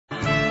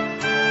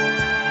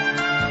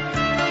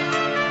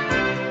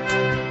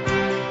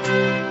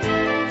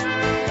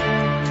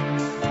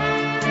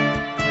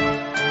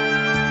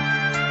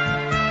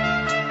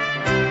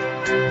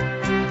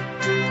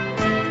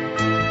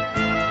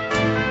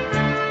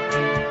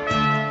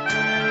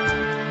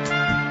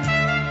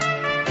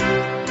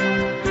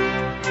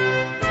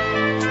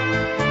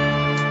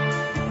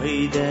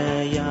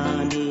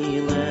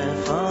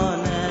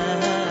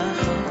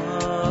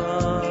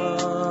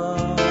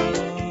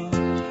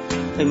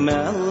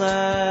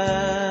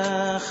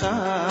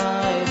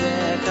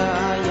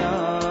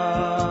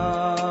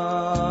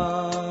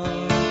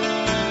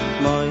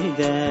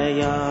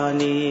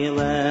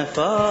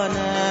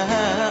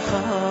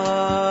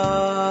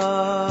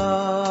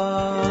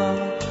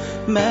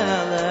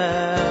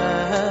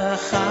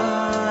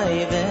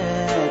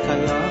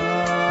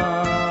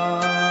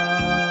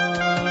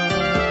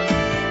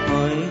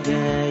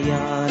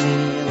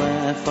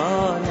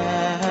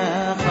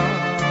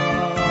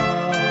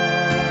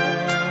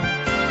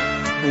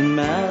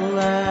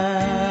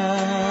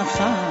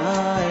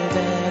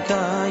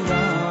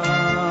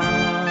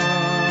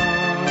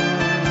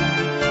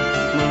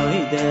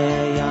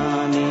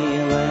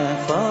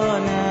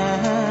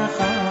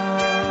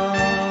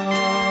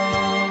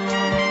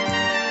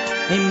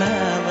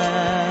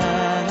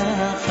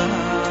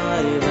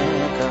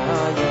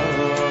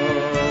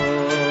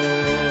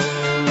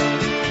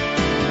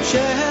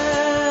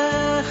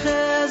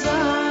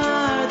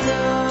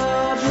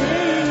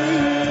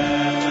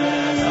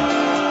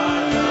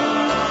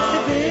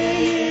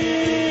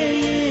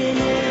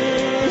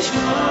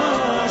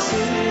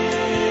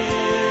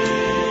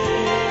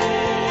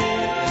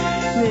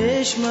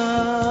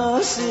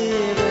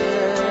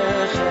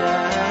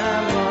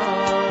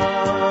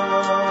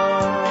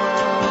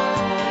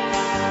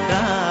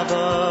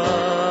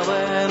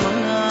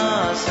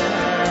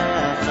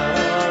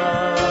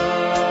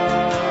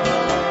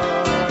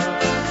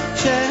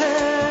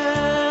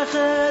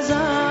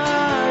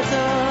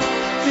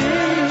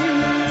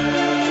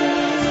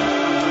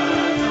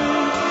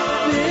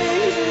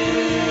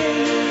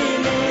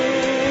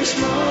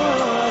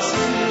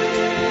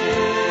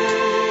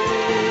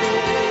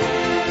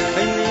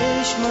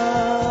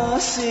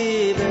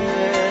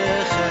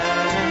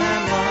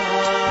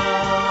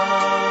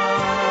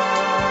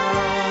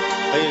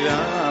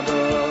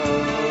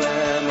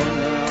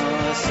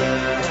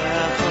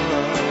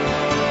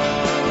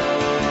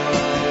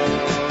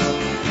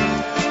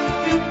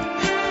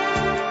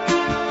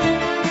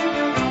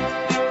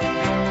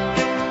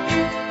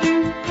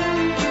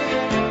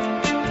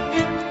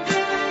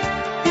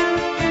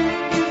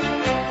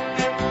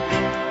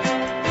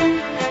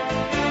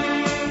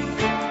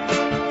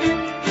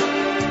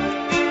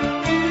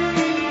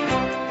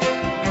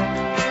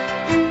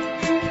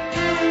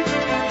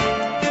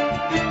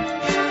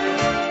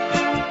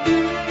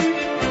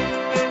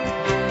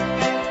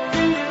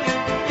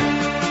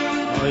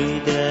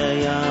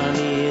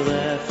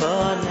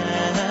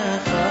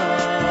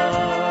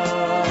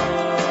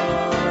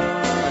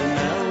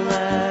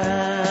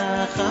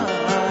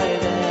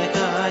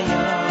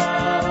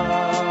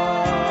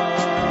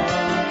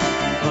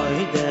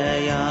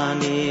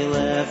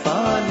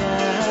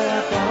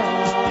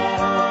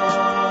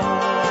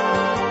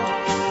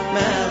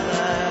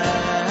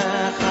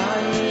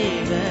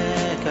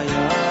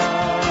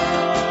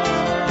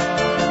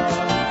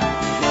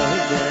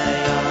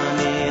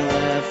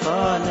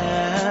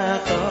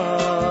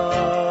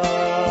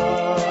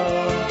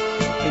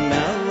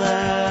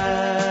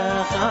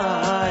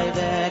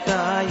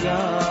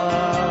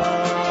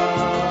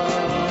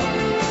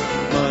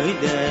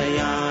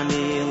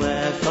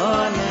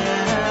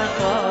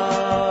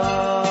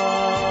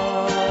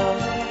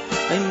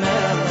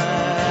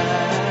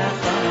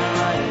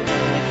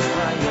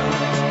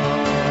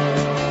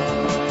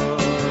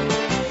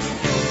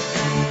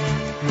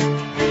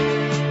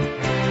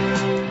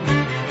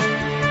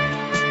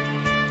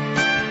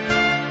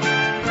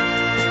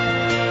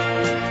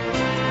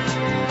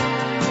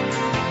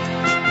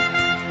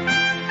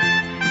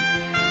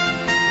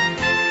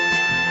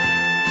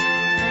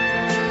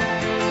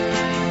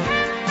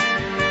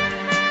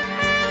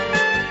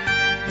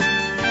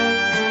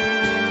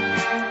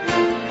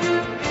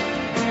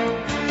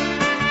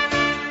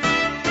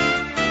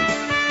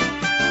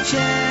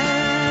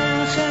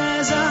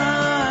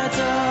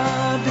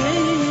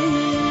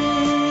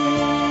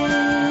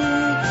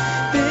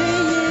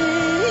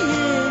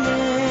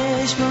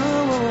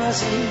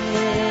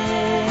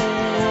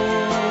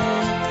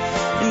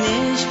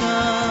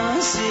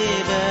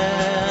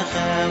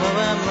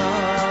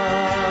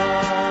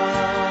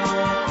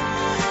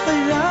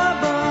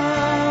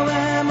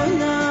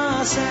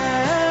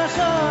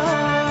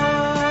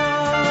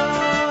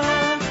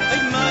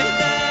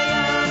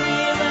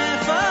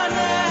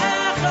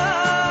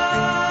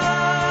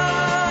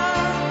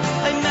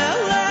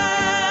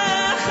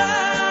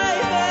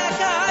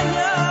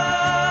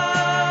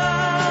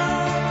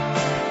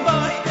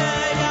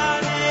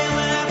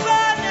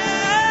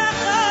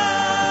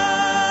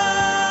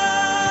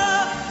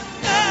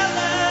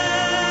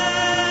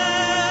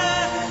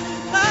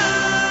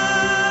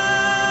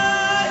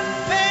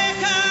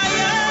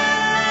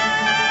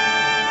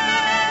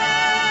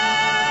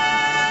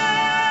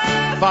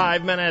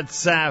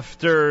Minutes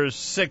after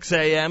 6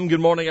 a.m. Good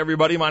morning,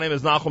 everybody. My name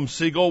is Nachum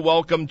Siegel.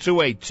 Welcome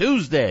to a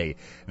Tuesday.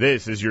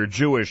 This is your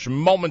Jewish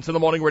Moments in the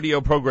Morning radio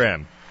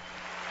program.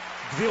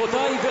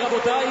 גבירותיי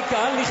ורבותיי,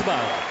 קהל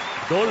נכבד,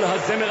 גדול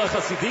הזמר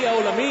החסידי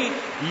העולמי,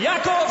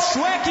 יעקב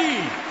שווקי.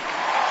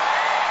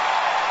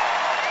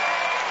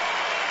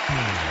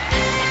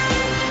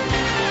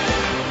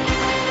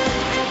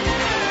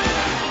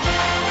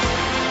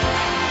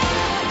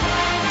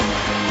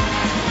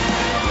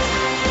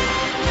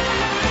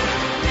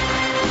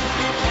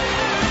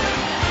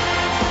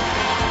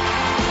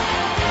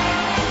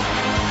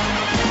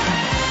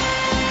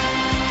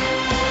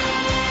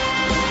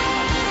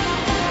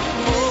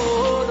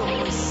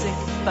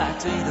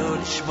 בעתידו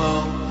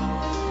לשמור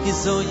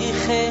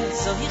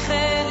זויכה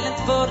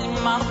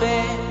לדבורים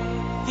הרבה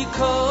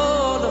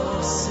כל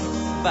עושה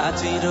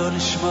בעתידו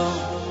לשמור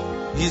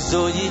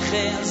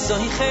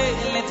זויכה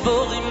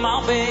לדבורים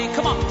הרבה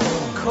Come on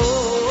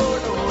כל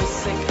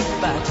עושה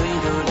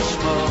בעתידו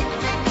לשמור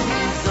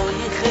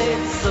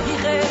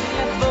זויכה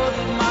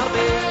לדבורים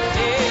הרבה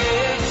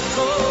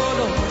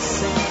כל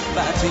עושה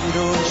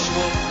בעתידו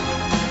לשמור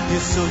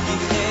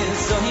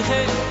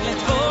זויכה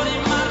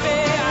לדבורים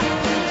הרבה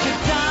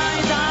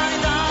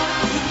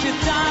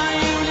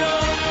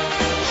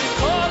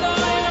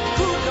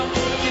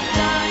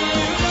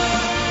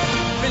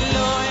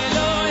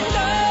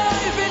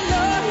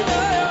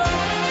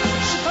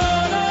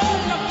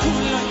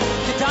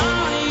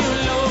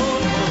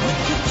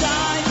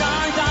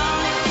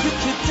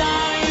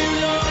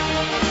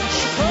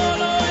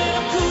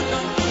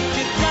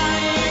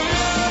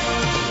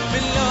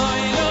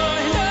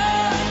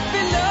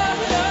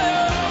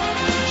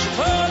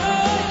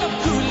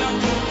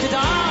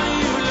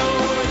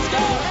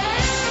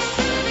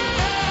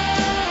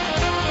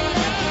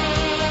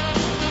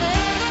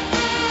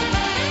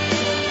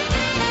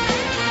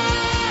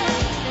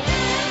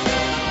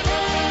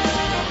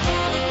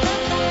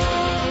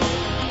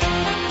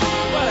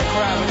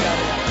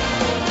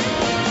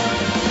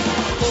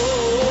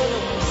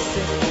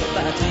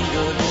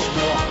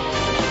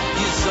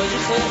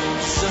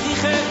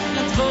זויכה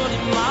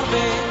לדבורים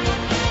הרבה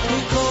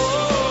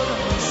מכל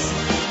עושה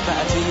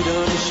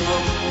בעתידו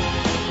לשמור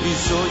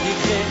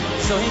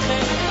זויכה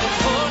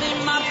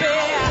לדבורים הרבה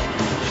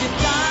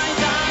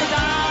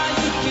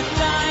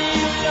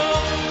כדאי לו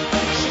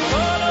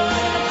שכל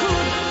העולם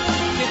כולם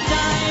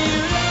כדאי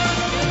לו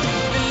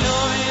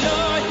ולא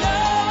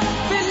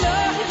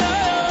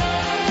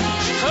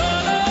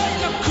שכל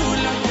העולם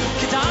כולם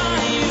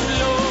כדאי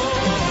לו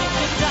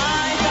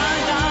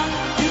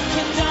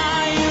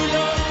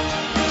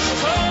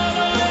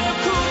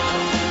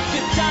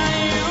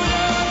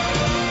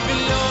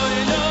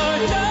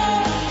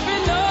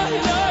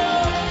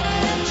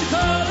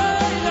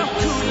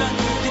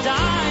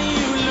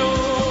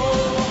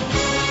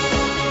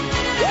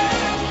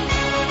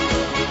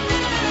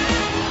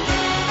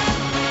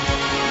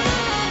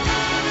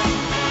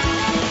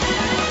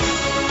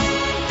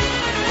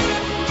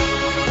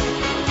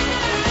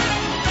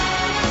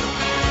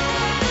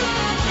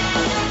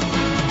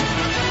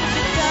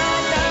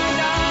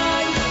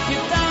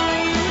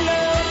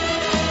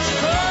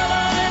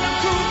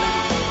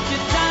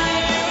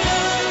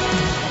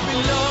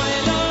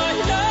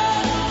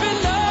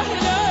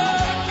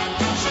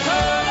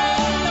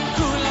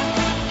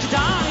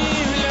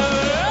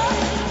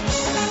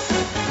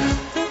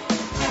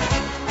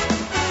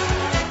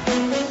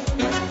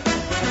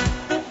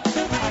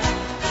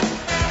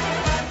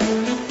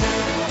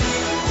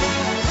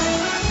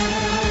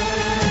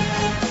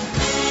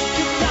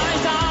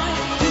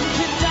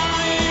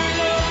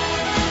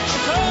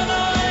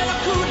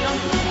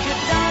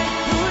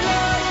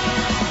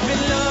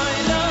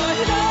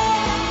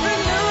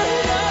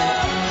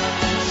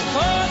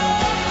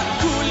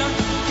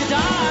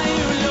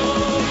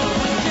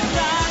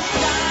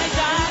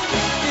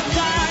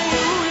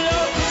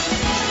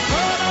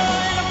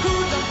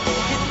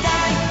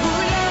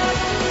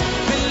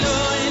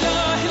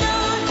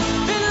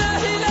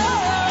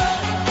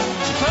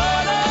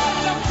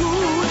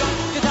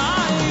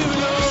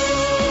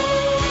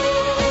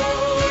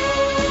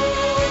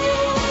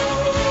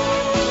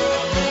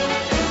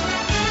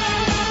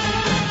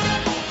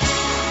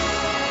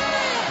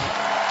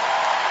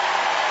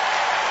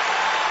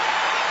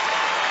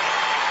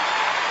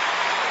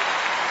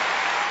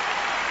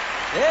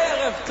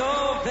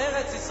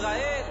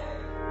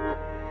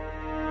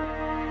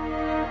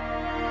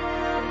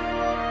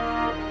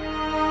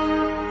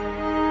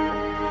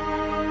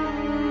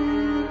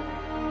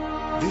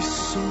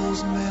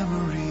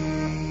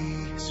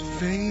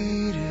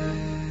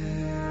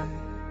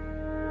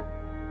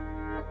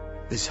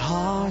This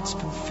heart's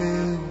been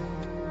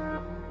filled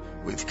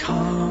with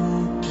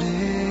complicated.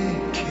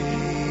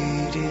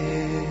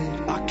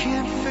 I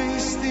can't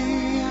face the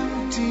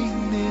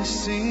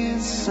emptiness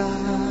inside.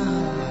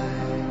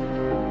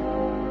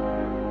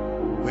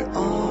 Where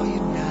are you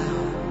now?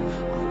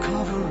 I'm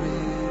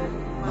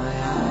covering my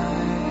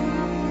eyes.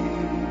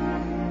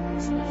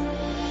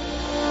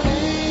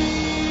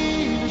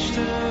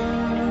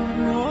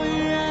 Oh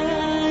yeah.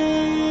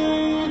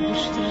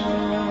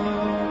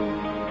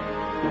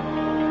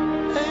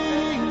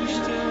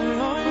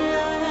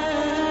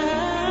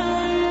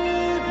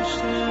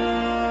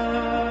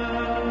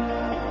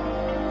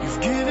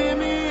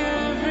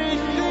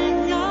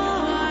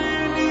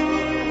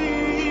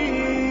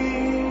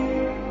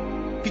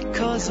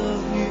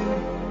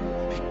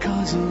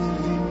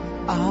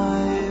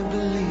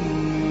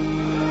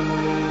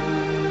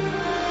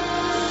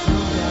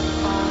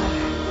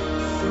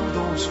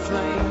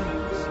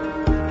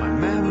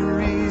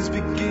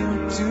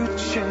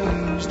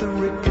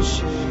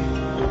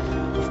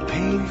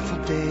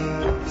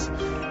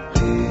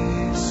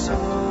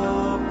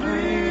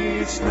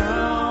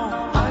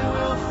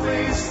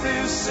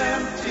 this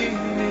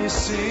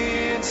emptiness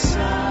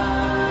inside.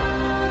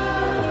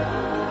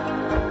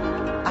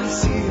 I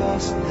see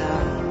us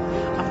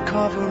now, I'm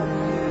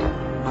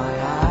covering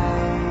my eyes.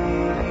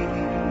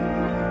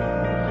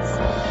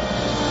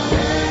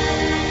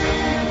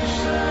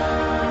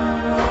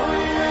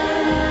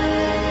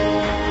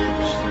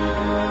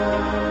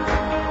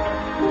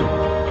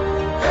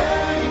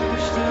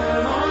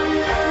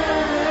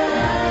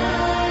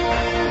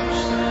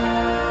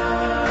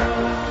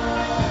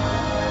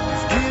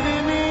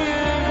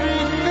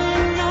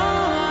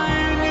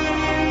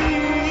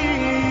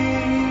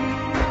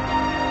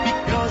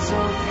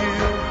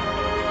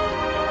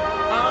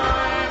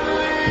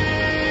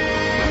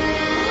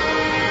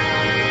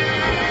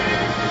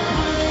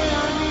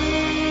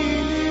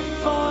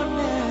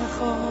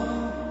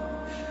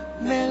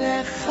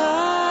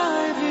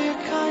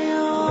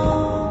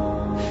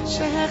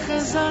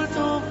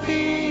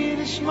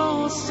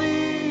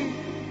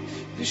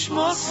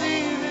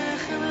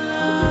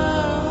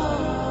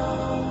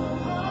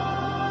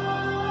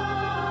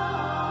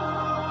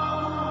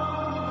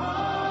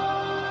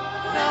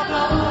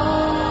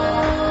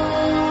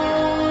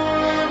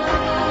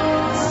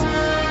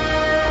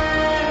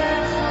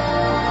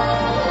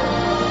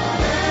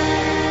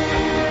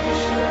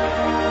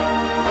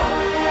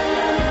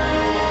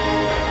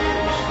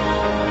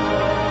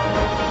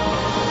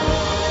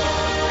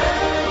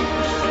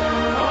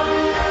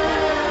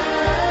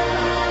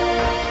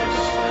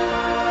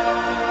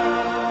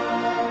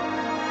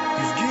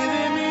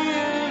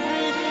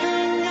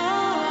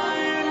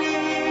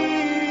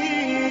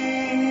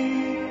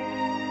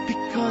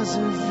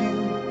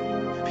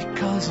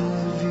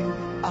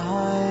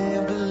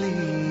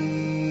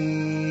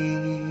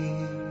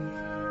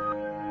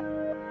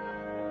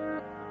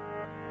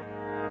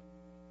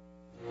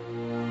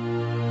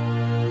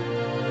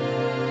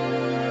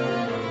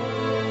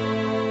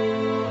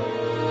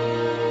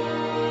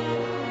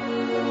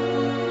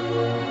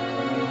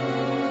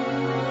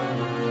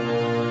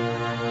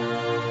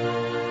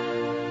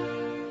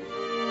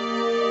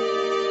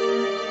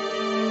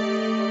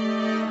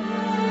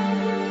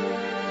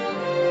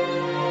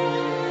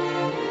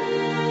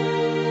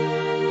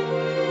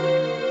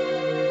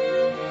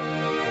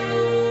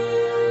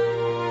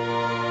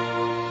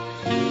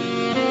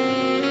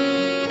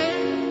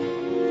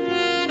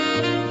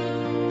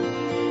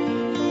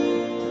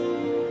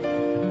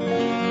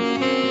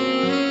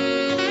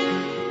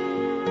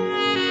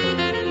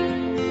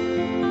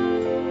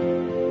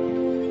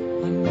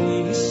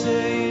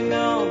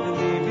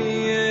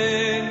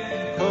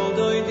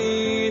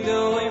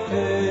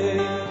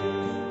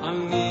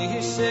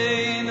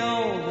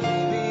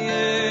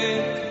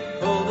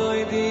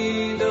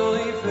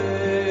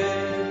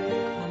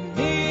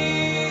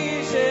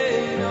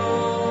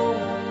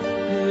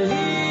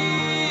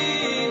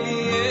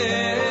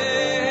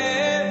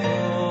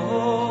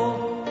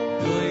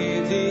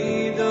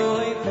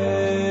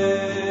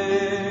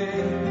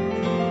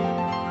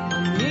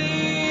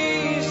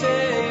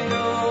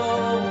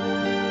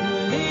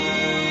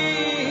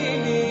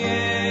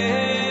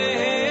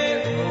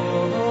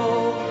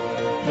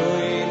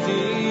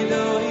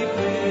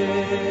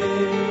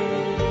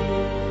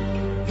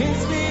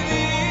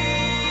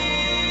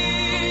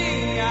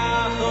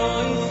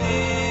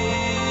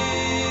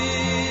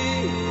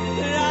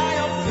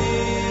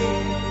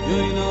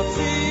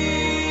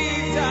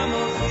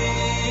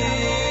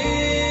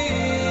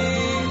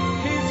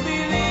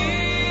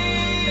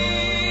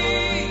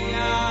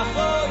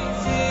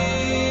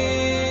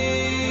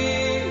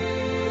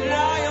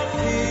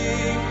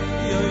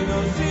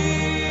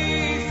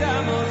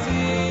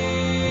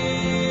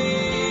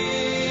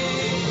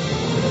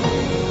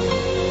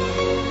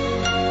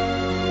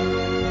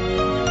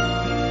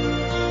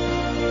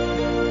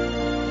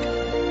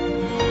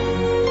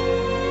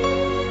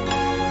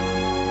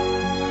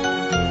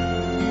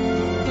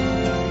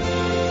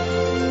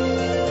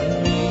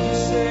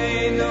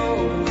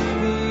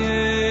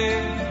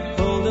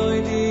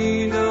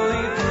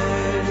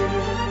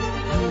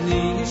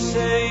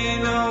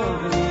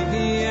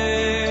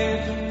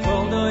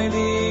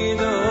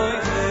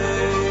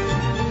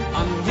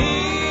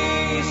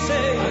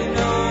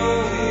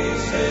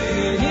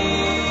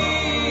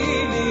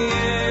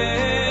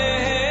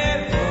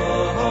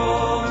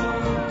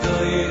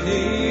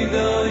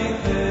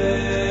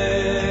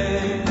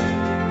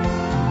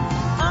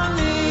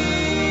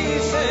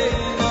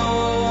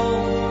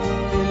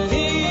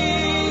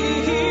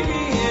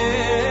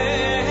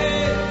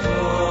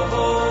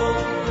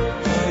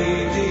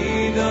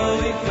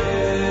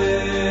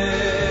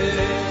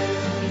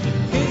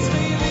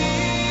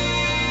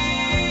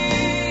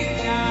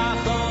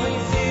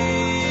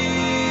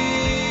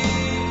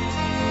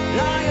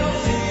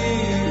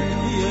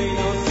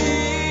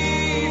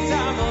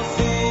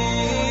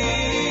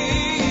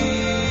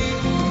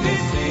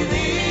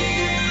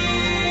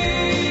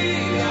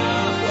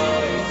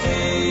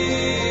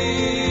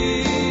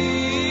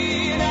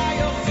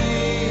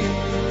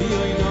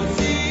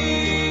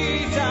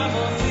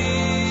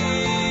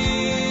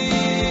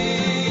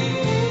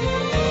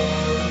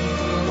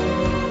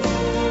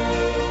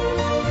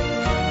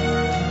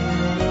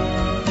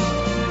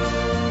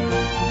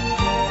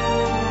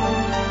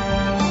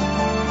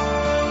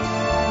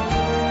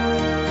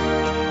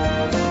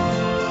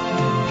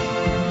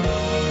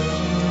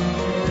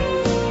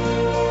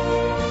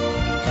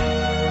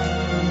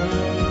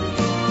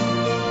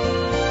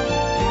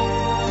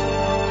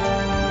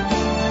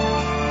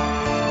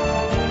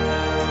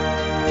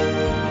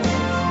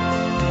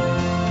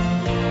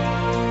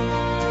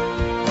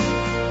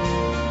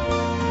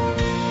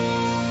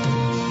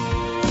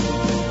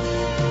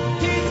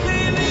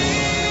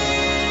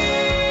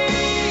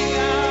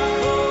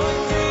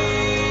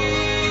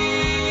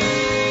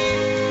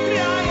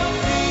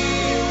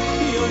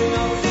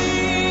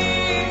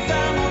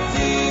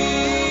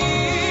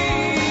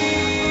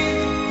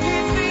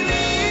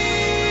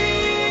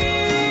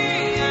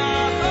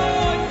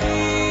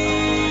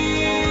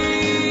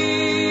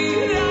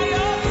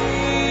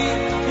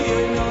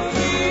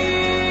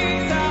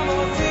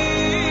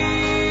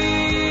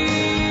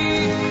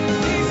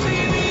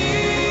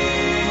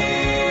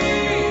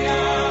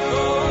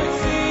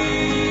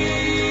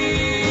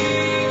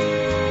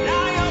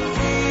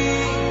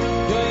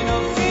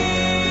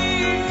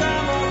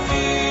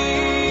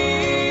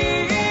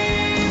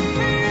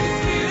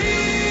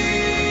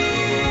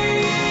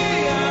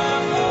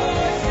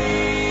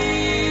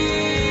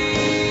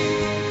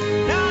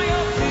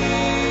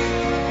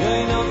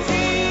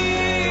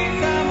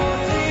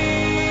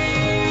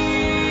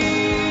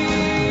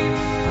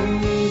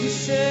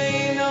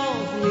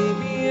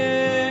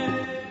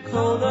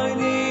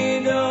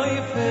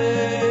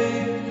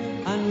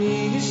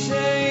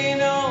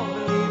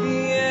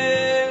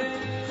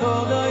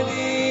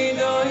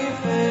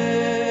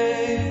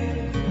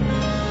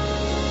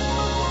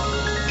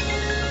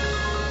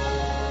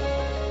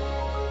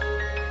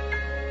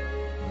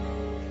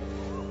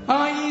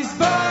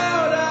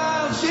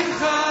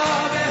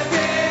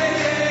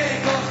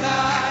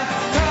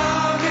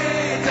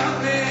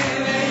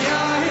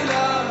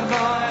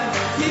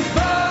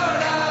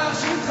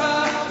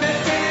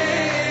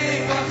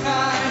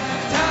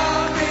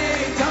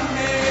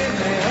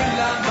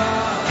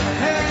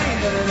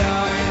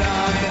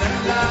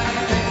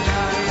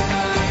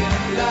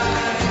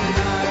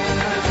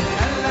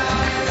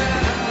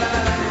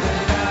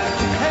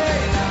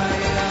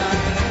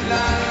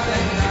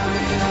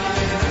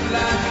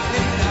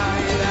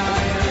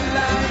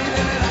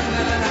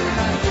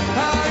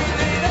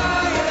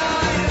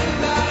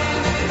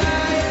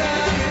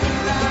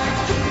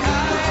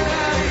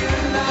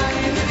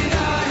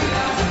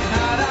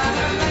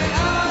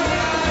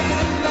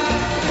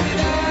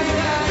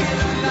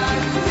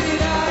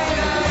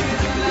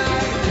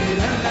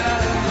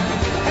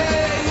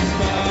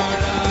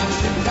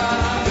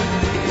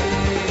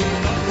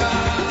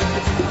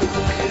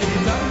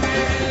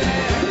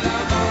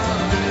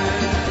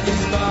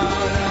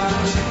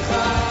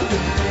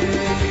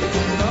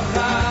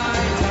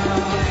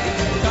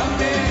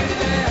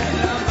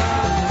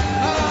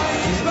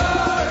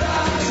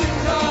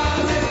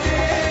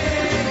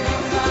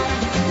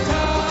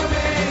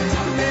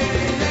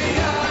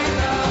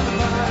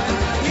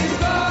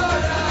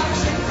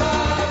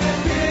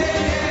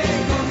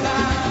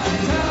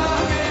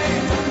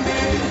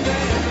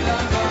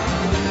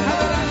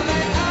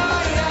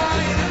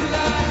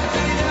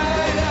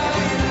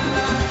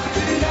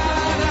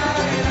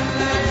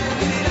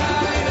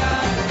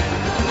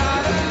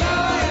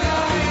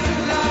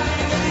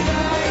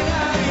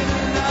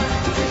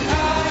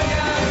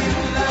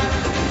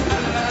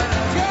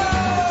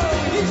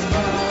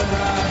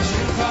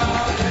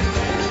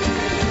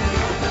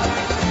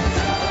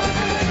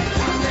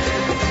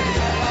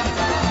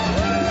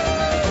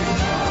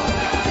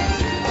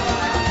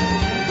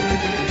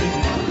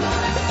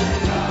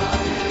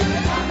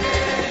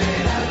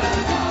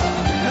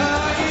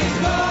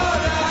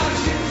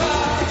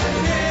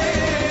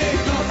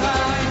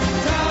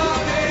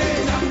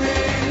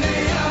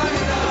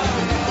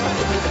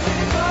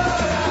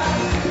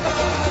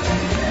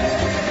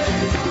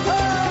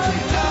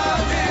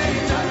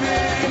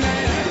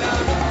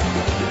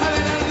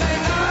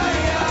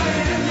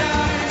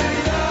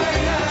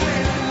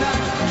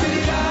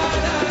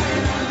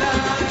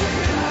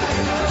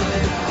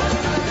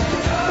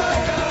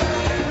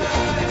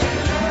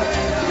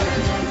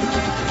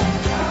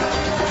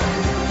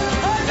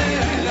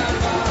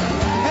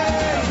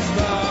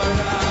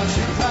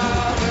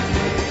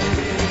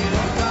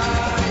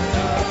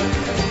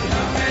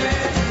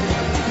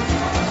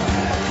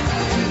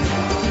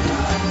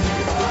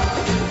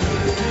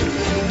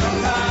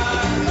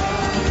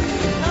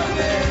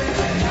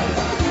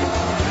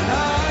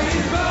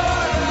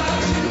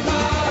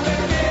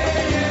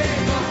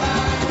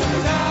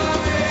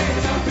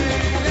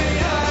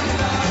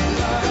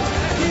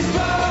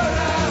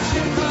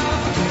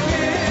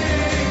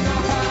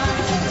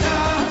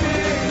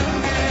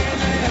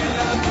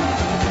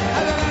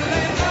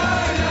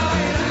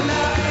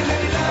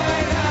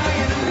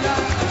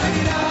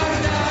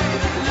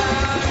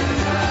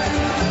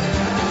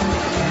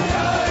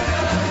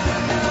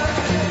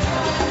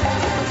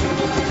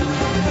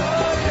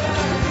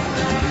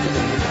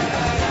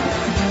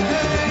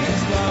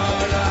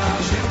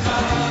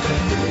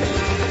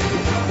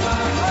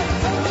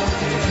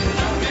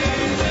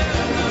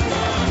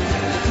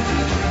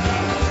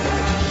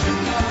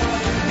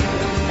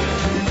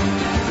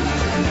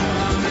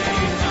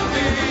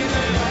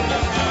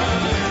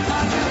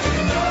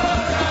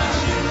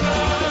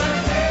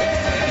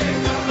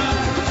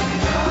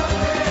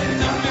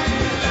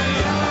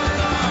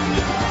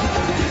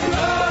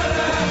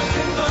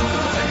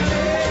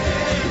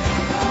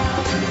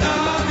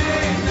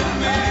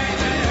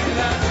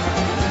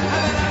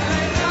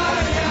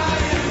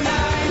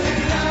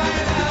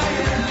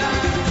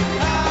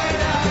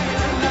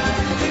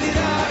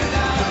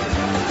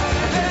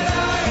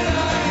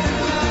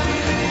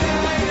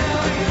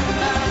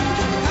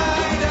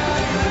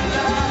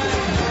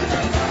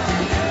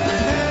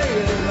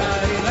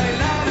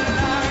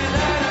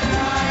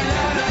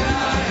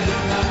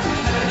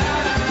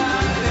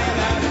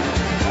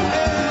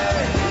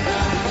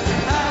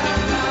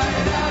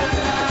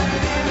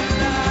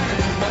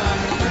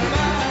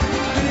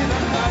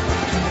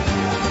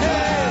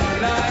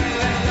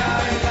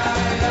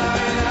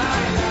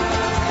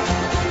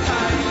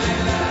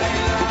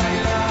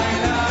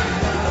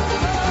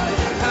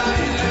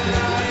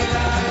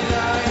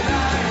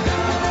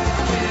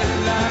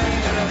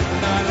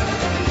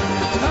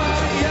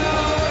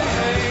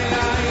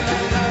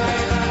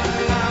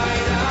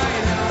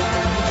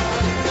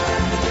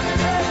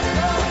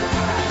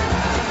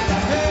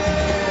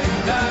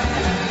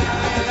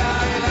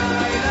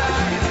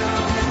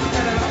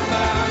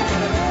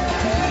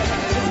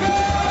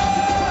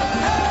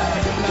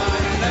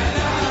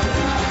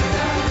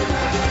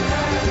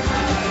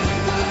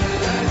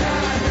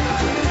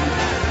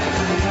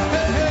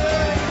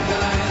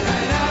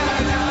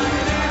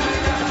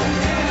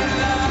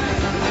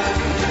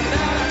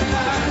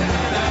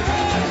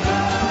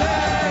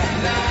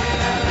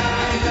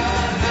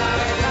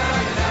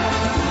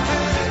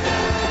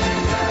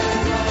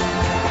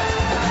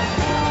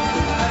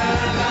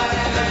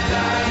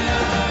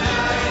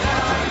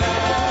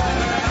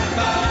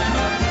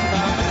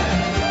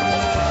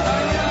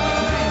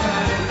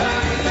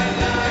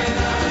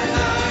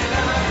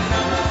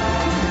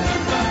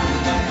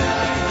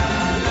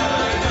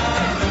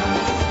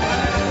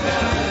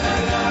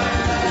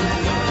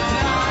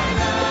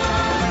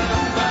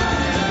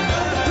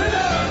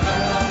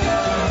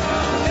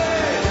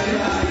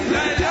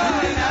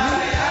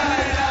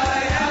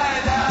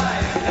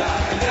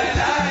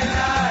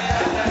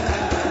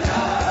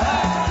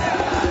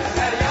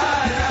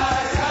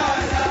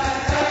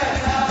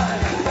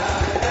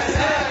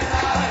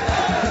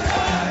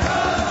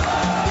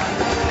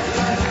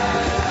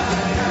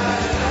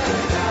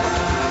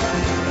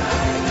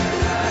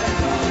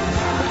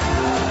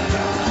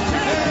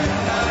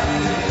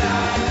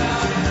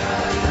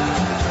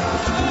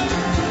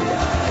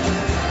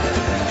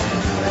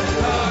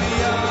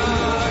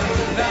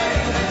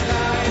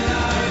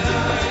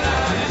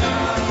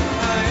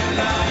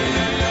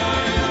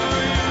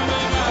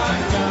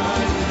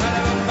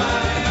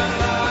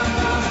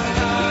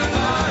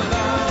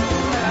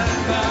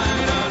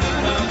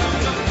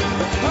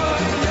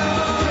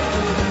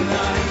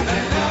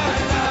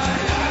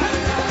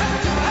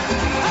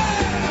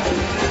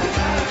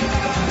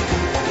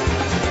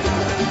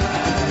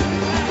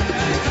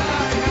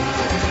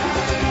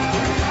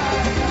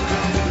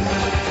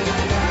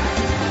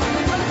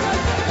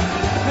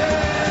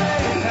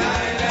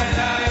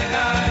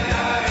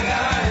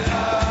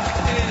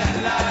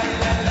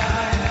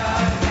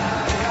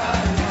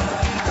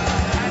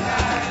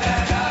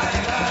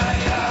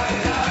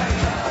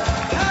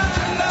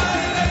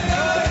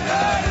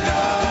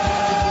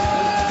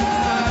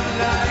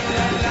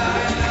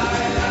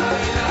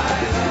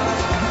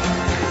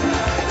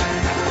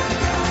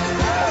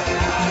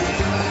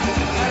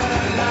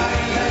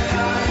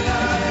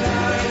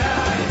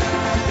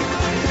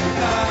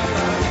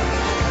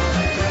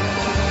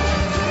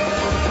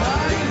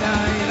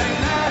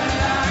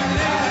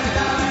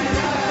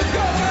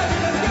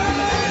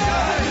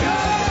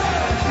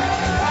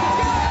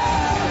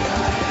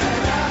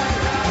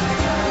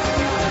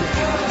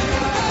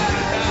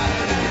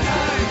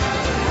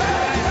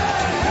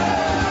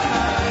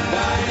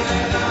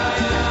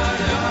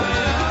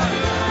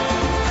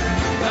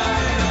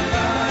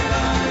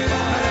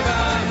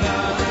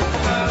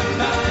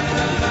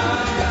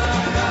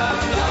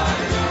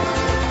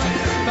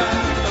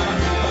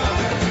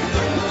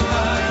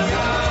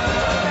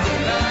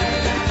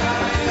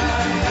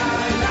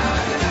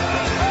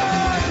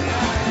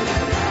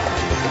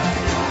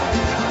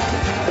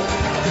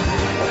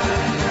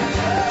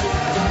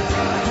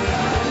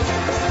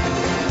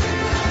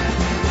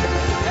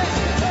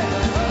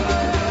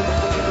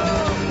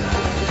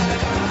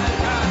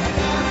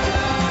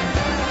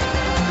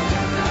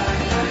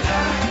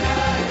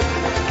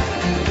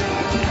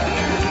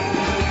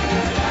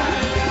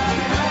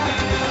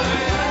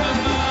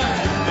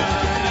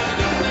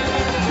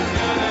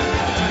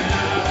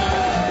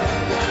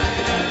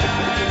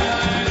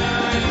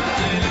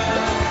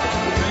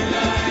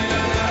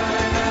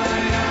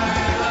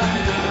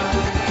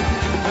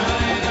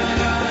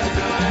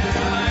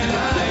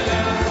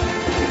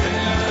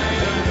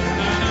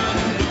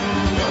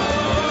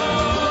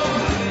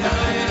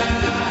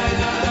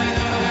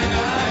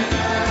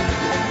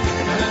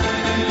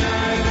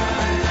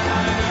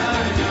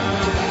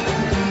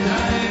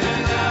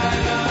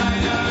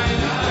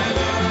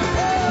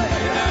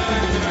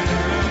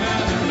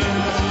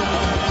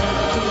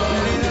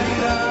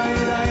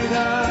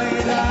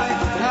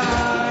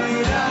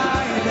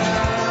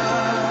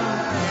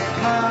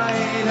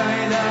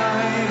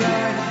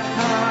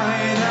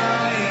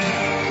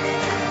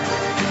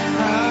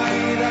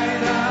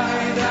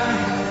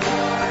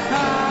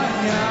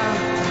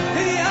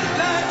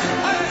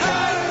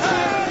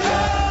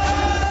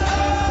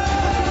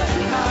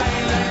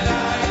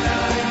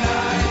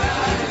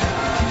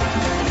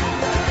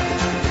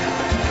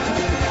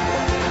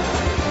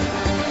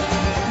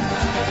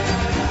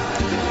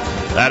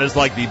 That is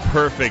like the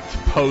perfect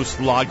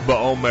post-Lag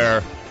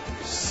BaOmer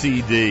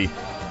CD.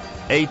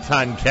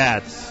 Eitan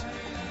Katz.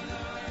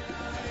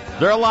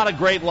 There are a lot of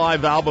great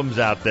live albums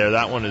out there.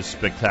 That one is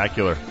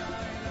spectacular.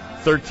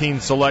 13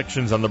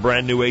 selections on the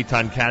brand new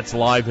Eitan Katz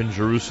Live in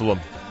Jerusalem.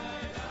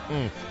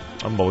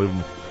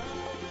 Unbelievable.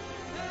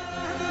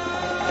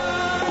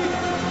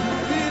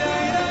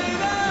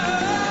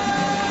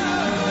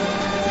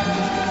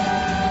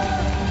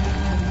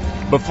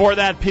 Before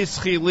that,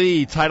 Pischi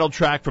Lee, title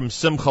track from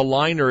Simcha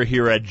Leiner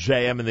here at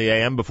JM in the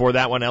AM. Before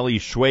that one, Eli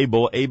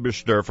Schwebel,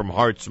 Eibishter from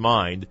Hartz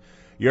Mind.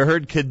 You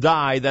heard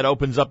Kedai, that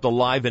opens up the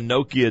Live in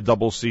Nokia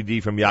double CD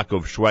from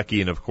Yaakov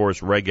Shweki, and of course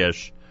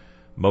Regesh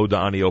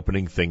Modani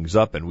opening things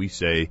up, and we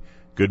say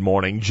good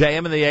morning.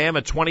 JM in the AM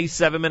at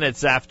 27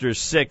 minutes after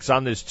 6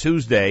 on this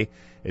Tuesday.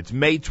 It's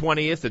May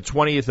 20th, the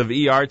 20th of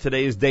ER.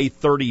 Today is day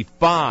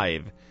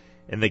 35.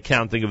 In the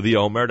counting of the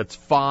Omer. That's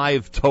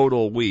 5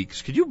 total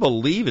weeks. Could you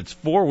believe it's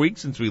 4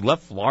 weeks since we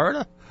left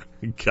Florida?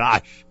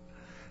 Gosh.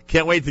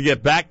 Can't wait to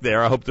get back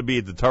there. I hope to be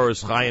at the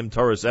Torres Chaim,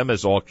 Torres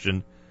Emes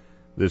auction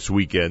this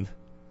weekend.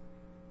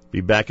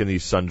 Be back in the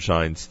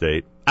Sunshine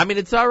State. I mean,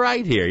 it's all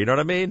right here. You know what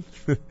I mean?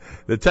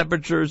 The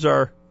temperatures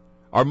are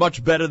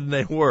much better than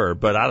they were,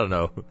 but I don't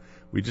know.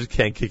 We just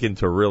can't kick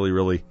into really,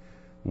 really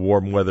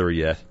warm weather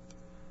yet.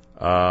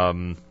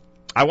 I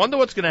wonder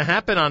what's going to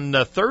happen on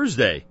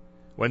Thursday,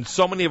 when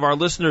so many of our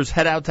listeners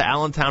head out to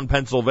Allentown,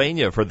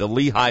 Pennsylvania for the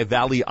Lehigh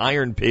Valley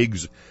Iron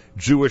Pigs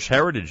Jewish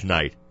Heritage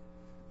Night.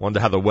 Wonder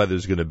how the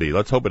weather's going to be.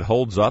 Let's hope it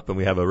holds up and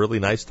we have a really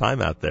nice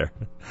time out there.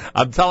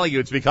 I'm telling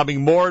you, it's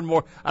becoming more and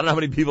more. I don't know how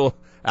many people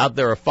out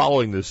there are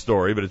following this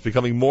story, but it's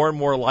becoming more and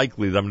more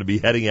likely that I'm going to be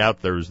heading out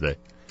Thursday.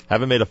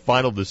 Haven't made a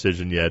final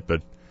decision yet,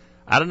 but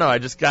I don't know. I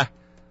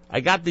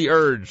got the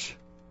urge.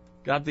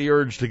 Got the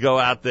urge to go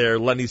out there,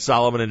 Lenny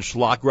Solomon and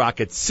Schlock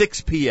Rock at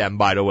 6 p.m.,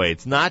 by the way.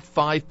 It's not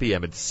 5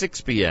 p.m., it's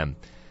 6 p.m.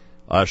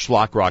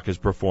 Schlock Rock is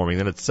performing.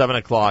 Then at 7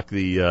 o'clock,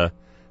 the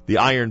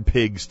Iron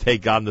Pigs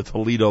take on the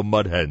Toledo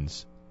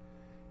Mudhens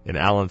in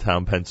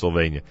Allentown,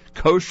 Pennsylvania.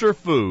 Kosher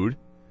food,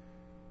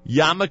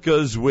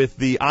 yarmulkes with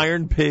the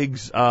Iron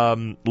Pigs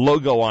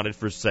logo on it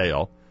for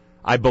sale.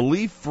 I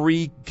believe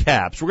free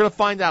caps. We're going to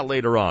find out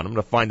later on. I'm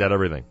going to find out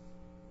everything.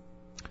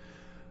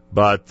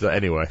 But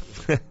anyway...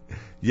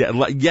 Yeah,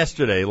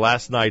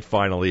 last night,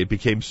 finally, it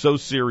became so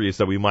serious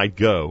that we might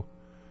go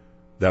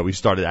that we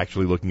started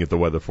actually looking at the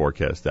weather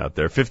forecast out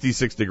there.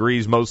 56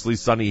 degrees, mostly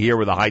sunny here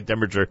with a high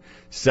temperature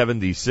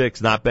 76.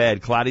 Not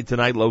bad. Cloudy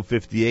tonight, low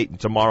 58, and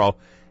tomorrow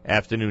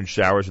afternoon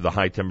showers with a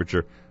high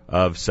temperature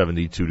of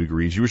 72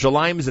 degrees.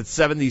 Yerushalayim is at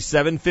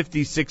 77,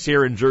 56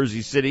 here in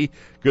Jersey City.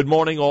 Good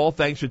morning, all.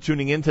 Thanks for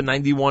tuning in to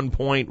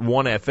 91.1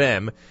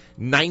 FM,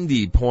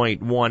 90.1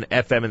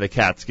 FM in the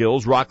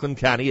Catskills, Rockland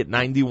County at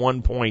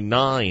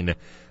 91.9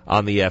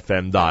 on the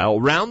FM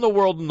dial. Round the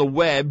world on the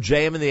web,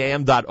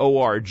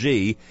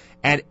 jmintheam.org,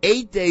 and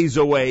 8 days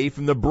away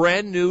from the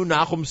brand new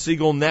Nachum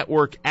Segal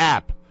Network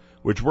app,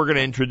 which we're going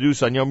to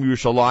introduce on Yom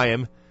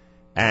Yerushalayim.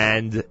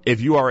 And if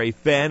you are a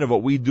fan of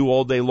what we do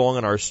all day long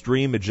on our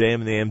stream at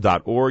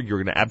jmintheam.org,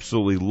 you're going to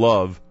absolutely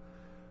love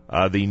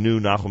the new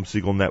Nachum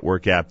Segal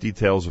Network app.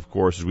 Details, of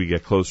course, as we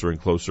get closer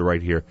and closer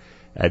right here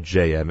at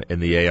JM in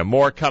the AM.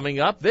 More coming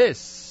up.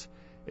 This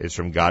is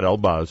from Gad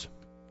Elbaz.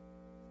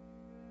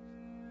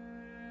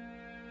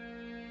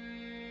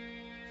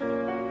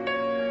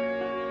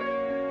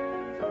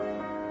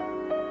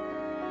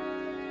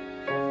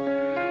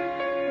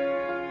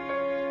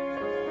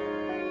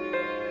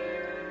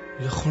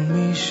 לכל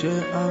מי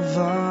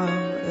שעבר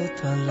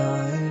את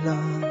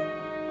הלילה,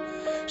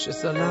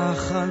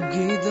 שסלח על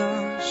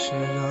בגידה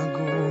של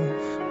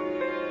הגוף,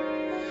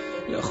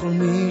 לכל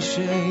מי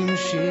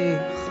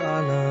שהמשיך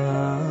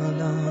הלאה,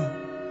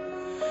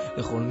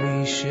 לכל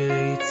מי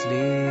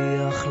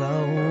שהצליח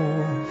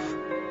לעוף,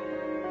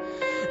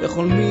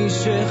 לכל מי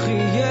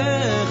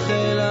שחייך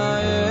אל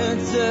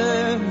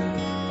העצם,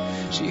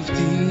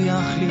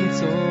 שהבטיח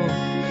למצוא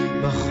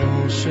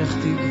בחושך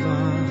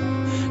תקווה,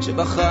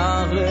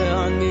 שבחר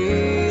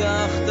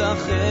להניח את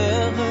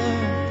החרב,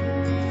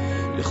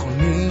 לכל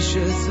מי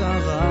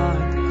ששרד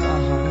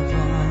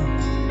אהבה,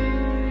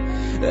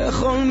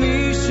 לכל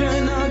מי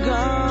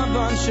שנגע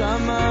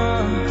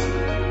בנשמה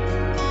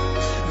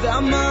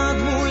ועמד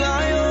מול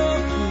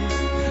היופי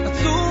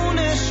עצור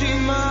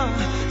נשימה,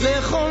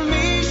 לכל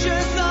מי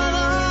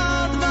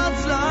ששרד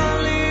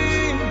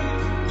בצללים,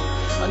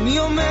 אני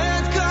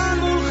עומד כאן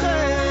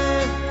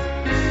מולכם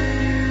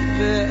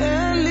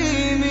ואין לי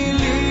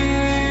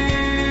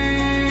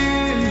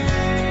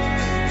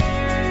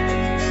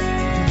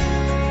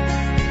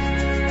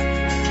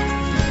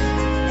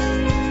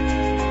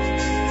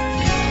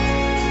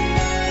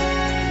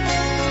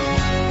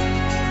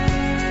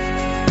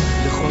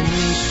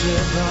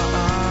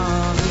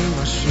שבער עם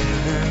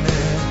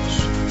השמש,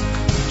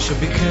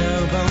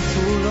 שביקר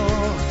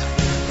במפולות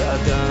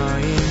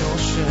ועדיין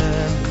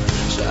נושם,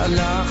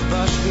 שהלך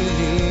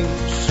בשבילים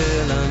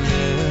של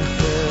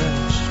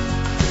הנפש,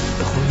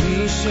 לכל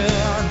מי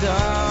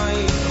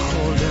שעדיין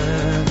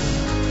חולם,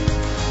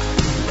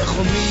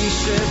 לכל מי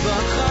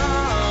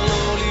שבחר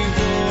לא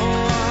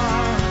לברוח,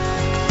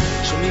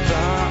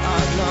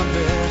 מבעד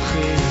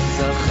לבכי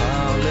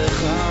זכר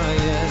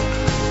לחייך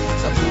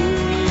ספרו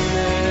לי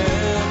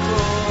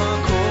מאיפה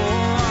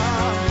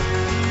הכוח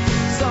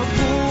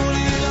ספרו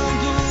לי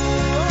למדו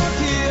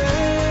אותי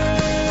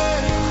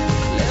איך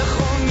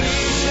לכל מי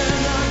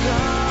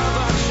שנגע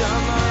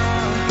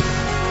בגשמה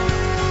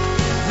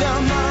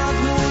ועמד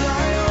מול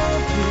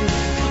היופי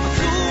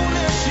עצור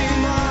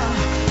נשימה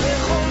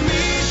לכל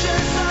מי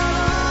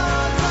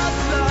ששרד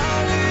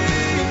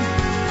בצללים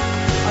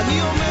אני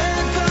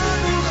עומד כאן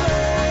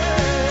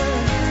מולכם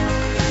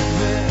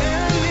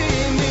ואין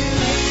לי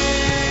מילים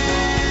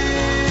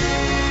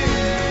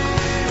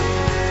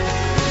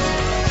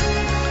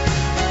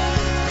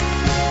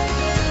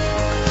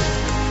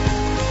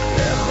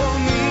לכל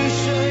מי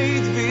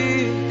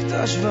שהדביק את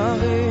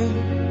השברים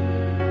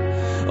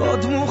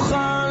עוד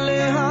מוכן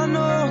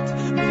ליהנות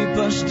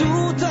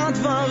מפשטות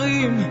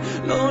הדברים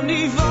לא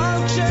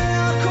נבהל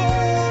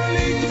כשהכל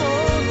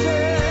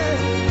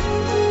יתמוטט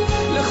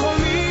לכל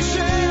מי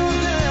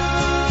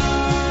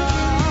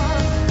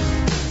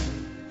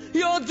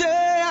שיודע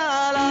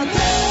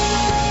לתת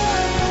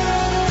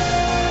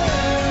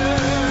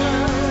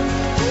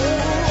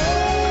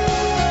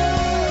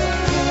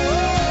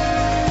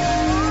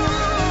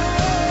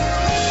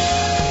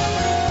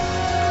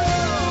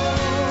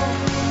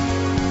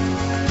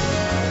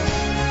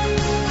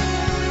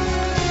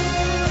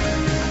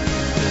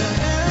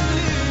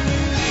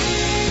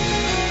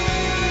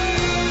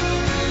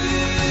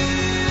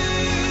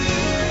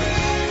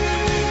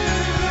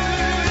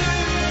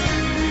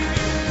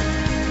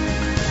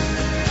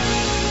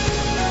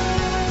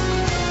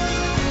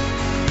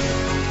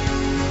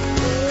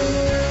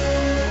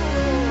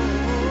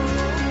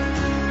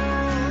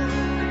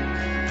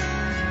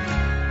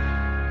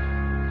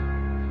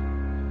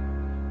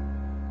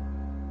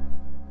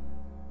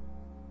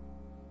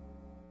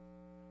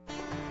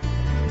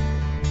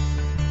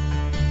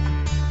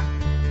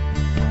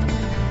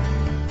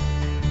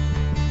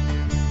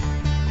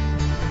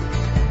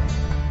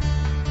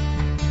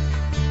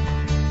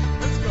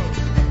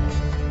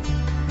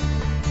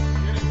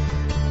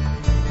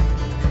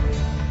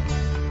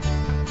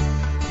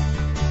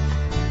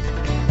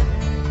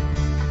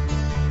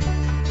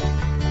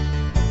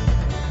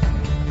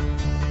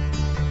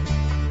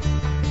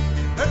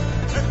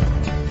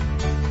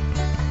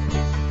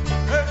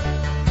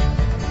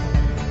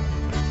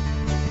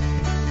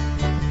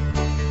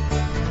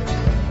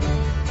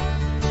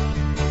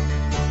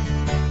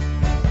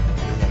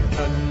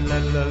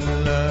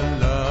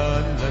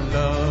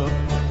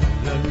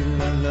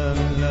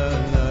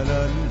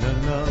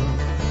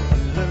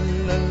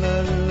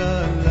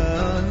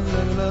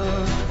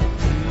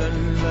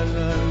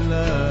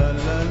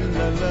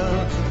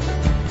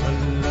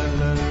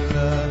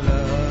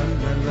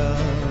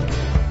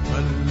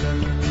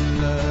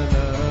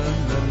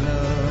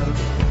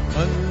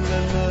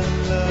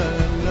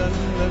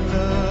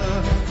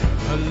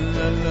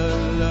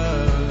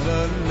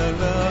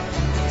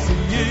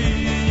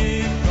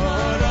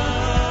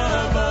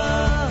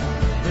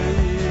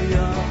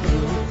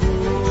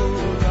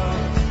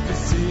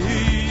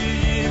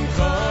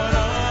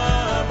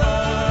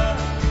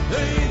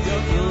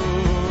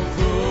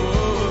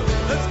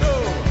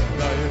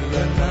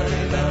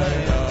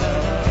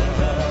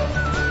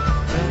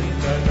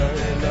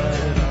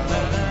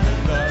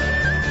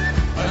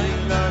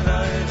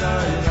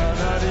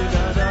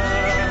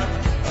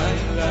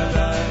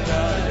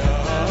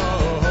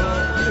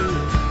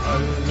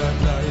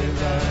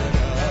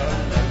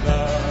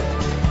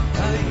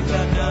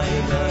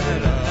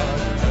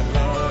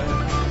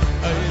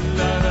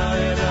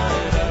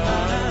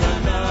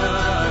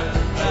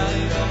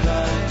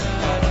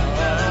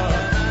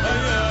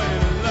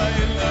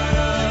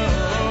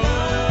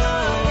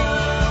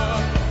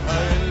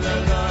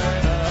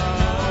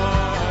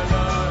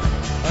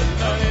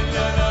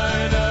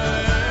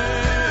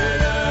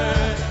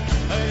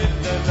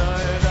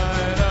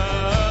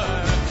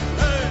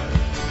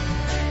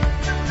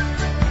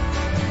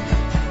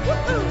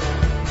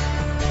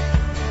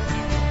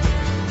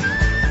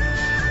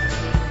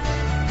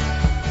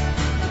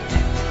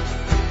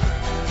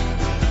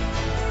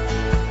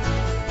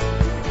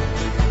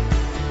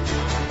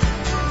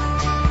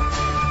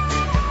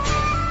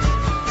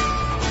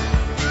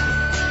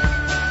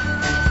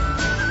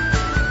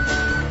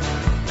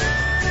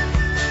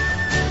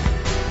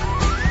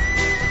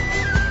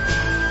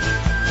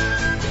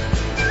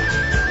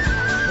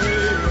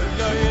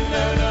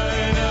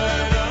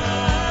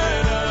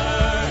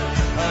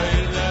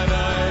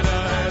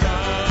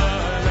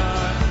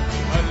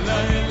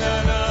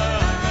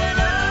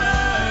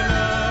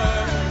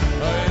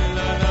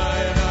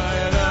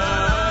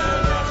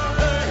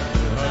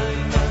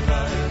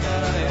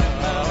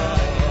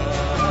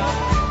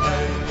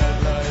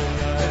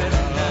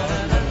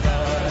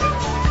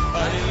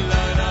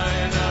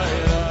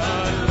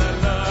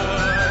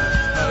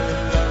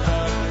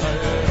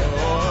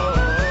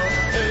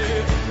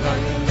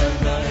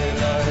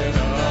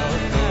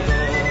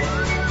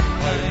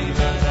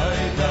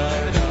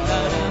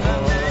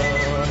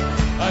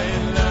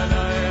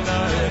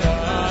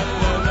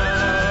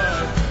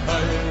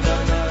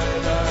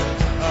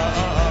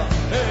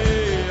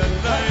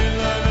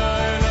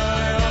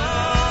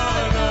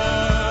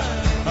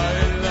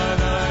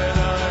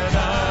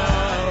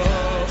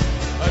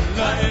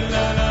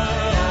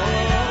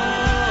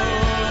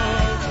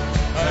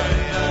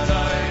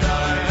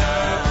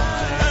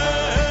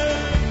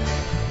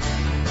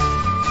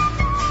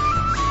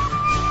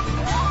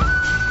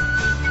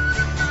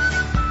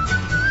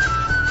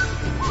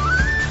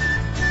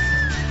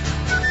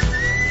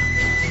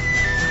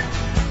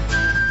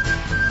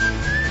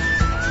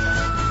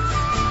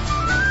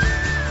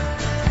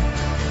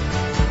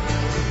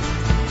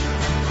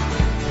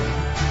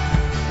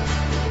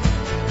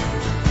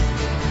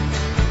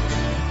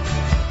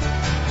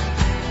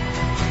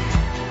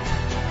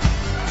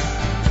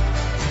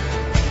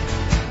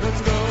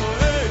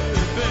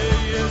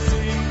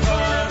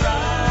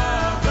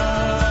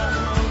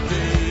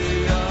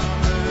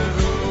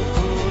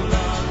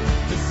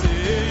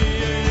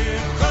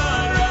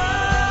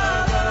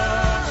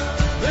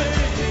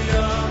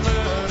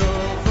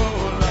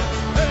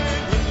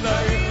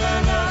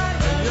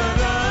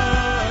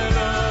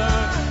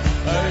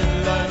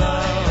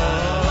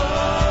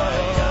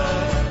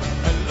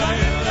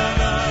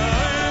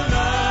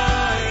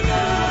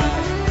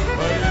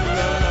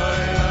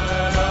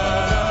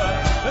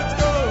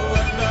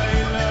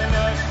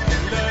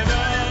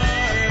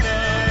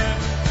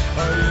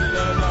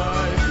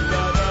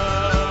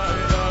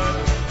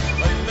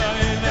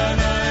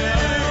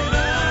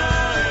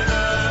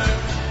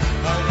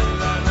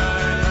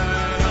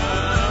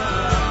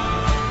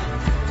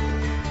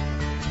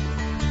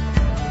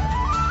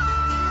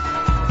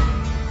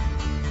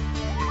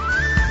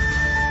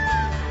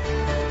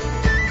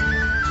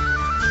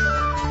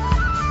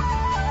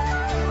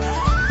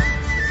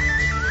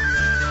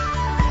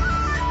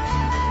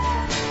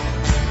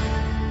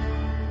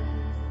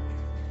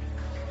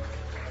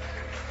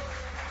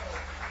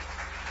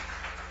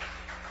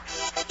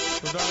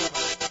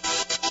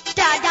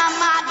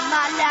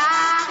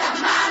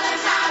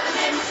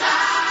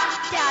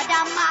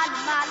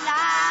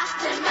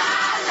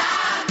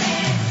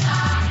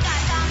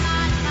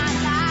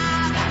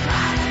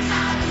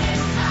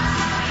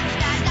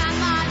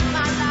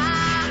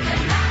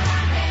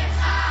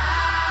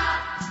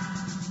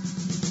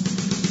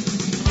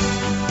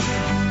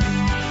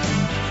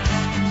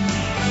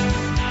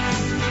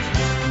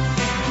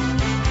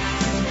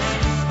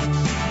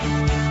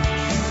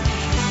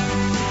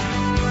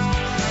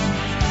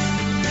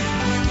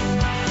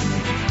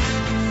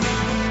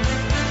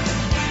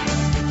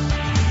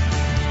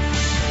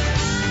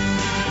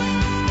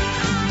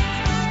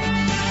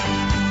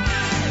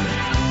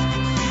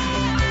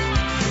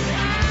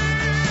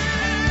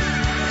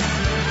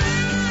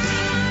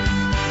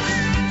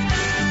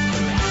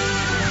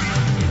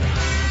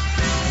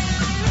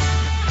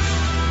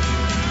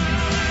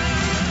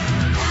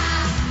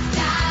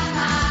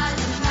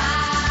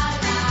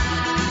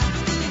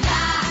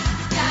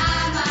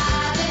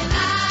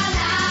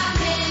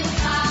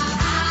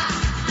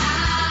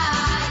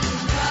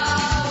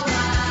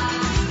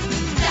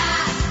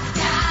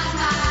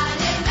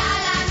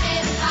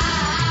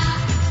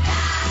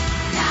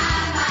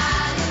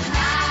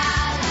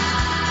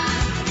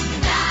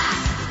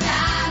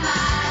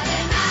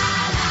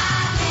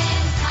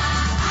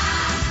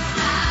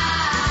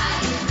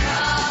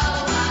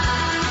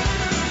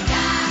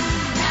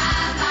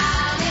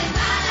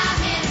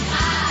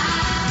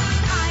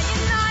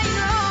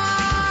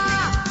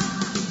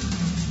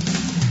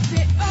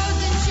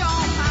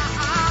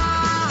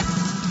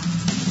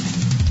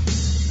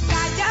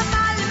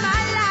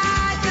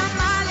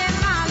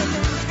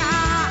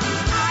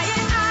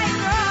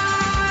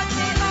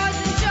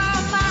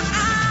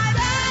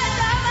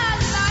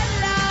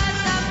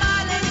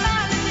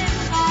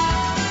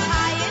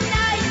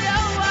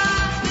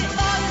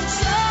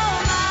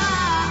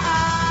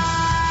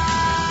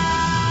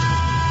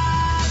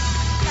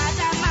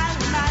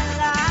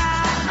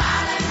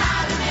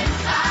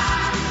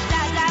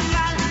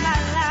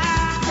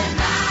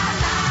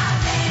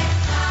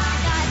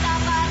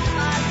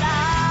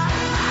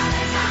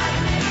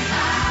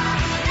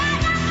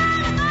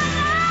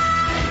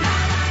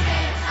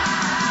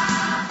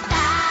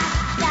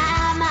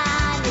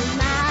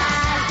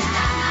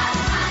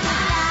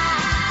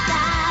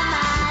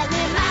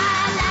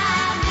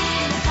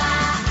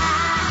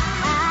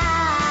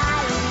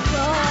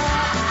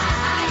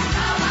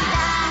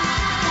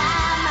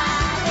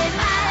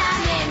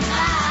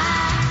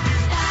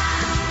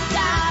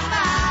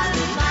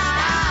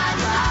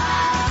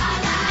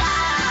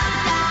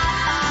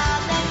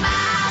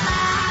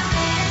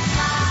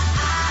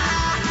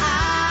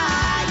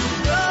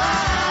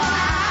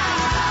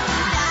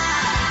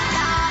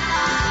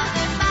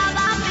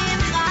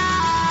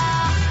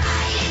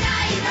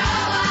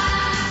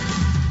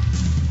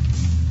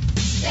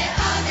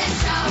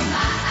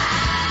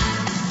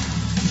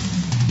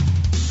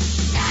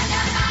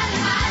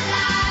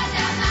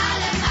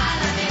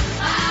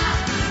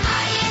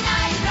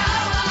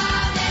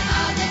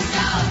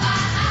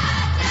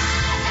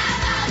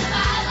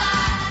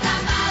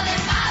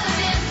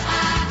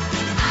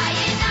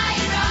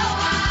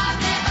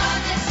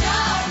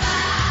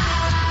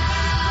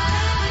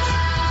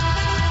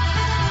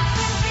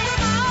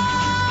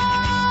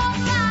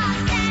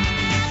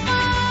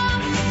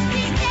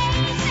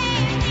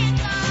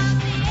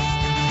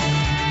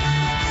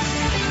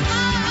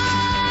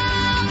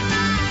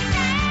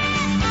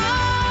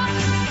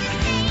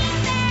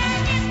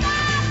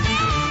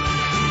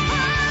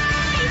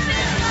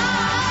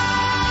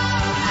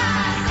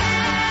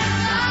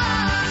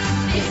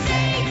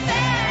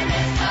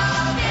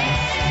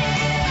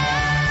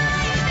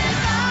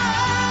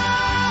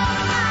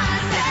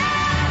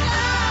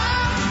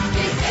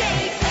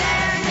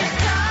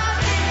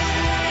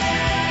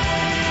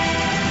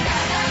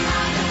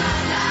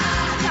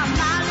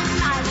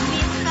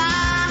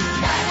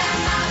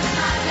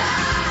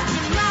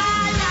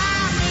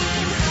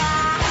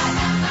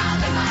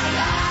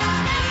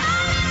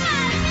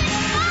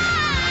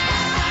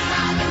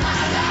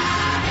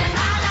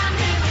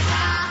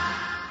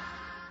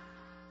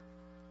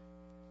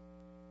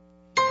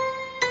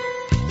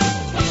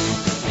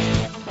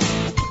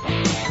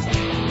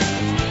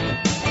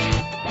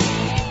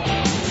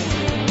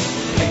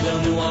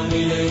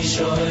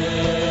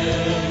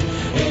שואל,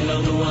 אין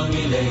לנו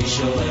המילי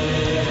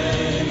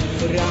שואל,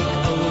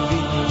 רק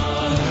אבינו,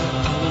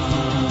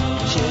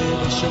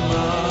 שבשמיים,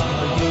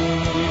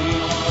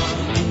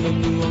 אין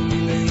לנו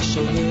המילי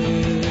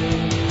שואל,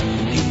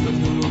 אין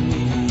לנו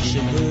המילי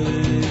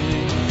שואל,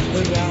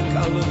 רק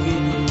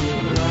אבינו,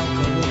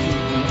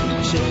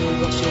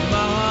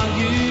 שבשמיים.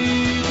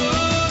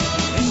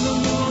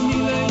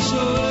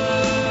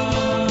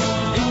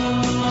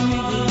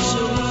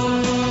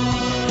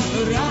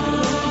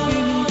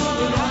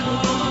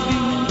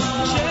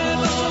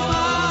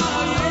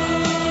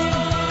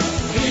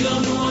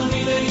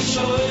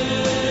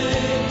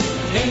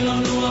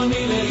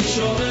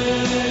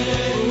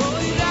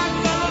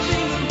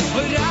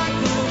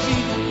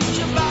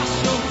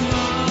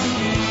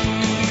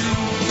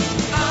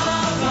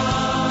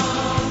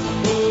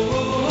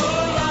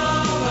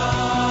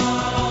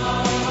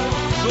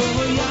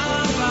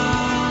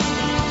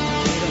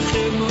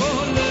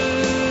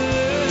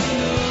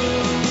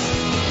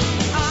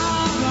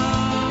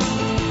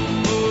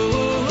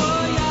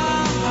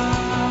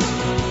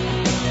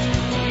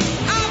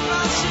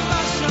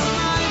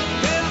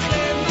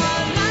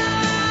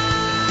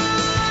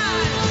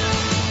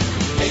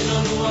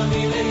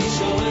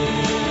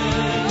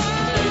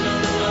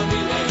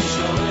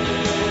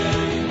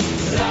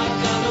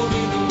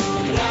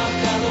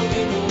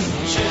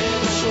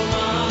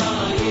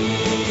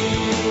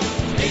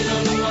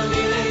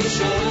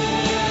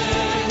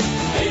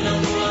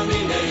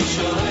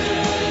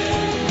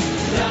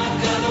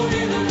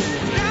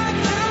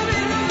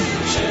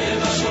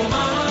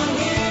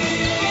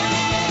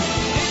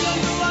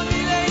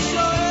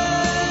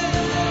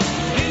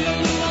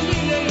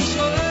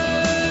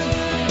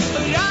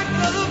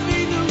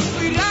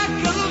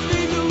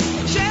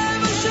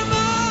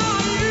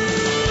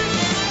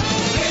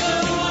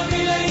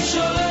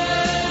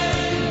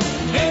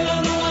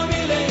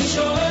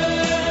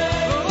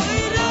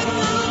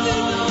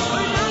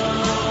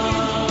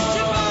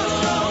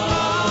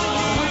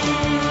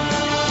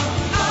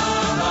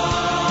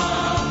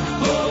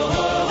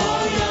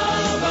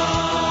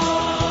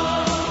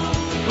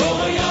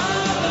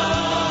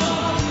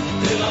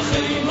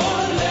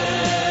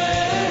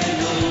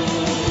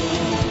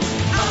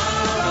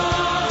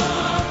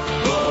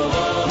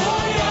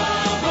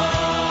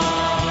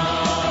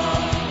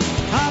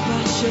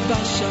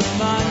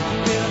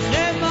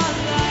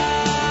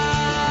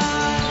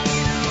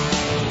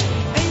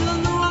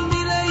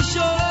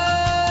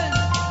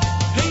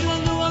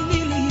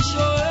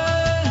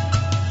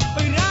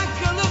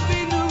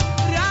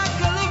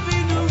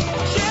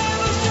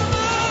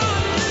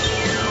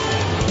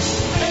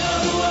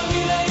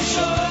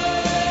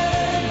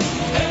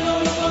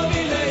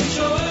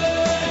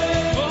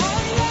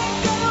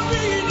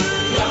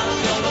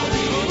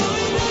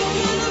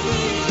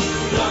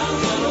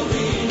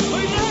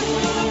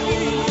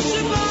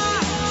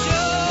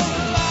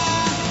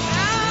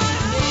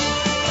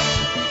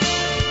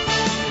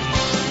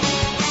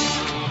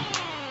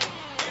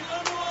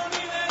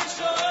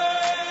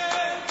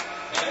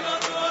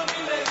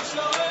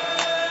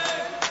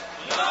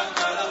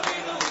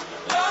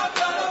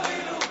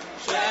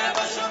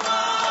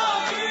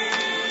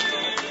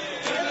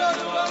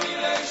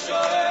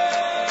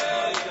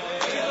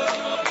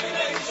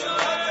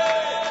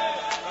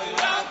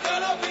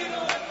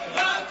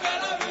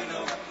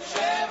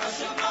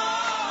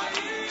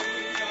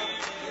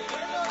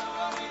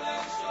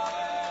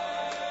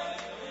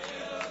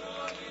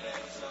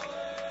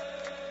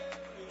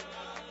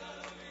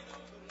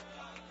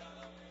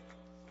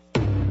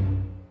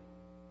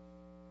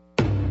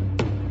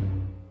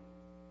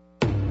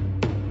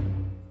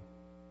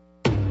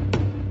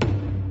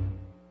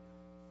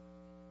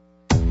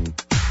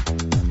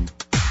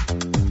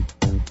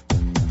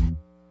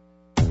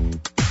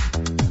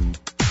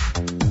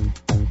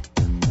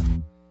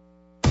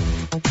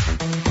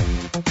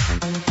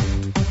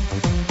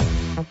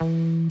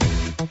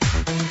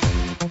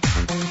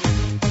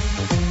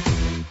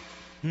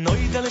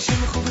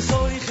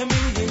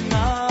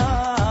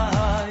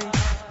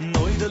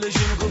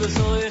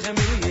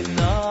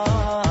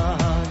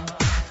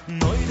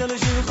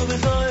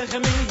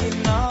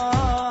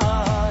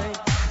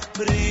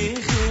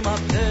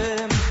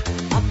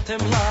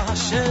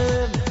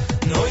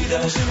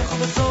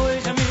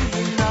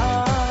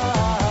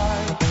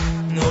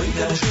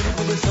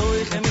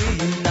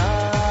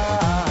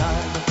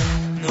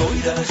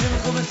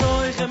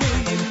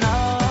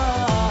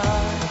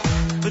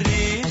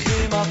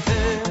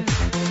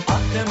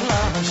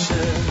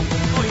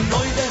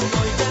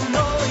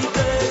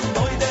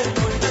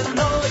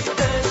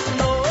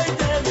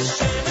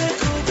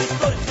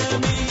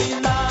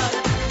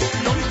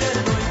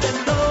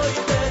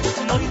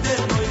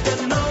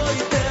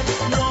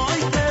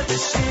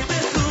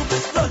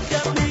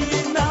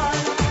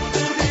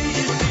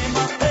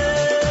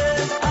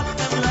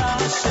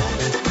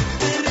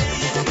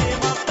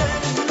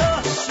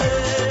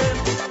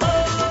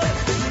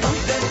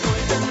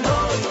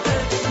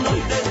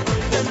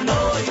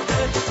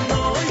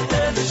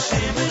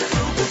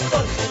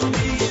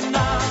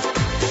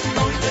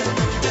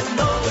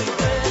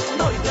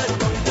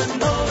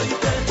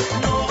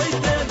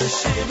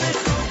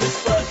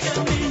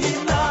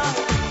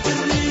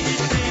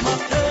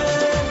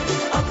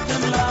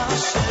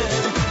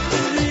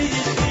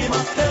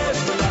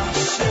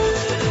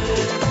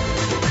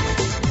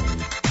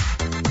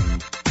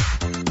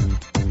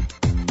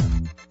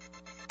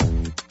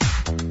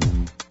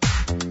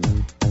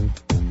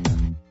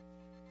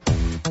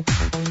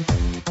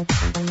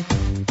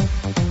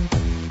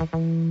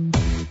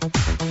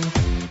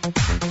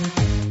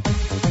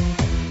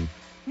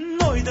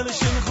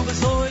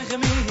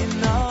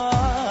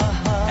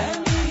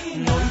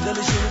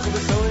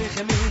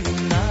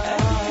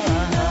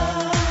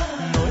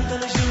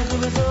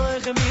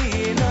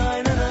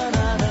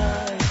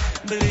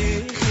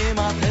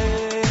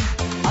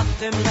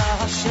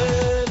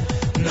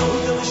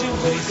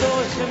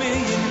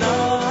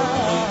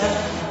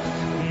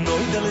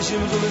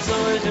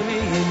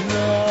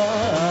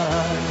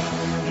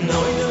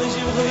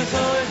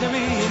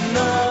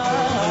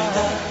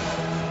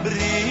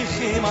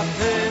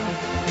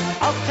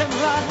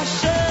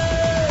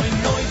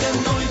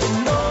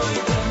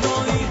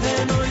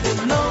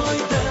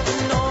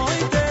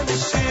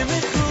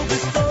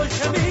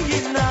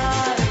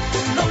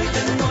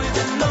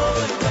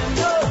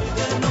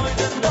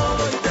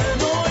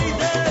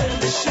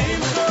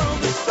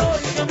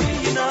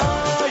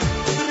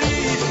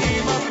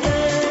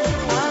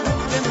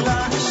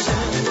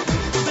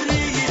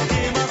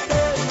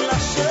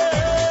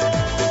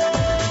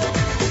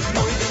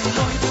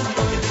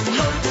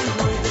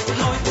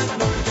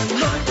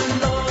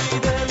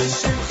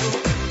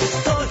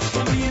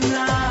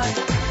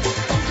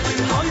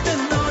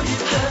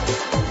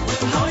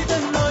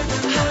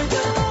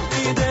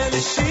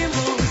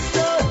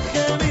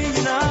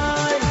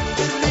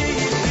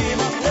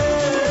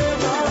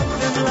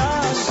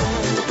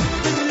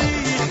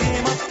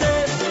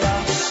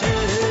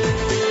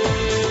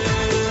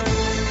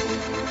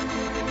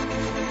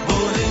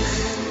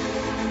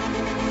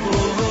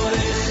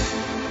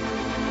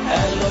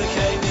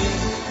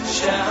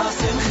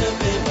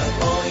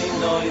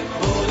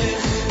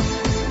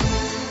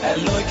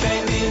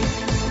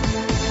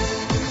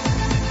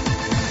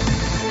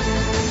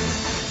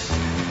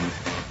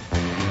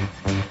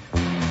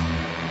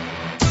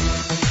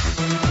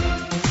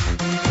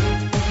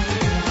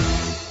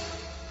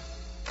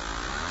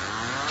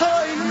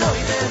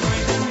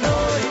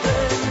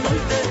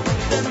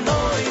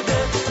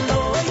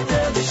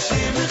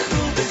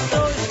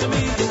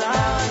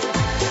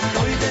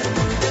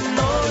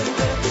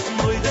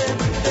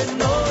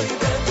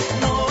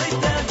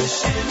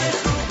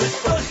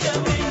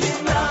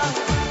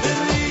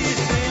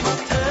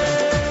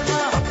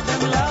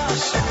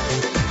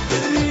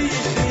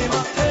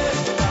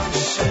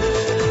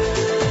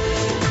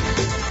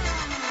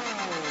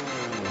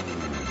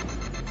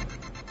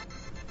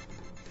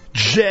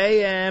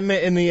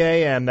 JM in the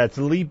AM. That's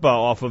Lipa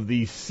off of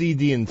the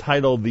CD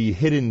entitled The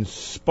Hidden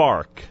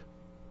Spark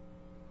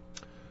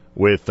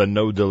with a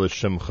No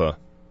Shimcha.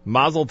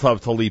 Mazel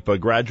Tov to Lipa,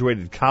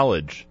 graduated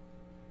college.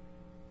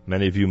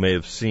 Many of you may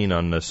have seen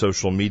on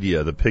social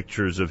media the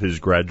pictures of his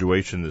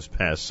graduation this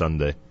past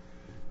Sunday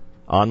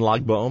on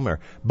Lag BaOmer.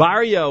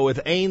 Barrio with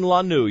Ein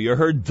Lanu. You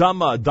heard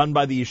Dhamma done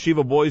by the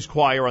Yeshiva Boys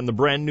Choir on the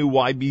brand new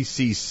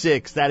YBC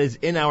 6. That is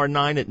in our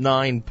 9 at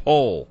 9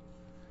 poll.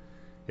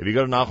 If you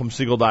go to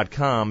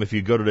NachumSegal.com, if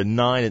you go to the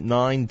 9 at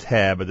 9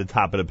 tab at the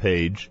top of the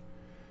page,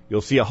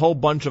 you'll see a whole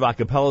bunch of a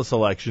cappella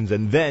selections,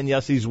 and then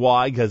Yossi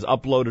Zweig has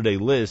uploaded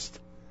a list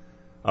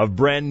of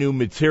brand new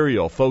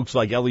material. Folks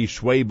like Eli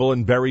Schwabel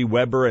and Barry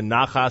Weber and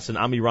Nachas and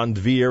Amiran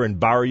Dvir and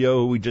Barrio,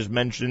 who we just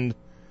mentioned,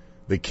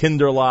 the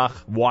Kinderlach,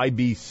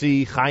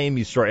 YBC, Chaim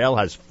Yisrael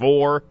has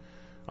 4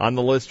 on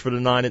the list for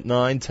the 9 at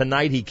 9.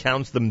 Tonight he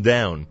counts them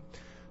down,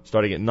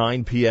 starting at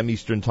 9 p.m.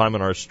 Eastern Time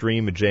on our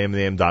stream at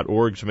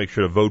jmam.org, so make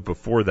sure to vote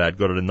before that.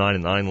 Go to the 9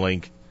 at 9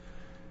 link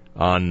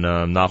on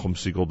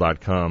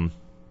NachumSegal.com,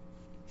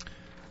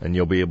 and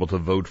you'll be able to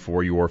vote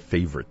for your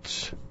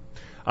favorites.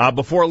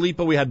 Before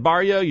Lipa, we had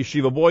Barya,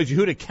 Yeshiva Boys.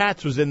 Yehuda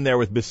Katz was in there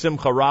with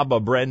Besimcha Rabbah,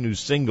 brand new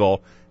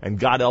single, and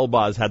God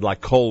Elbaz had La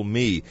Kol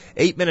Mi.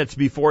 8 minutes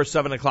before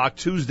 7 o'clock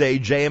Tuesday,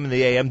 JM in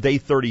the AM, day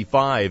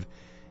 35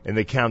 in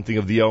the counting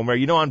of the Omer.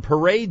 You know, on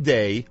parade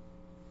day,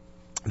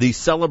 the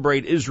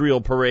Celebrate Israel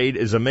parade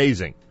is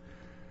amazing.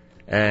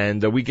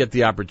 And we get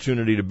the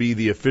opportunity to be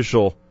the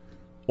official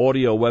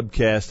audio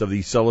webcast of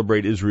the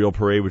Celebrate Israel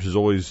parade, which is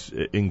always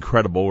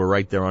incredible. We're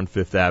right there on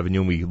Fifth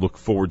Avenue, and we look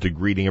forward to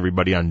greeting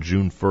everybody on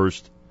June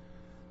 1st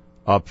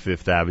up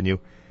Fifth Avenue.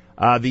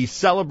 The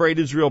Celebrate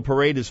Israel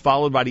parade is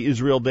followed by the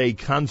Israel Day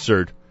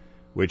concert,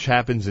 which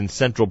happens in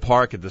Central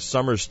Park at the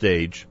summer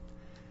stage.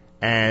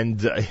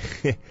 And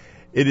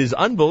it is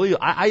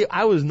unbelievable.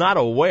 I was not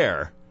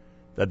aware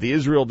that the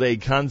Israel Day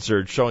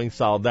concert, showing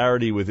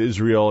solidarity with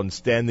Israel and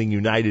standing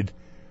united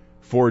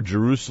for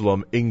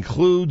Jerusalem,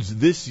 includes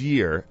this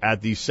year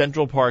at the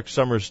Central Park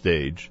summer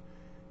stage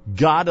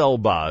Gad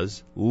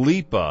Elbaz,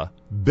 Lipa,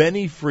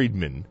 Benny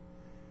Friedman,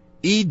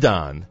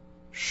 Edan,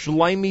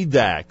 Shlomi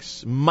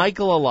Dax,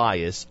 Michael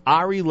Elias,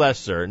 Ari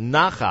Lesser,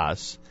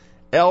 Nachas,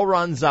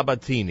 Elron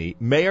Zabatini,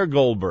 Meir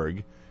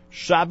Goldberg,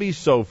 Shabi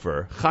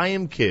Sofer,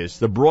 Chaim Kiss,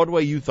 the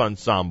Broadway Youth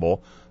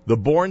Ensemble, the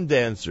Born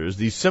Dancers,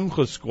 the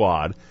Simcha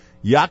Squad,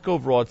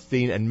 Yaakov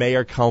Rothstein, and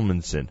Meir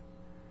Kalmanson.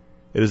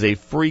 It is a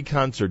free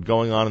concert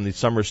going on the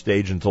summer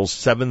stage until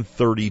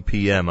 7:30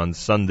 p.m. on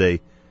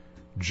Sunday,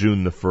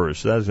 June the 1st.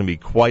 So that is going to be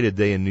quite a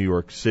day in New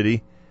York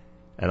City,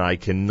 and I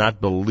cannot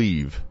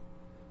believe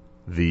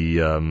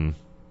the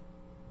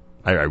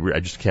I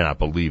just cannot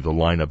believe the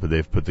lineup that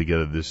they've put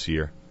together this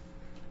year.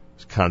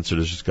 This concert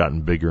has just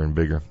gotten bigger and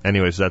bigger.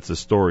 Anyways, that's the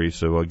story,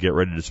 so get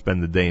ready to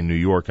spend the day in New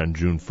York on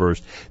June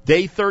 1st.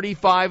 Day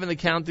 35 in the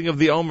counting of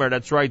the Omer.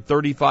 That's right,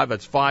 35.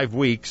 That's 5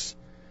 weeks.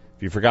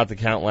 If you forgot to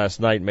count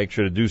last night, make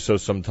sure to do so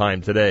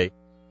sometime today.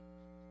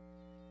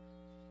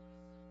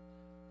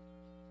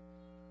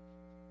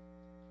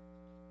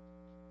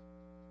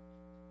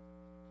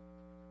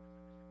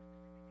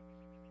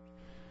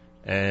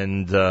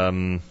 And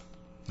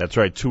that's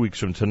right, 2 weeks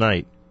from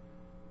tonight,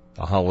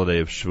 a holiday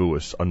of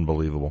Shavuos.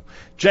 Unbelievable.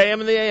 JM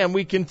in the AM,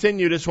 we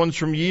continue. This one's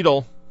from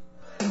Yidel.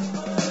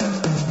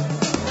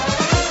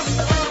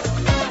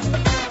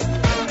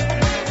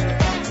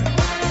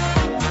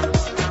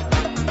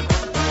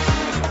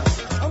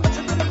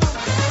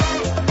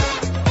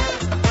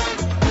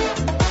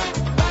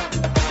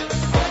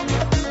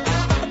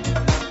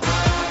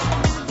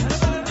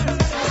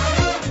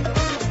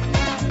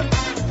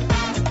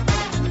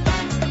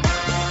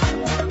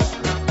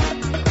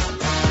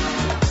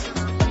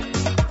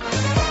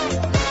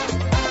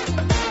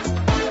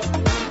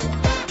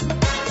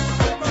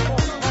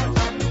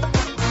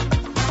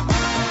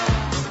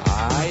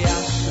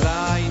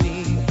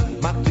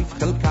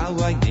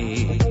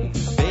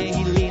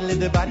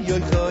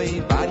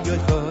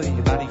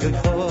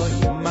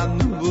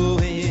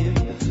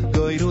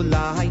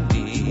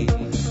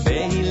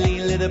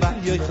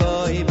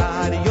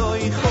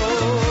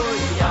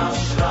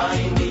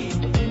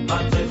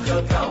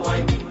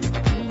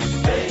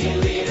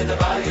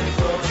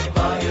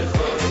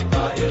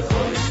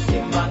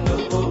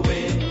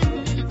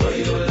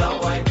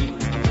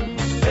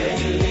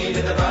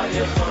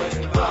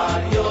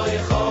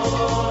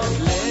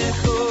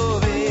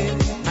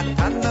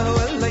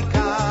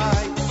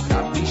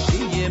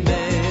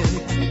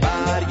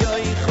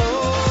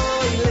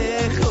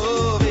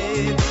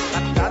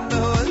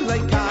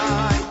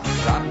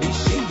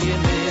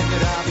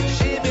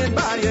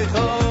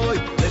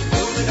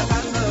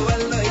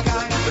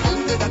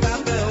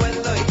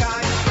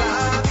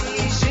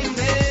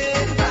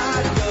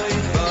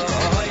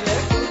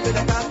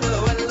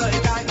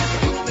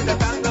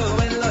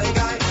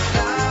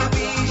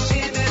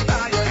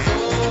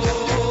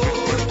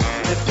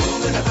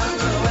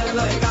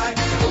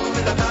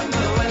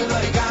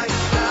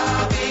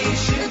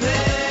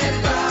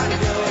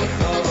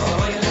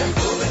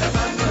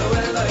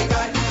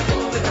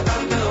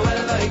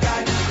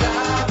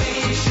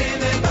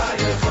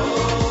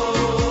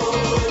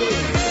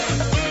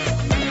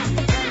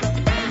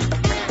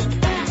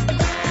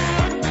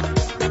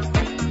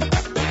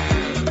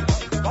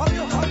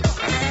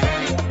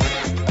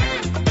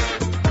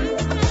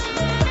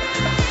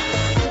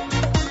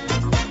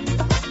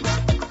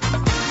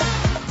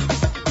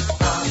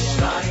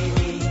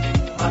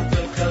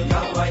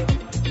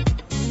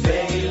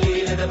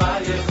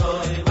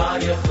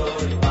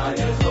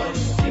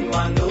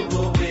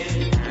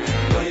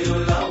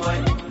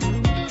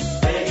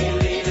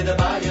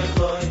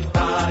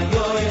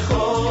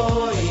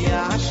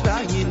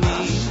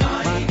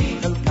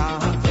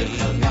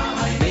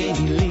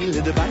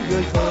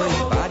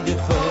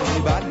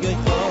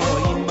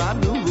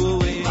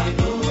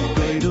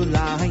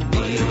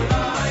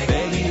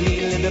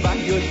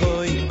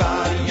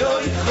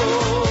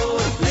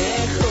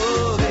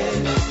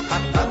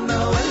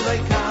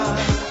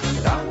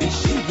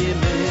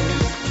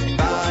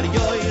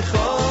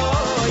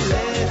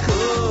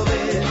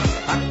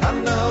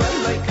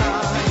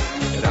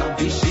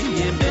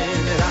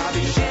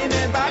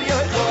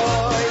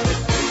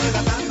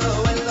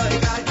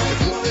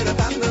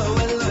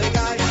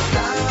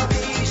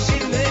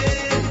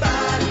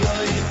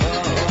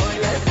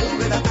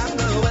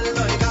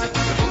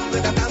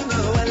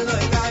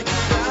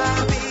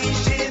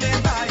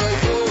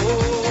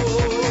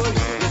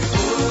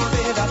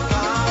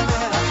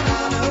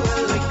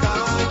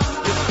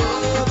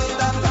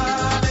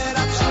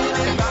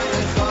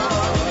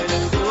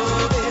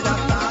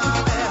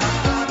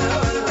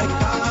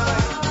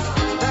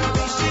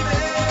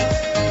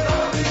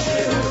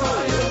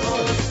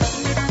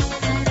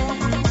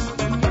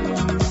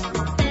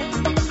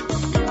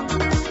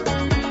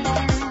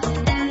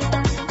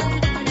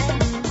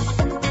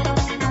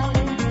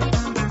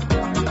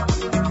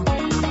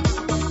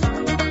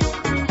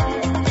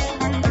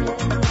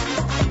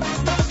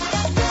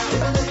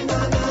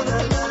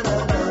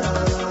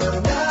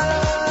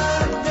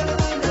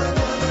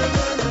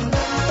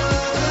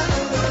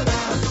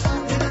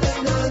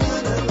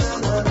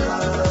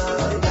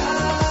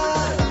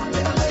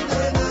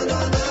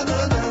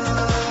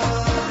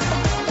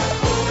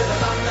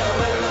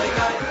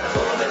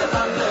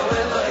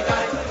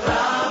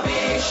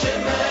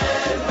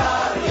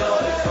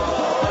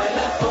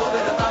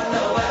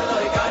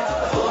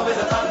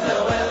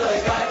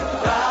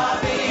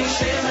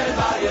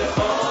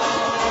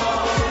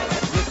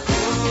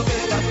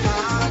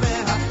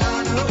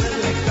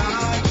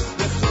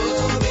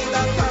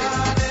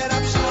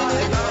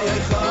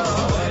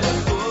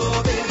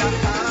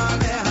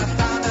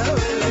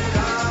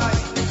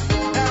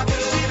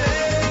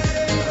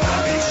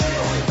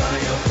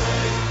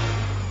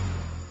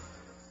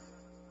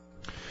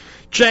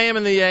 JM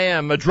in the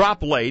AM, a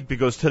drop late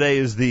because today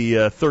is the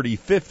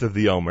 35th of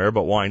the Omer,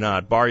 but why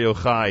not? Bar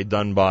Yochai,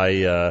 done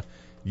by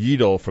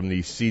Yidel from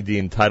the CD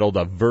entitled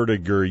A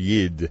Vertiger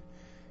Yid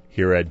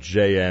here at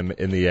JM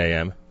in the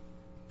AM.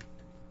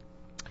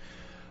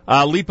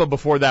 Lipa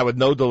before that with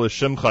No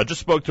Shimcha.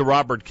 Just spoke to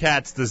Robert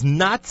Katz. Does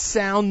not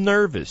sound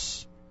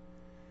nervous.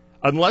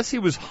 Unless he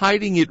was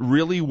hiding it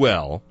really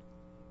well.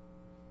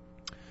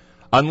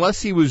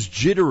 unless he was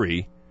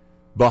jittery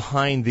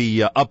behind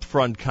the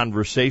upfront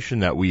conversation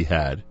that we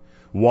had,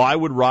 why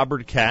would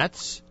Robert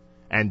Katz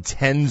and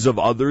tens of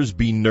others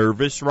be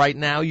nervous right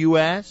now, you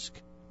ask?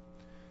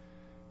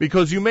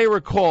 Because you may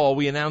recall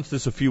we announced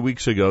this a few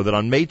weeks ago that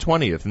on May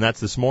 20th, and that's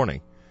this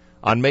morning,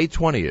 on May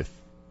 20th,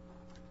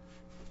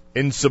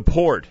 in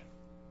support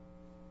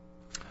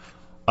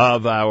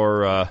of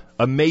our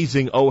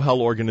amazing OHEL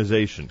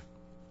organization,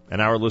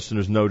 and our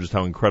listeners know just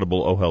how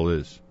incredible OHEL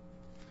is,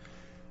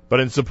 but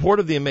in support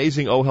of the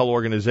amazing OHEL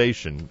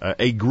organization,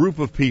 a group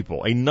of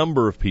people, a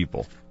number of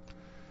people,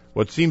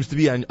 what seems to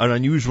be an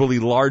unusually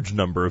large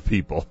number of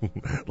people,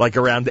 like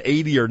around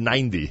 80 or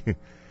 90,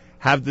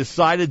 have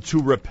decided to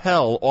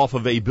rappel off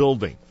of a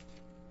building.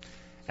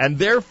 And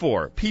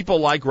therefore, people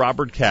like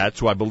Robert Katz,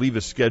 who I believe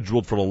is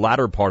scheduled for the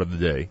latter part of the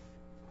day,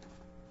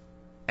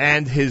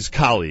 and his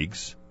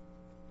colleagues,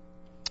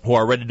 who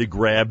are ready to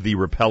grab the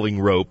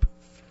rappelling rope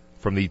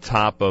from the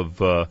top of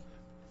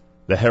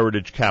the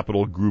Heritage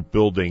Capital Group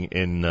building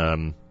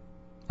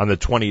on the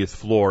 20th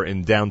floor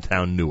in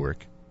downtown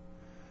Newark,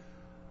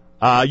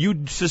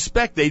 you'd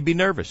suspect they'd be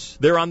nervous.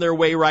 They're on their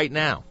way right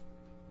now.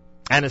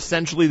 And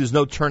essentially there's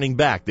no turning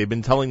back. They've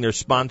been telling their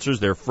sponsors,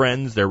 their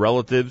friends, their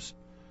relatives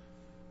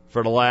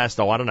for the last,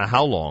 I don't know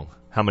how long,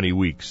 how many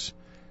weeks,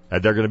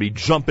 that they're going to be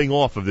jumping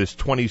off of this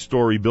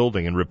 20-story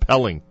building and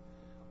rappelling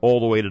all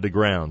the way to the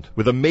ground,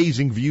 with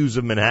amazing views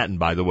of Manhattan,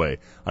 by the way,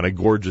 on a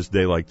gorgeous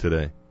day like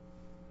today.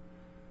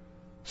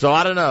 So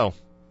I don't know.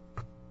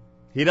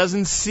 He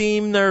doesn't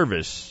seem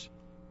nervous.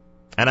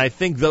 And I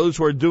think those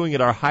who are doing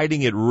it are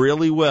hiding it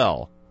really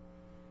well.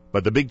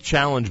 But the big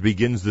challenge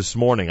begins this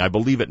morning. I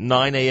believe at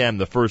 9 a.m.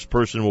 the first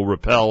person will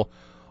rappel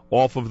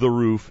off of the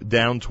roof,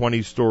 down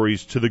 20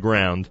 stories to the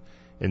ground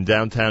in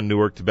downtown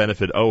Newark to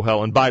benefit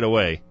OHEL. And by the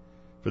way,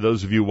 for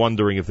those of you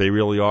wondering if they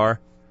really are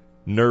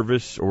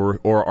nervous or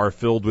are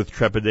filled with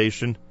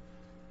trepidation,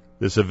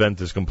 this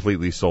event is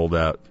completely sold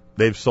out.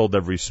 They've sold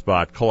every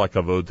spot. Kol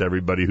hakavod to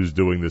everybody who's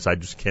doing this.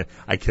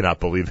 I cannot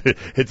believe it.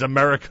 It's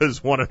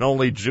America's one and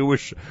only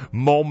Jewish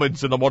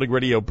Moments in the Morning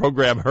radio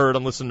program, heard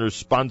on listeners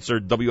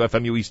sponsored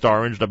WFMU East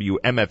Orange,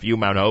 WMFU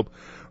Mount Hope,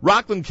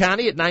 Rockland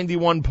County at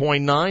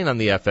 91.9 on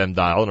the FM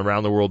dial, and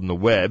around the world on the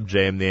web,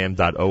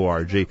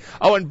 jmnam.org.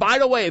 Oh, and by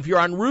the way, if you're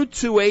on Route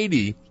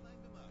 280,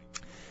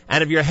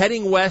 and if you're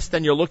heading west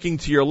and you're looking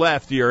to your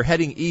left, or you're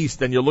heading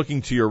east and you're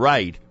looking to your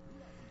right,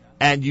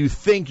 and you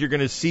think you're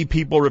going to see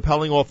people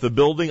rappelling off the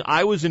building,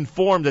 I was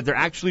informed that they're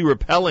actually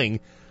rappelling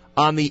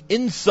on the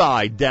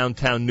inside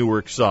downtown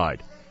Newark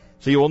side.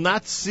 So you will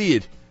not see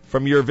it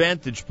from your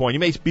vantage point. You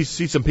may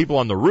see some people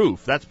on the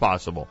roof. That's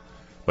possible.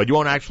 But you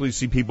won't actually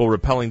see people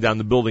rappelling down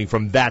the building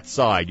from that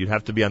side. You'd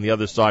have to be on the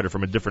other side or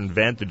from a different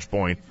vantage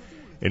point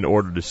in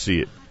order to see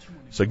it.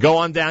 So go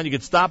on down. You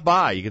can stop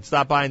by. You can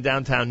stop by in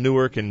downtown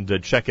Newark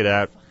and check it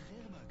out.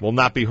 Will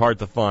not be hard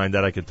to find,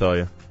 that I can tell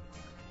you.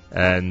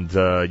 And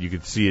you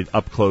can see it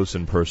up close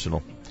and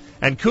personal.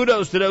 And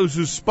kudos to those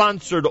who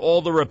sponsored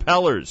all the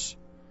rappellers.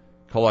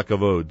 Kol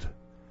hakavod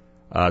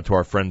to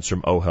our friends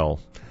from OHEL.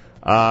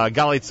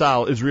 Galei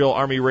Tzahal, Israel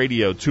Army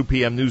Radio, 2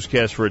 p.m.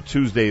 newscast for a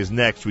Tuesday is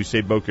next. We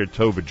say Boker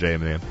Tov at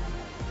JMN.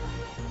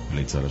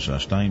 גלי צה"ל השעה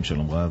 2,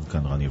 שלום רב,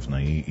 כאן רן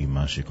יבנאי עם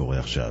מה שקורה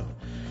עכשיו.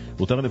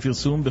 הותר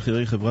לפרסום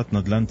בחירי חברת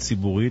נדל"ן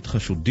ציבורית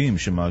חשודים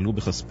שמעלו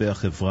בכספי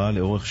החברה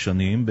לאורך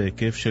שנים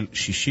בהיקף של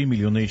 60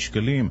 מיליוני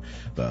שקלים,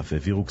 ואף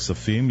העבירו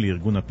כספים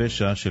לארגון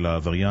הפשע של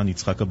העבריין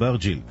יצחק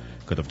אברג'יל.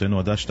 כתבתנו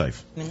עדה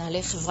שטייף.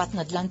 מנהלי חברת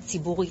נדל"ן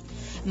ציבורית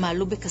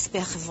מעלו בכספי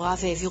החברה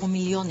והעבירו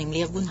מיליונים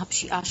לארגון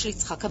הפשיעה של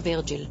יצחק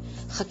אברג'יל.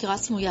 חקירה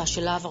סמויה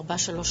של להב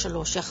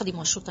 433 יחד עם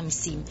רשות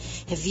המיסים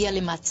הביאה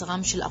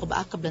למעצרם של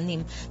 4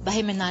 קבלנים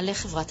בהם מנהלי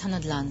חברת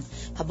הנדל"ן.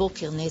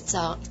 הבוקר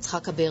נעצר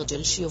יצחק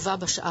אברג'יל שיובא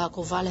בשעה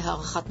הקרובה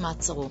להארכת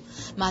מעצרו.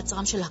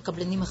 מעצרם של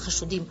הקבלנים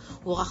החשודים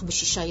הוארך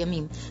ב6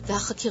 ימים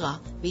והחקירה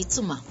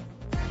בעיצומה.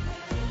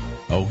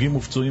 ההורגים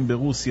ופצועים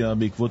ברוסיה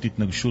בעקבות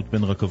התנגשות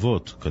בין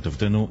רכבות.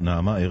 כתבתנו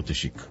נעמה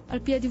ארטשיק. על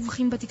פי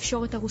הדיווחים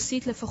בתקשורת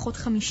הרוסית, לפחות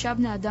 5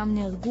 בני אדם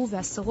נהרגו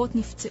ועשרות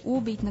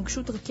נפצעו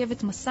בהתנגשות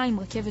רכבת מסע עם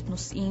רכבת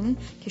נוסעים,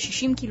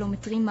 כ-60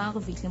 קילומטרים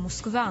מערבית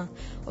למוסקבה.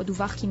 עוד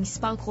דווח כי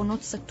מספר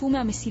קרונות סטו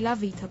מהמסילה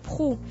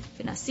והתהפכו,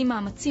 ונעשים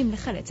מאמצים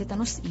לחלץ את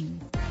הנוסעים.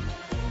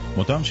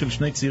 מותם של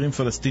 2 צעירים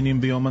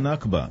פלסטינים ביום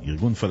הנכבה.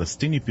 ארגון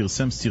פלסטיני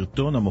פרסם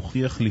סרטון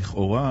המוכיח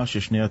לכאורה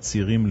ששני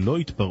הצעירים לא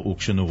התפרעו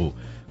כשנורו.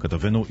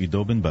 כתבנו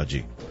עידו בן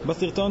בג'י.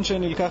 בסרטון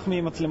שנלקח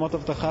ממצלמות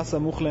אבטחה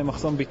סמוך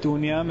למחסום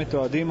ביטוניה,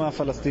 מתועדים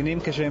הפלסטינים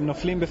כשהם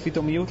נופלים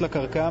בפתאומיות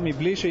לקרקע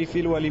מבלי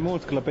שהפעילו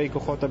אלימות כלפי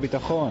כוחות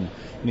הביטחון.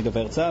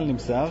 מדובר צה"ל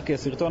נמסר כי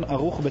הסרטון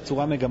ערוך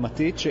בצורה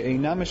מגמתית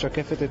שאינה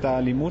משקפת את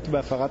האלימות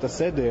בהפרת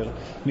הסדר.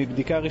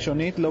 מבדיקה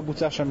ראשונית לא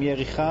בוצע שם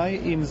ירי חי,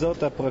 עם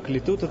זאת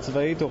הפרקליטות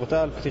הצבאית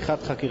הורתה על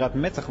פתיחת חקירת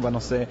מצ"ח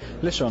בנושא,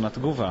 לשון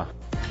התגובה.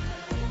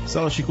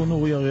 שר השיכון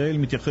אורי אריאל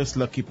מתייחס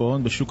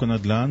לקיפאון בשוק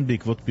הנדל"ן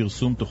בעקבות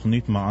פרסום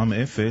תוכנית מע"מ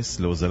אפס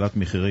להוזלת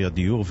מחירי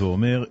הדיור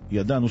ואומר,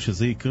 ידענו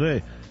שזה יקרה,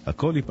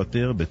 הכל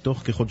ייפטר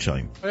בתוך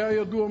כחודשיים. היה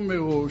ידוע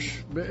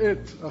מראש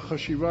בעת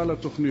החשיבה על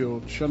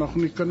התוכניות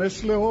שאנחנו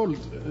ניכנס להולד.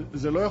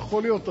 זה לא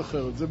יכול להיות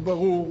אחרת. זה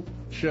ברור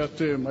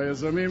שאתם,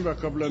 היזמים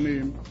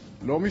והקבלנים,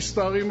 לא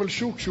מסתערים על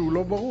שוק שהוא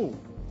לא ברור.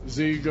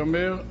 זה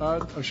ייגמר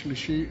עד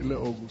 3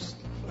 באוגוסט.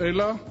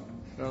 אלא,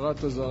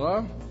 הערת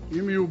הזרה,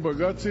 אם יהיו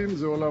בגצים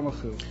זה עולם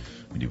אחר.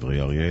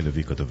 מדברי אריאל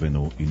הביא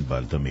כתבנו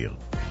ענבל תמיר.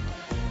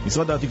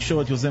 משרד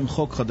התקשורת יוזם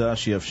חוק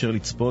חדש שיאפשר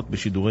לצפות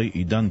בשידורי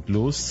עידן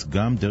פלוס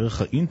גם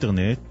דרך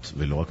האינטרנט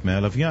ולא רק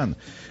מהלוויין.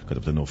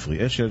 כתבתנו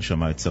עפרי אשל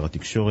שמע את שר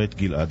התקשורת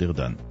גלעד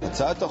ארדן.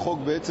 הצעת החוק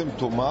בעצם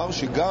תאמר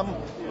שגם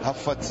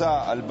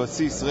הפצה על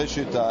בסיס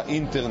רשת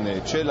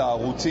האינטרנט של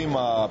הערוצים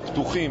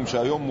הפתוחים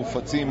שהיום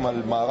מופצים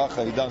על מערך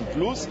העידן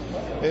פלוס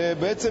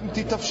בעצם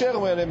תתאפשר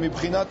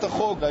מבחינת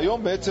החוק.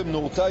 היום בעצם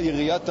נורתה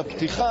יריית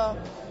הפתיחה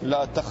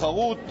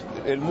לתחרות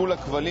אל מול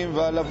הכבלים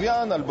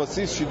והלוויין על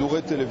בסיס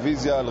שידורי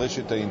טלוויזיה על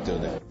רשת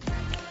האינטרנט.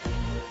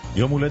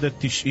 יום הולדת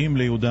 90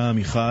 ליהודה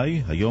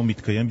עמיחי. היום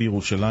מתקיים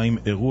בירושלים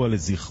אירוע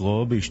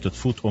לזכרו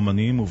בהשתתפות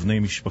אומנים ובני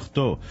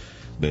משפחתו.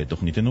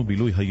 בתוכניתנו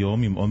בילוי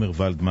היום עם עומר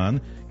ולדמן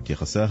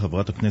התייחסה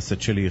חברת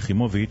הכנסת שלי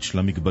יחימוביץ'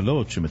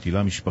 למגבלות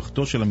שמטילה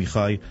משפחתו של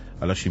עמיחי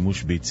על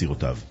השימוש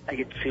ביצירותיו.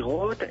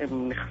 היצירות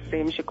הם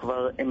נכסים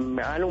שכבר הם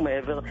מעל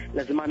ומעבר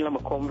לזמן,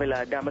 למקום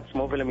ולאדם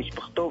עצמו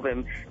ולמשפחתו,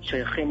 והם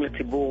שייכים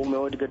לציבור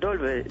מאוד גדול,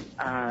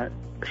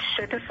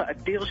 והשטף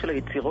האדיר של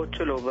היצירות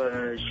שלו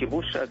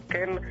והשימוש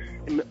הכן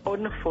מאוד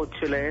נפוץ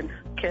שלהן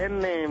כן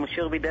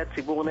משאיר בידי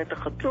הציבור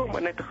נתח עצום.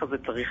 הנתח הזה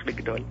צריך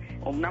לגדול.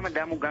 אמנם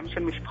אדם הוא גם של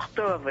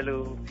משפחתו, אבל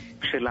הוא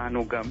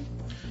שלנו גם.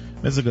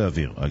 מזג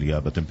האוויר, עלייה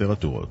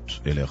בטמפרטורות.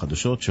 אלה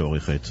החדשות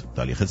שעורכת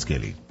טלי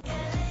חזקאלי.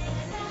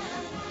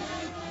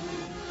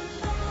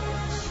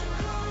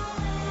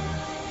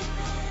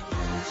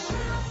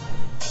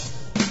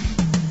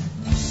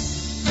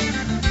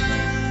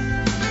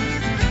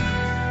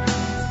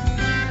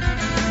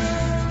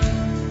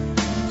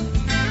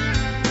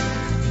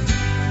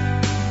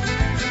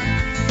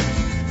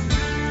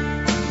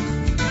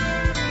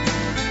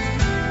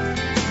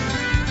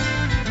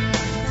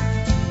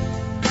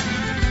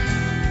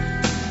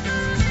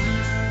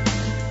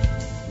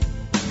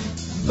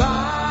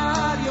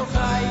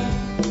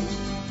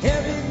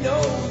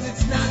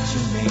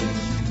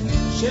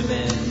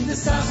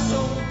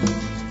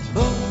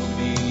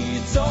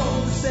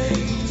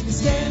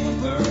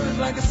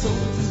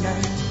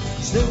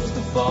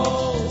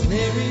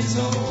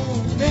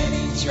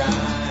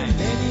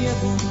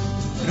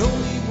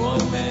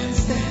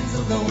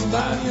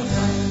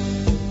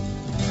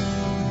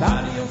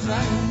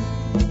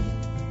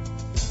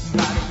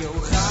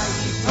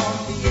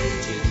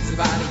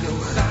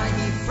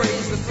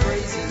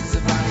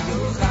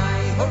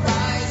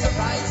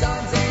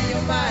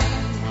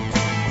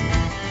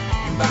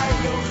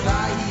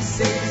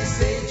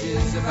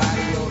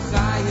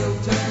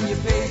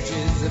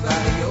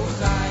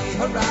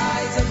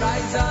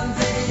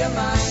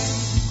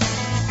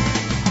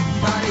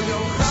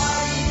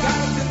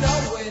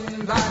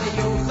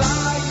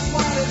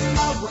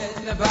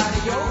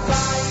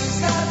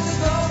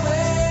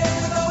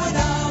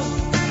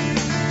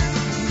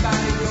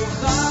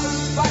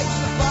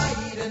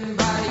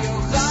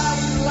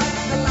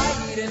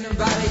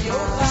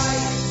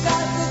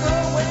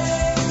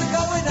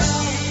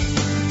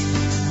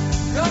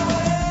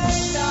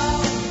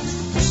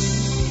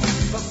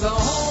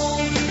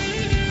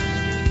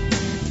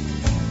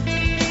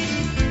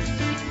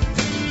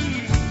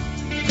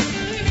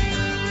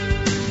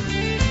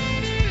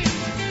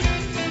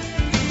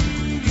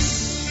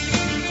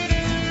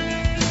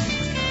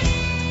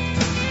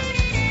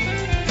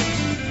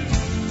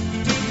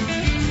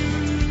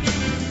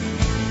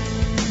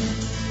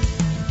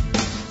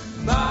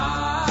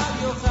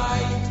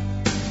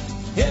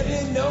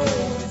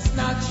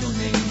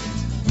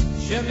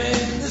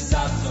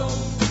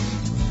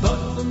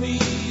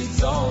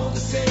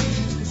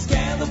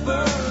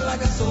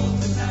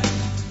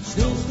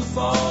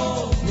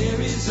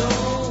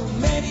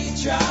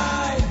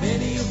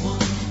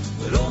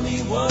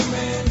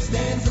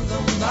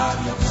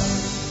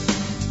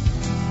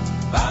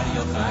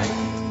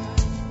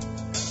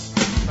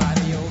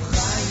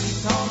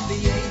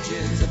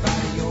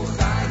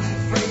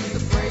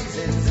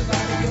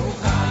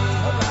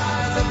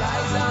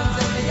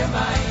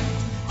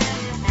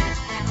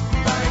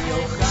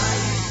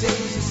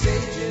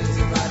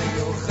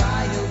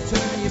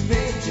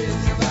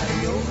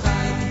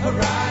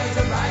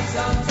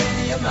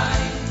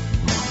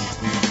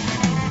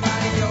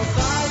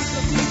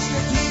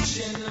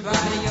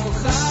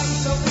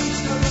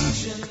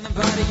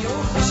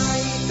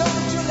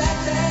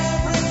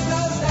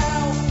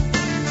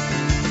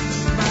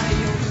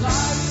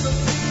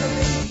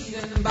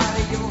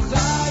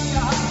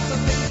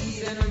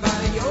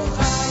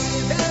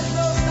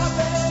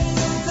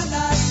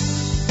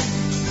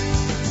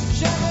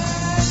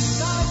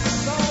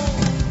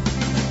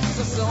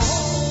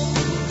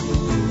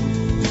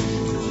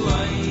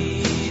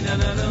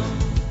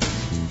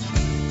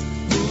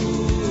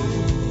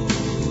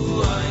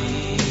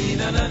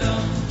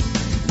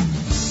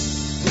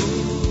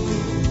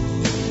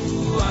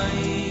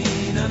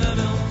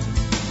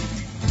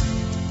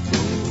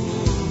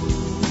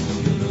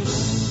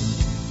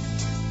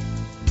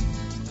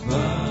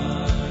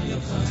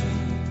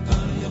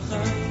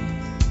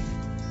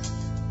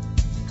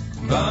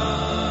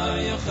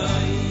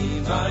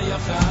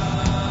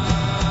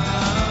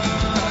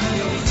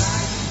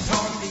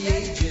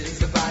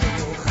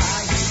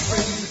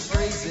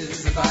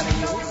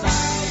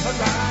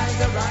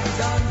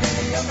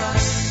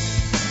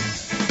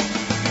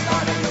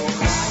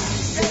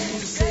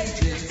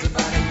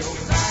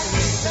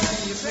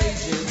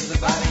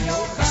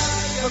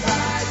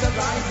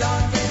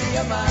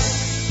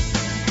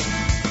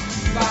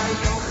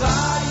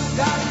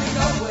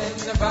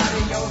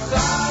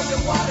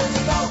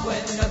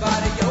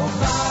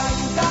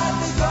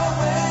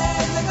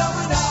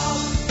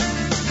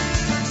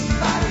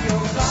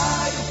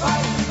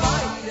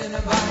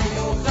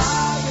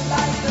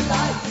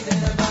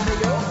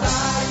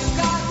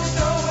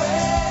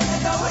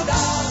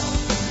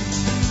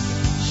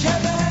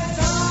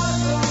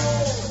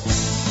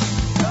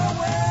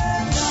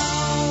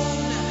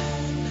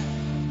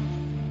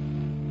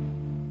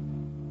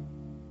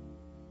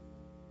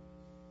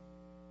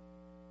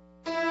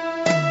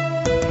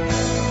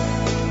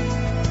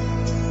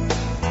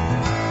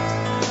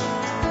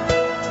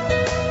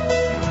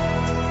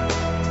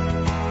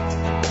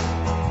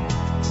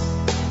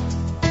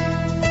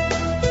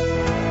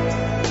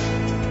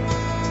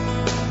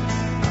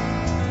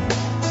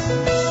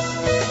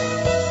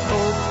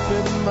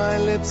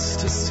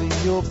 To sing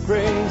your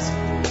praise,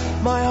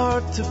 my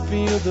heart to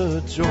feel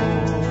the joy.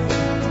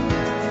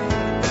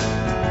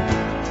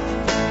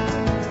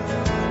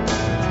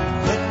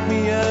 Let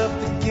me have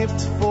the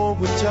gift for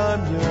which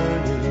I'm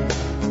yearning.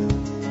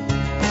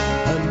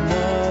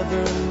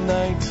 Another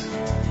night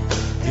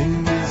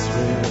in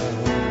Israel.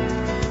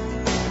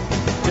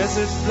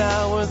 Desert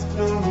flowers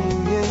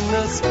blooming in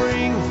the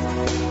spring,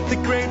 the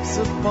grapes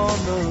upon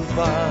the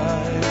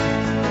vine.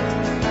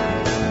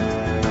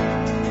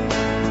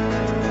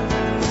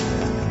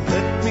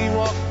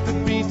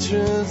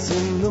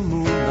 In the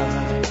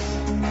moonlight,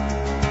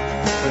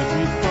 let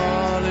me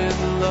fall in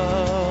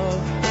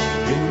love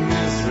in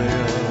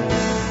Israel.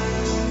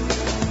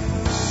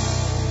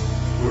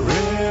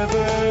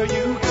 Wherever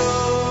you go,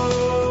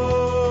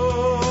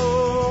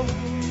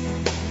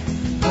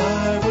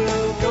 I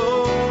will go,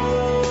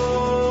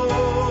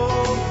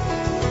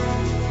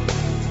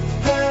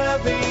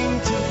 having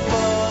to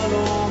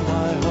follow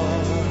my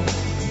heart,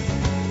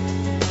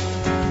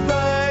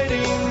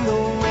 riding the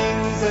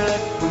wings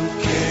that will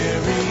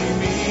carry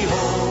me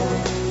home.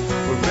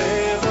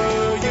 Wherever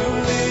you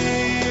live,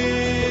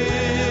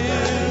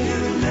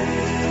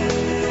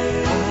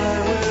 I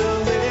will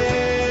live.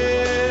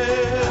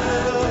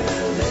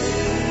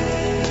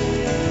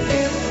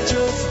 If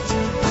just to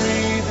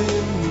breathe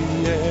in the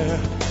air,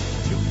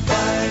 you'll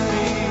find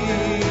me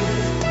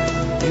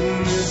in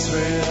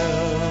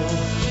Israel.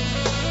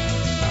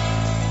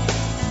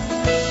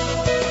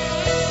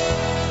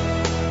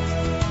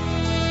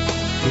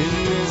 In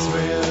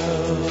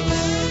Israel.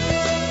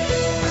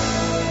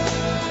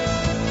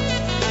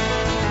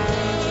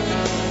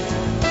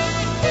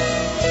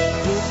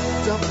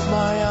 Lift up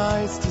my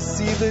eyes to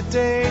see the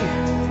day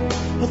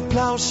of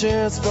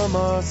plowshares from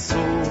our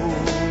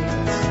souls.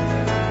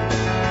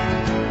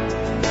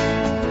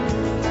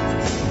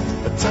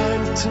 A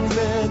time to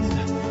mend,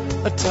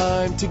 a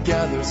time to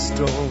gather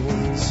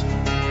stones,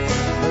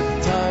 a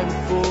time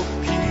for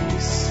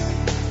peace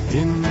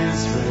in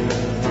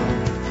Israel.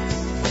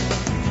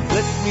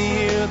 Let me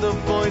hear the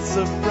voice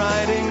of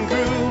bride and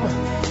groom,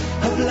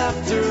 of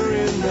laughter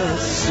in the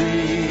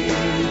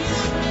streets.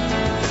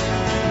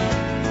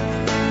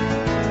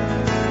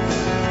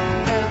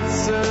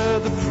 Answer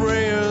the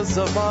prayers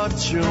of our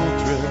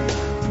children,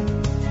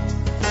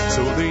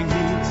 so they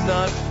need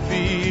not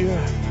fear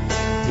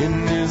in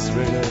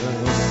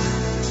Israel.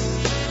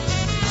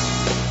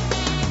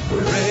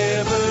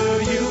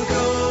 Wherever you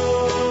go,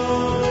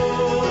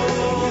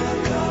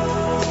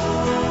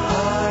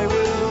 I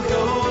will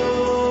go,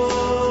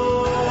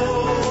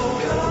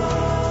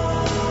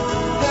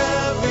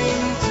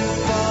 having to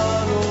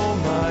follow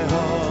my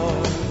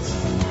heart,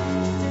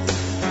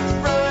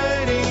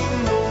 riding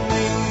the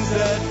wings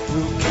that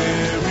will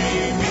carry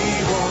me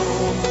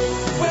home.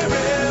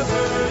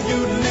 Wherever you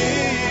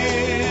live,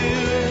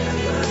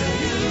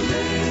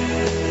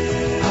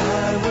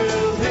 I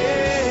will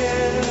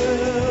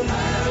live.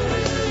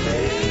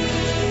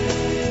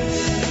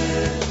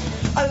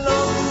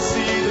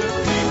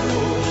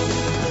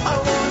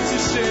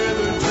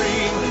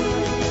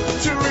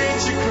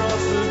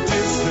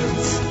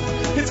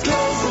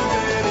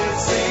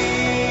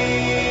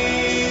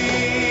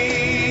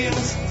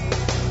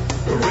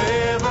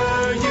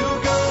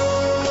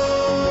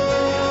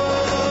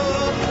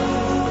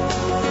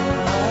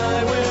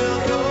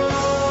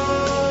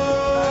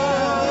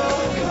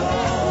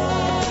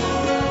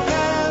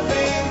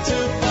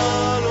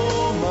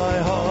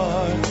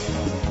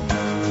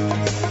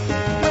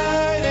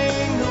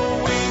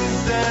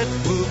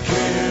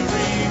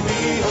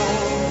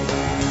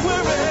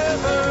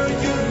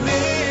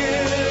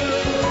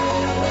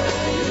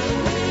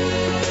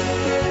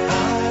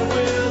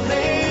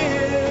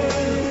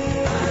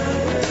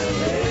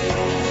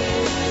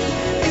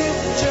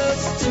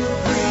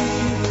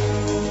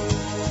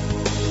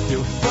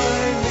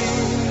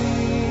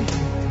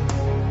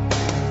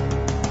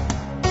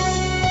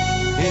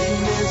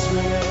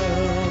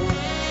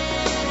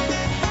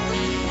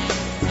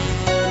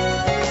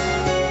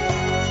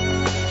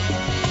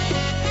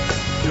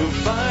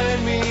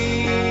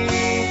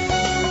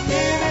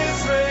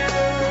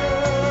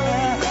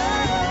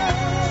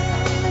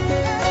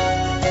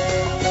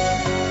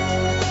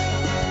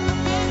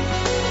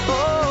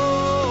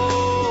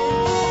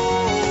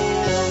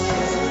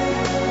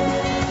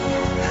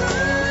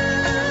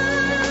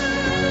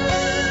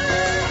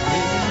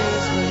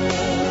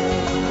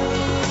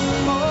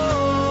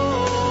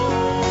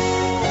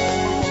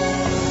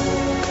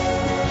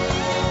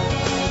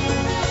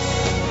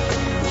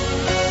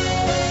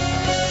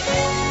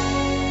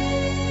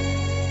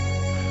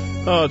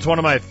 Oh, it's one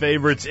of my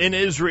favorites. In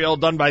Israel,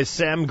 done by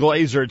Sam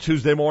Glazer,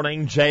 Tuesday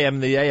morning,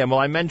 JM the AM. Well,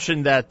 I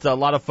mentioned that a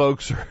lot of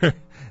folks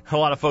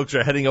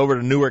are heading over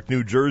to Newark,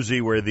 New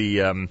Jersey, where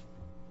the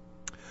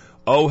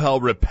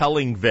Ohel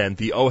rappelling event,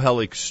 the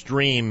Ohel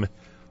Extreme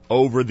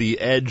Over the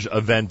Edge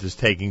event is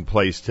taking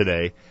place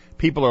today.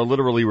 People are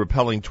literally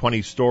rappelling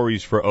 20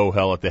 stories for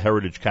Ohel at the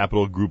Heritage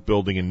Capital Group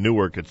building in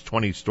Newark. It's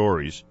 20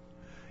 stories.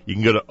 You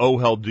can go to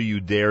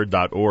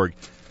oheldoyoudare.org.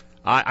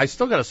 I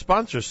still got to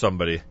sponsor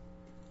somebody.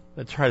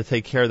 Let's try to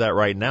take care of that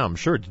right now. I'm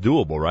sure it's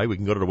doable, right? We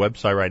can go to the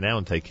website right now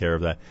and take care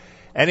of that.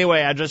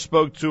 Anyway, I just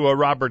spoke to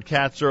Robert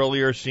Katz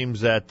earlier.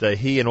 Seems that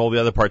he and all the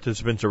other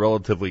participants are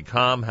relatively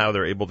calm. How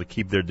they're able to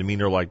keep their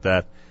demeanor like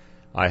that,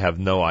 I have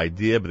no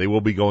idea. But they will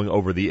be going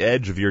over the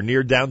edge. If you're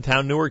near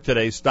downtown Newark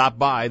today, stop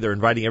by. They're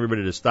inviting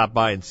everybody to stop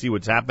by and see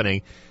what's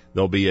happening.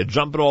 They'll be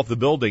jumping off the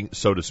building,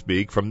 so to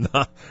speak, from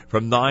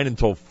 9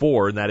 until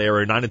 4 in that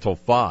area, 9 until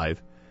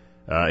 5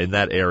 in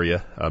that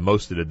area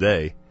most of the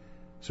day.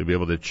 So you'll be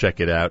able to check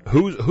it out.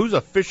 Who's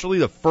officially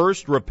the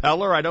first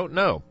rappeller? I don't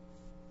know.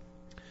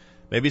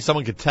 Maybe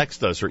someone could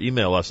text us or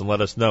email us and let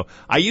us know.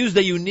 I used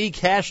a unique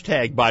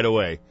hashtag, by the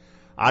way.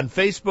 On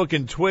Facebook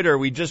and Twitter,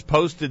 we just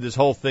posted this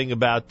whole thing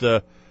about,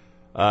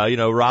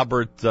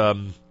 Robert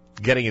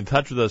getting in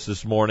touch with us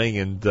this morning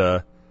and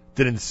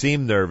didn't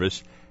seem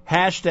nervous.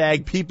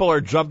 Hashtag people are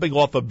jumping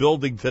off a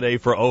building today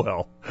for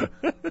Ohel.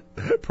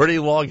 Pretty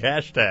long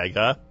hashtag,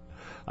 huh?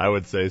 I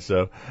would say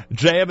so.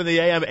 JM in the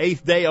AM,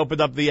 8th day,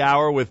 opened up the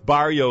hour with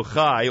Bar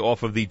Yochai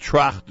off of the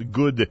Tracht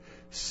Good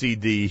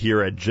CD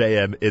here at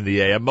JM in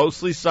the AM.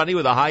 Mostly sunny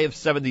with a high of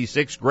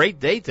 76.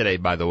 Great day today,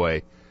 by the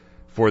way,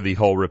 for the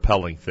whole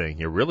rappelling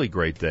thing. A really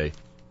great day.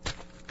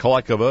 Kol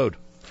hakavod.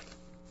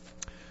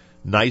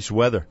 Nice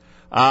weather.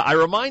 I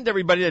remind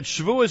everybody that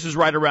Shavuos is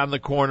right around the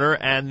corner,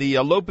 and the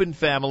Lopin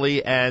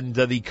family and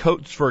the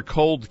Coats for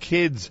Cold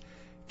Kids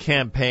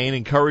campaign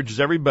encourages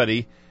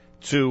everybody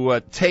to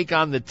take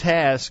on the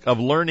task of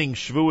learning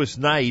Shavuos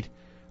night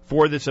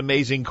for this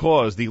amazing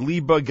cause. The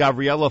Liba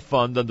Gabriela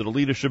Fund, under the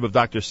leadership of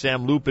Dr.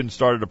 Sam Lupin,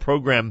 started a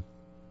program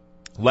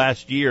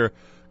last year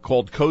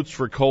called Coats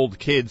for Cold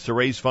Kids to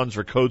raise funds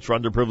for coats for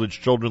underprivileged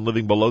children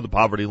living below the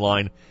poverty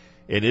line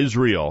in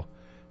Israel.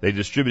 They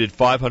distributed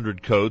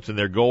 500 coats, and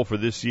their goal for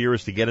this year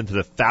is to get into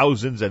the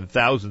thousands and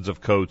thousands of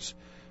coats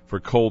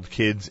for cold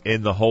kids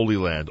in the Holy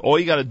Land. All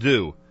you got to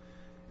do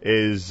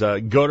is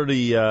go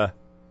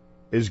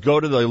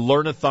to the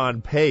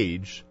Learnathon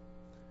page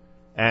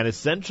and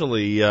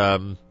essentially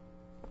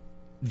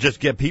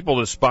just get people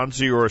to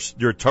sponsor your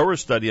Torah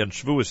study on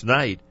Shavuos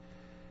night,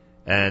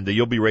 and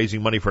you'll be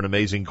raising money for an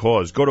amazing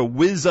cause. Go to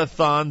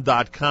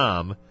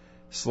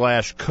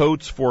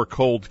wizathon.com/coats for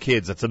cold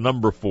kids. That's a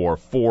number 4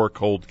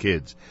 cold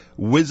kids.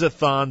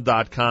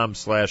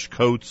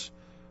 Wizathon.com/coats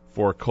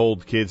for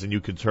cold kids, and you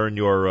can turn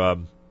your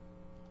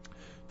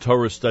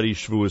Torah study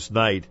Shavuos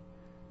night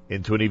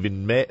into an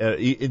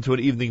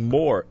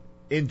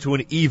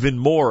even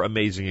more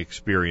amazing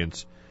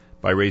experience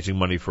by raising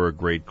money for a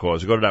great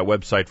cause. Go to that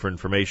website for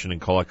information,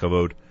 and kol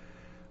hakavod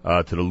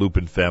to the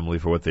Lupin family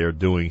for what they are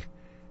doing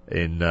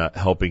in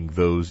helping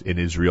those in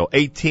Israel.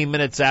 18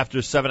 minutes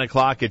after 7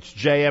 o'clock, it's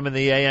JM in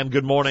the AM.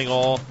 Good morning,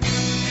 all.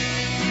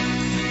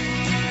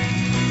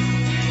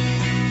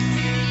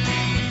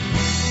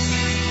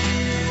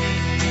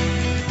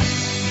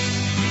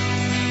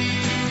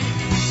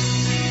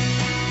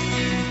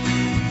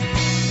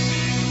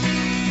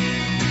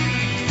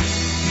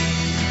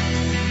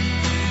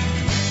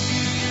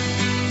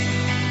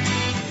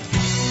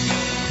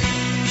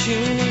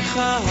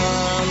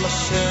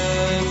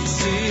 Hashem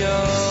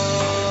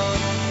Tzion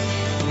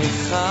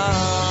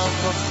Nichach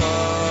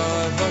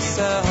B'chor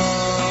B'seho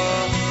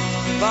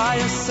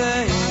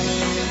V'yaseh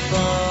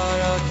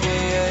Barak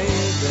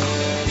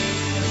Yeider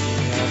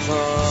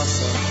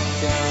Yavosah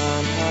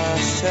Gan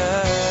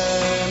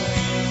Hashem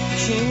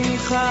Ki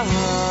Nichach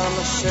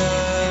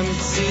Hashem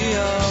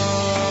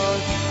Tzion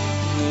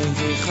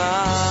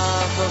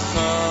Nichach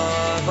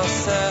B'chor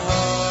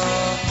B'seho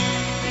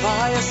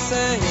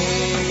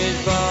V'yaseh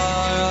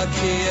Barak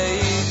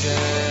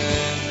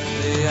Yeider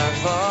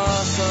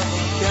Yavosah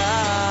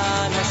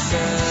Gan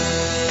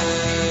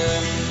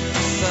Hashem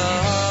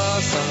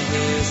Sasam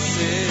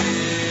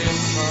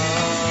V'simcha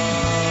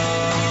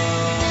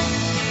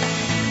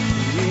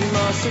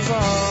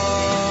Yimasava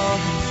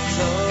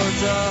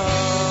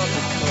Todah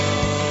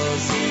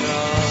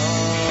V'kozina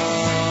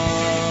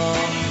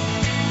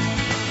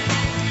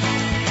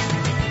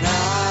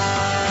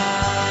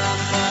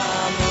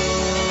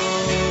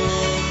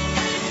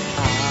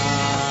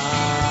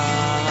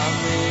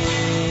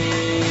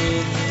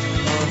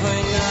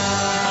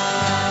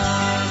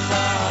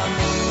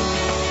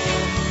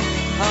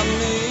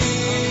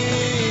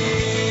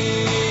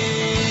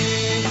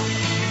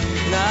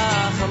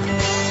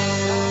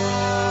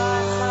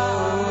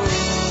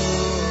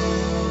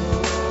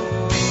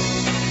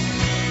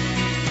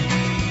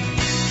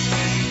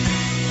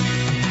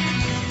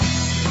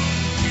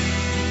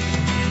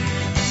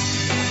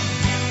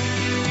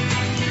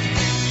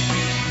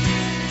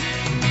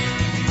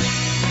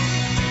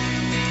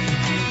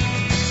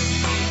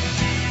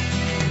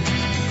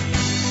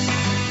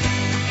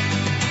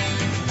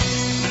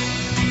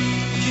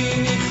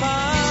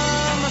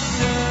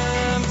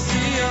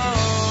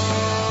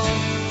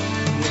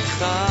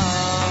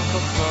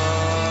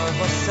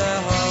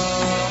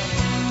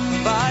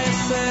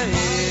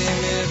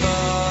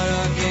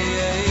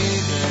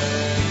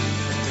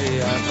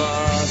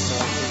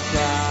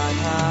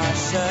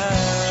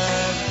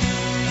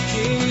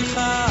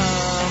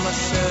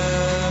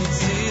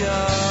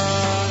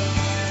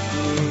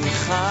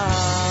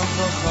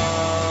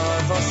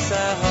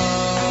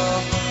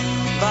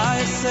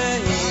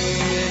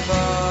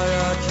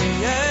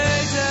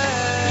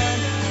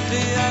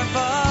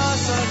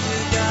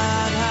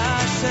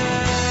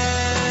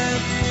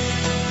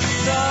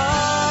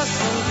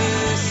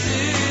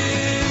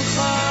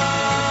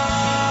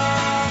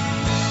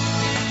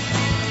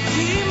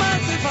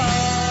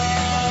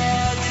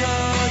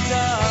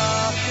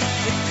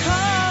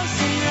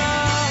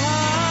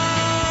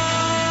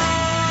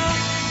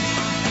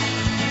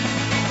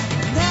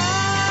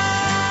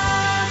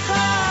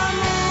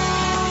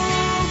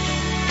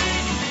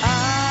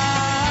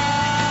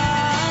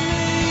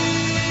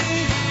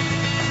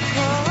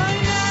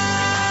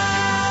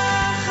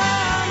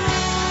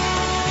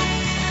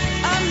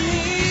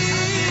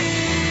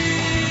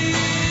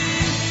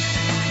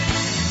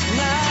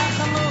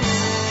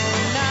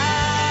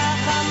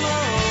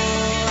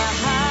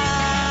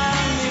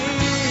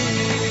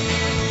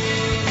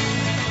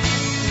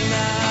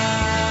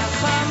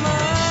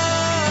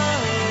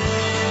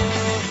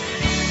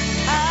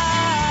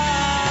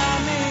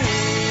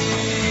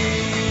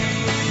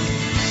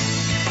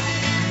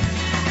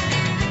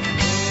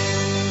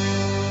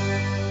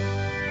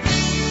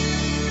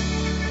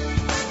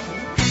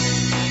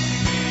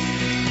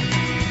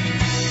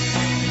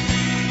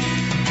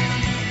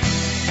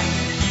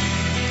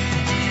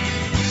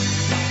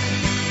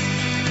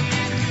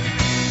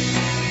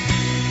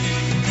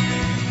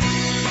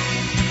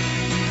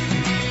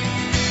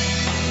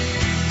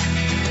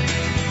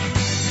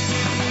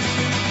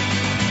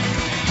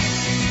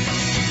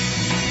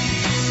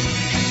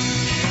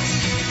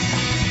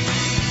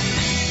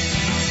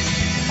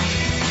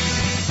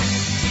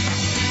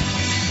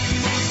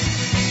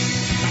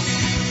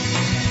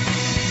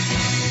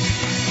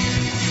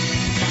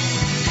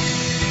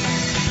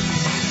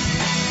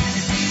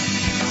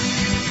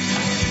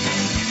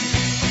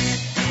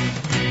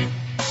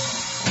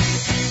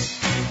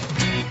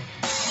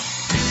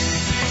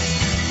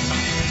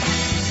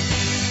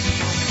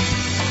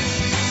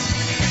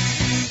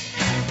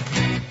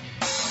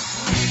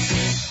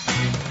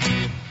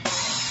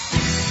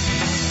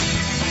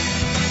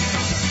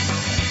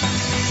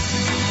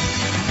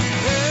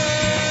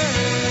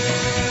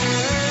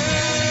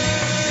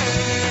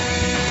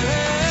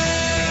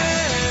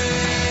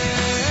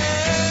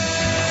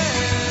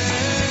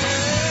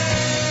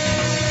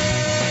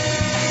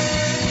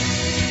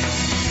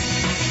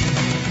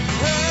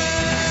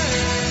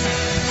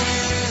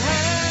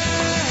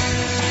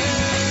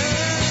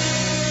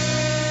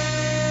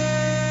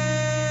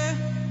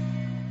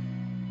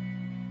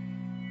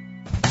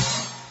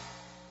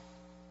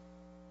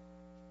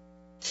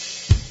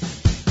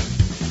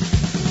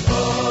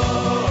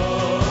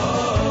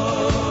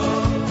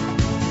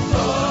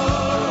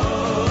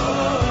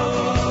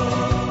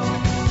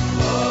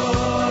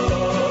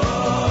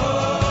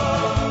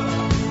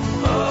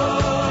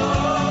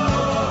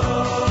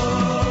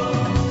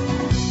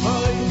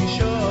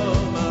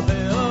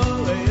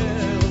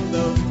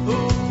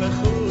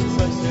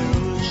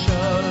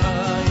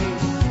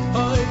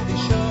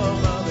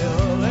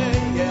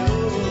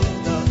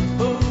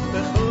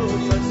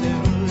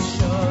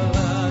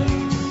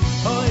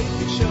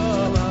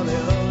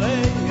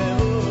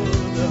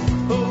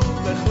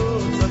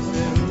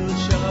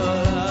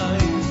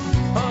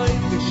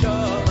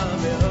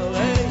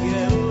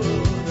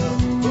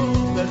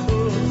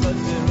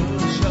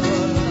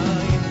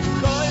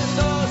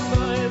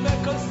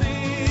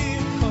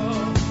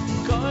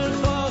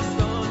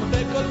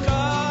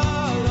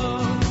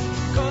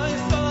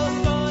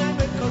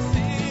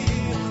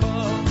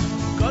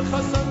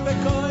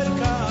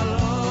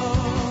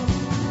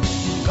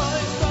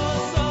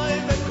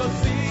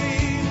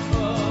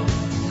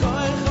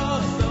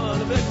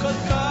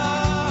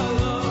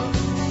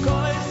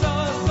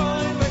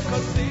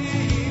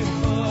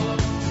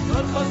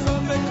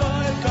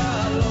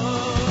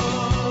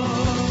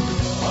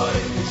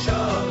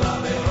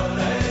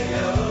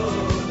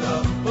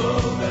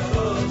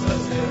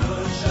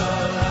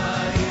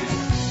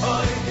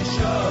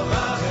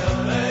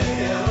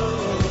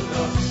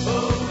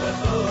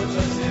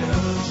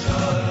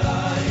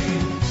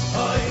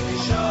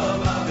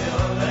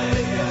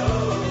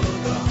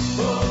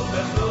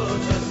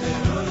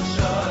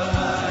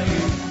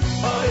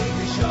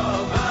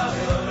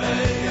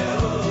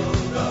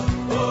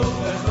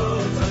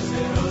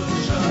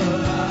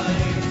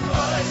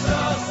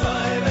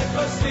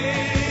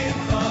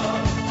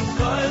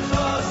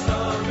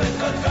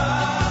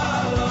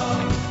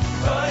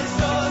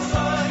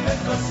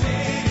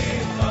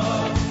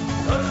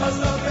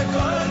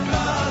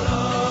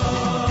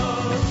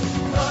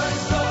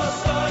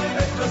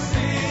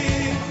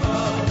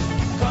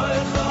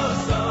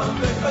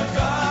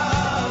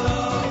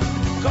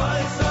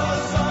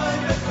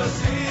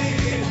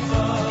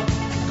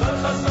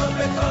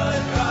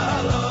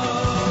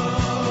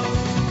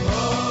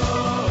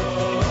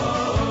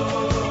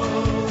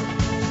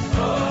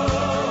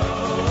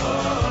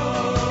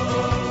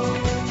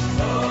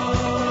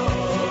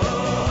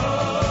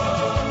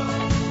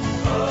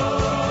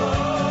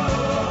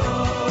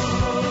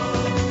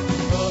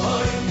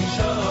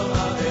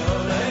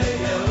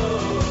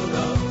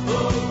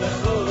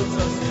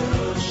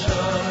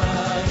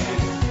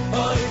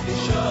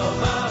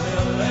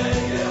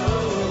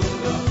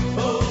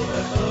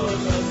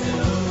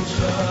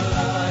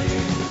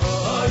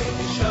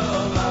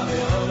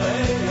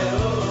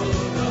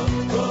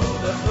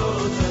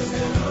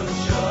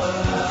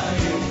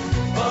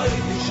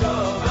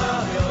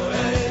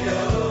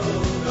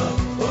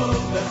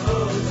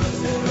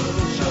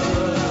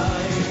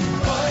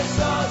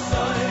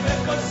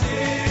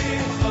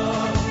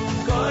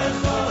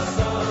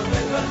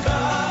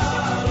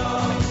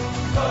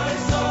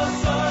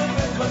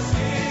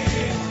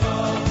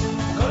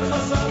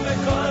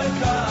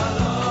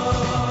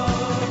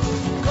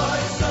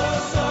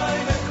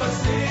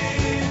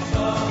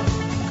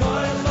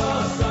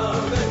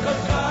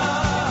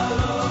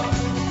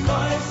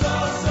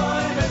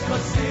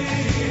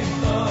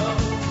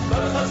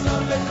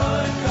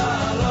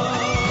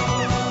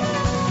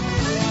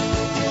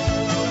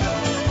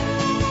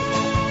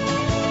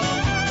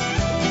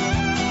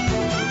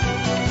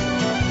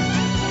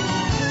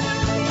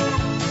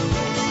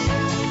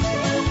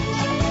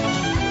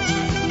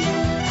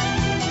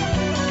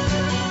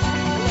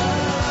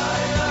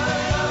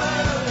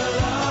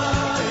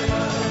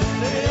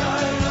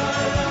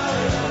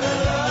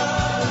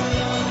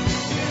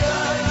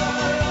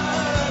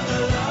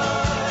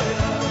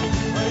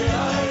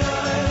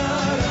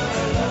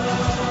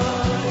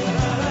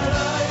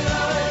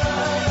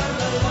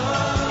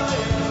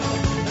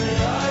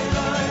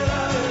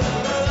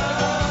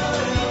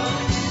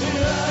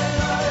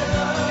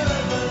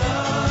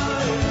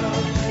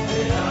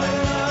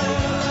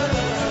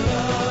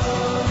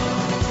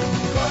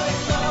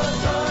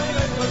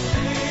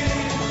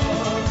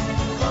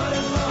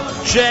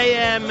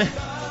JM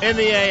in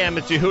the AM,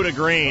 it's Yehuda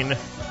Green.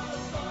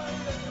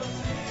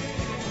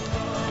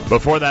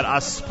 Before that,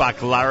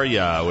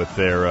 Aspaklaria with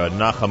their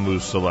Nachamu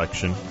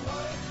selection.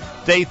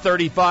 Day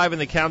 35 in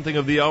the counting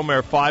of the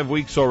Omer, 5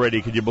 weeks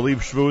already. Could you believe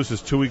Shavuos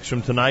is 2 weeks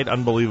from tonight?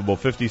 Unbelievable.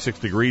 56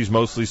 degrees,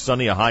 mostly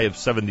sunny, a high of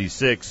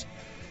 76.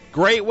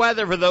 Great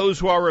weather for those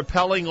who are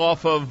rappelling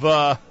off of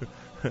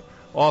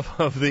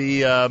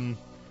the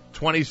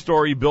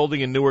 20-story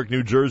building in Newark,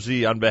 New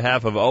Jersey on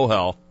behalf of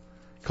OHEL.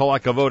 Kol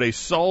HaKavod, a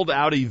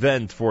sold-out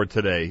event for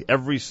today.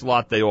 Every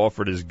slot they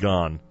offered is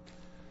gone.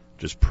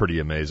 Just pretty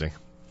amazing.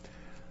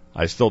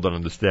 I still don't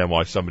understand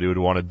why somebody would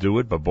want to do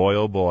it, but boy,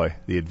 oh boy,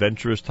 the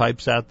adventurous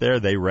types out there,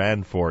 they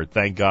ran for it.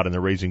 Thank God, and they're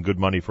raising good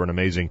money for an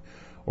amazing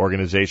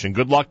organization.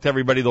 Good luck to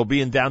everybody. They'll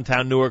be in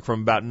downtown Newark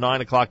from about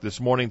 9 o'clock this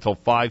morning till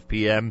 5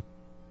 p.m.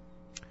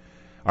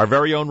 Our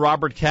very own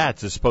Robert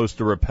Katz is supposed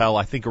to rappel,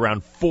 I think,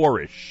 around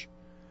 4-ish.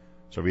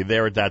 So be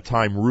there at that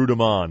time, root him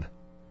on.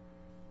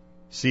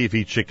 See if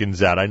he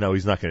chickens out. I know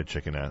he's not going to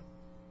chicken out.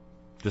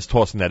 Just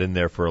tossing that in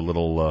there for a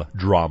little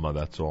drama,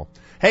 that's all.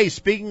 Hey,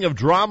 speaking of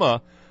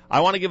drama,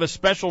 I want to give a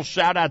special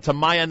shout-out to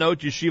Mayanot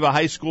Yeshiva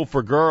High School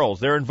for Girls.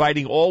 They're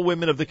inviting all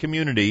women of the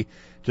community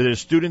to their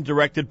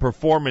student-directed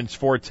performance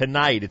for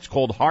tonight. It's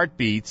called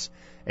Heartbeats,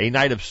 a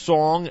night of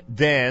song,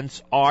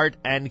 dance, art,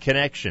 and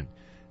connection.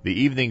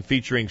 The evening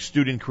featuring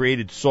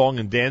student-created song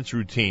and dance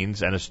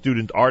routines and a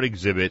student art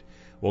exhibit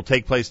will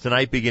take place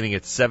tonight beginning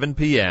at 7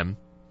 p.m.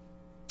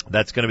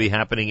 That's going to be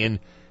happening in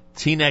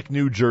Teaneck,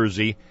 New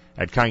Jersey,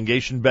 at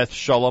Congregation Beth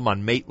Shalom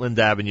on Maitland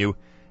Avenue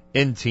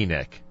in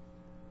Teaneck.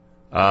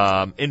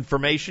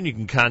 Information, you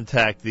can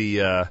contact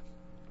the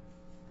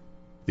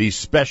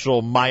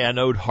special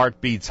Mayanot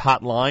Heartbeats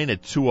hotline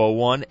at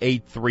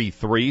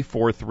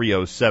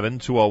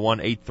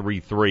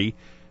 201-833-4307,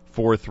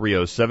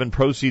 201-833-4307.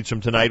 Proceeds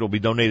from tonight will be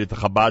donated to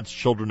Chabad's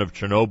Children of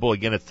Chernobyl.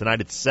 Again, it's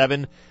tonight at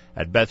 7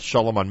 at Beth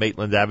Shalom on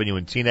Maitland Avenue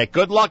in Teaneck.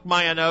 Good luck,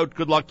 Mayanot.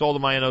 Good luck to all the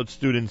Mayanot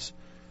students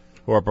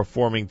who are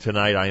performing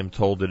tonight. I am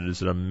told that it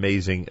is an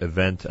amazing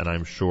event, and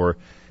I'm sure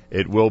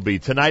it will be.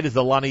 Tonight is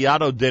the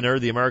Laniado dinner,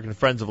 the American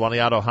Friends of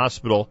Laniado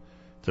Hospital,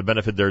 to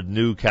benefit their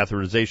new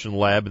catheterization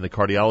lab in the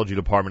cardiology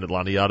department at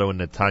Laniado in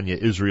Netanya,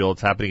 Israel.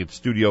 It's happening at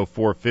Studio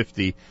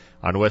 450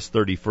 on West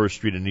 31st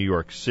Street in New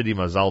York City.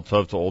 Mazal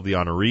Tov to all the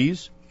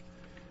honorees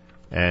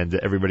and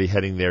everybody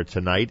heading there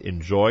tonight.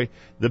 Enjoy.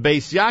 The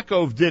Beis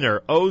Yaakov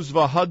dinner, Oz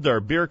V'Hadar,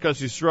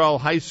 Birkas Yisrael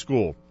High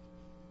School,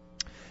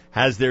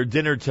 has their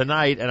dinner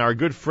tonight, and our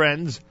good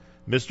friends,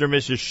 Mr. and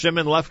Mrs.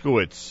 Shimon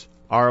Lefkowitz,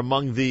 are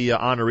among the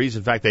honorees.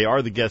 In fact, they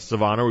are the guests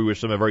of honor. We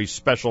wish them a very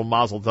special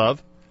mazel tov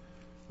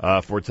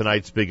for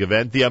tonight's big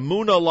event. The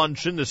Amuna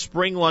luncheon, the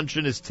spring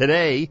luncheon, is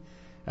today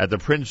at the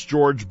Prince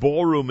George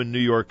Ballroom in New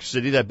York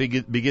City. That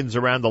begins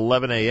around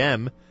 11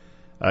 a.m.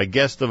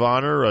 Guest of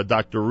honor,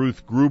 Dr.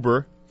 Ruth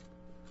Gruber.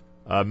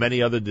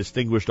 Many other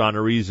distinguished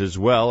honorees as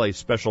well. A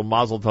special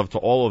mazel tov to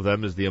all of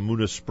them as the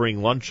Amuna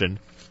Spring Luncheon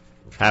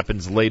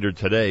happens later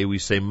today. We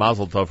say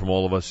mazel tov from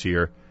all of us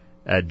here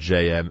at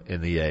JM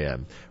in the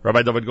AM.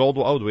 Rabbi David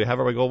Goldwasser. Oh, do we have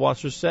Rabbi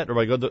Goldwasser's set?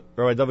 Rabbi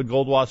David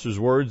Goldwasser's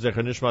words.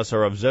 Zecher Nishmas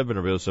Harav Zev ben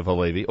Rabbi Yosef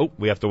Halevi. Oh,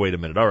 we have to wait a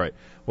minute. All right.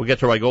 We'll get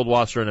to Rabbi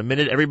Goldwasser in a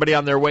minute. Everybody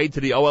on their way to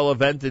the OL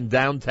event in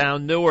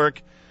downtown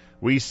Newark,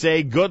 we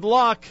say good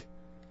luck.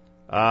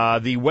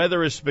 The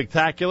weather is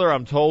spectacular.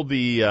 I'm told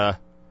the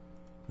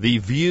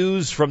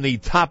views from the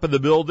top of the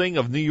building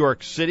of New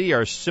York City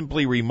are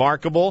simply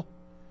remarkable.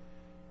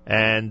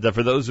 And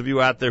for those of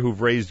you out there who've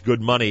raised good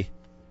money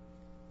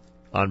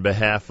on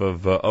behalf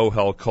of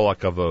OHEL Kol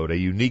HaKavod, a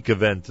unique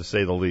event to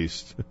say the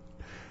least,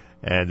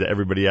 and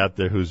everybody out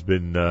there who's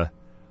been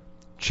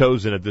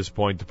chosen at this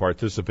point to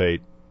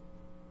participate,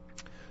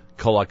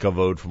 Kol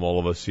HaKavod from all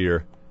of us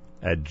here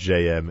at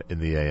JM in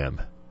the AM.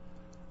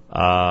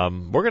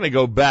 We're going to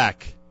go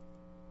back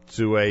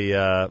to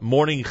a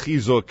morning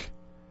chizuk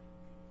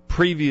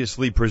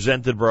previously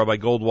presented by Rabbi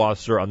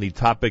Goldwasser on the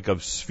topic of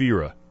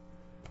Sfira.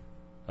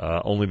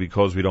 Only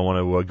because we don't want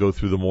to go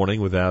through the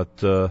morning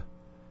without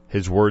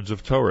his words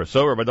of Torah.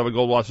 So, Rabbi David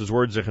Goldwasser's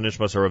words, Zecher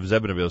Nishmas Harav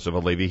Zev ben Rabbi Yosef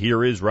Halevi.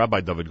 Here is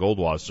Rabbi David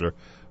Goldwasser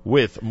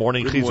with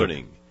Morning Chizuk. Good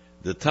morning.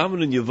 The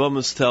Talmud in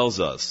Yevamos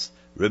tells us,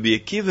 Rabbi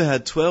Akiva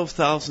had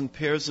 12,000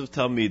 pairs of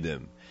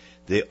Talmidim.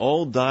 They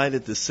all died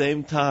at the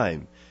same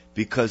time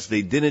because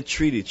they didn't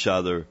treat each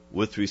other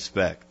with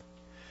respect.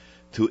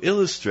 To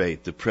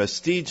illustrate the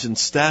prestige and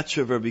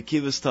stature of Rabbi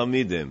Akiva's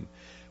Talmidim,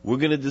 we're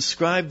going to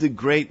describe the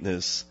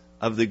greatness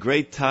of the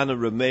great Tana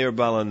Reb Meir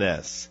Baal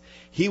HaNes.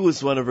 He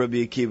was one of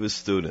Rabbi Akiva's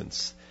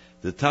students.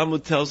 The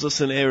Talmud tells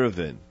us in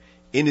Eruvin,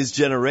 in his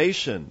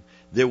generation,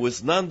 there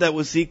was none that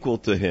was equal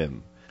to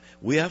him.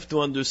 We have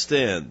to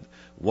understand,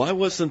 why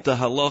wasn't the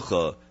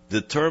halacha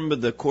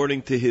determined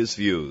according to his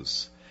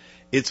views?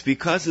 It's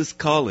because his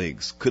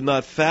colleagues could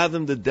not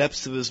fathom the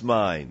depths of his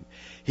mind.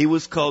 He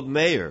was called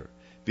Meir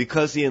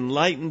because he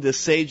enlightened the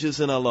sages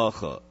in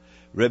halacha.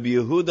 Rabbi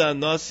Yehuda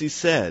Nasi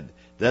said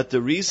that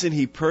the reason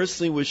he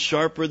personally was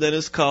sharper than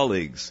his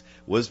colleagues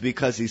was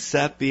because he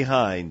sat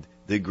behind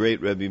the great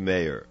Rabbi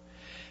Meir.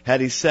 Had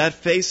he sat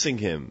facing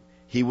him,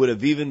 he would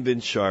have even been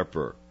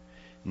sharper.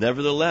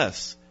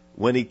 Nevertheless,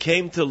 when he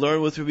came to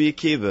learn with Rabbi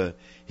Akiva,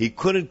 he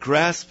couldn't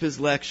grasp his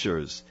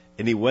lectures,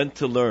 and he went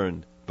to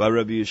learn by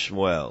Rabbi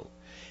Yishmael.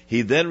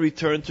 He then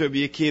returned to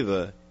Rabbi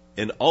Akiva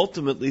and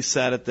ultimately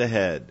sat at the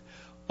head.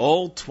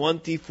 All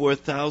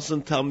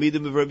 24,000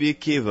 Talmidim of Rabbi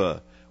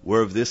Akiva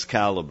were of this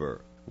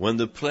caliber. When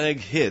the plague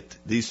hit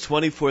these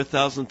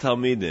 24,000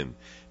 Talmidim,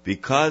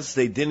 because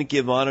they didn't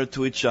give honor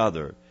to each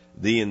other,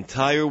 the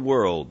entire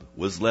world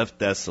was left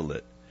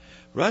desolate.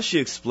 Rashi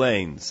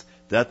explains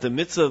that the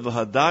mitzvah of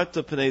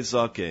Hadarta Pnei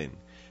Zaken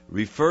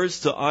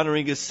refers to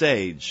honoring a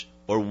sage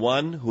or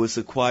one who has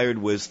acquired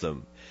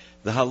wisdom.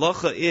 The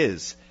halacha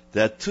is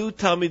that two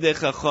Talmidei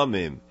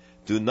Chachamim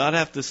do not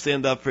have to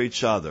stand up for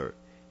each other.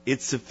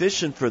 It's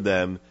sufficient for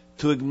them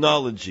to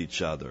acknowledge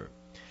each other.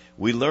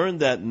 We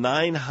learned that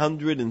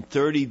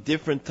 930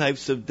 different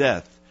types of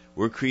death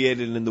were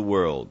created in the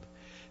world.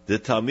 The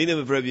Talmidim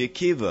of Rabbi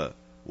Akiva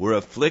were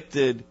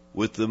afflicted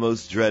with the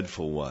most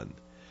dreadful one.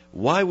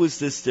 Why was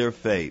this their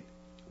fate?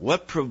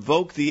 What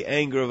provoked the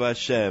anger of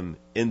Hashem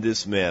in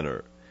this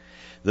manner?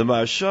 The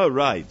Maharsha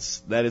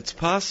writes that it's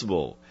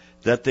possible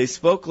that they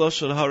spoke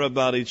Lashon Hara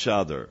about each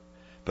other,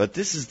 but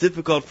this is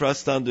difficult for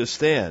us to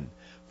understand,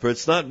 for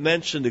it's not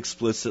mentioned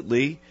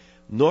explicitly,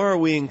 nor are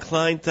we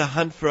inclined to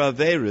hunt for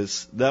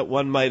Averis that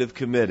one might have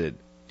committed.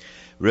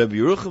 Rabbi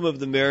Yerucham of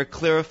the Meir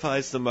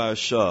clarifies the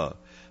Maharsha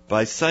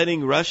by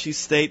citing Rashi's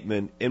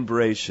statement in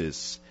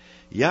Bereshis.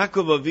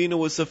 Yaakov Avinu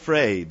was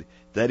afraid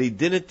that he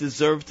didn't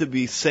deserve to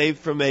be saved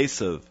from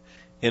Esav,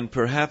 and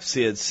perhaps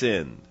he had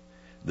sinned.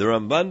 The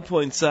Ramban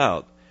points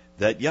out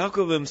that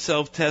Yaakov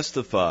himself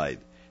testified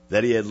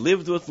that he had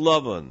lived with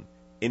Lavan,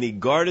 and he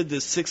guarded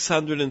the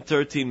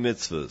 613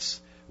 mitzvahs,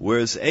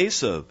 whereas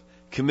Esav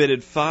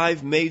committed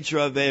 5 major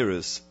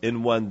averos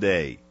in one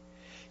day.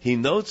 He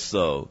notes,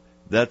 though,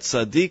 that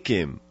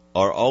tzaddikim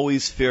are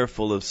always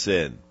fearful of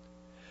sin.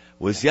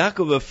 Was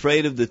Yaakov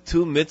afraid of the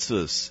 2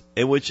 mitzvahs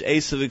in which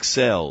Esav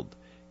excelled,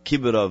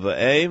 Kibbur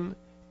Avim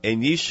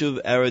and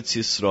Yishuv Eretz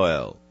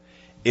Yisrael?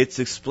 It's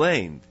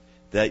explained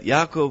that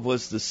Yaakov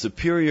was the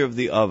superior of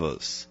the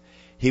Avos.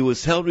 He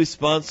was held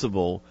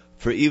responsible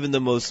for even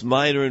the most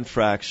minor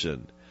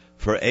infraction.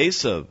 For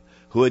Esav,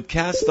 who had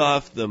cast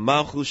off the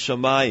Malchus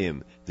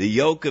Shamayim, the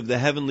yoke of the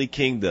heavenly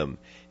kingdom,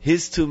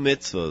 his 2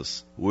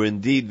 mitzvahs were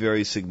indeed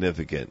very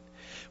significant.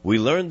 We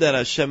learned that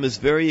Hashem is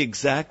very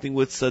exacting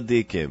with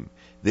tzaddikim.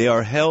 They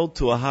are held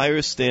to a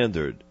higher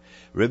standard.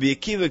 Rabbi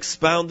Akiva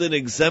expounded and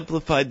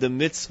exemplified the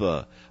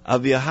mitzvah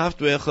of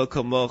Yahavtu Echa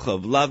Kamocha,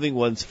 of loving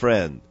one's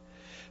friend.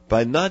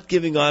 By not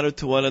giving honor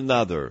to one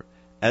another,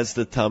 as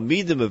the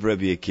Talmidim of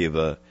Rabbi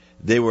Akiva,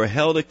 they were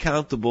held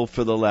accountable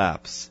for the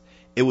lapse.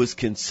 It was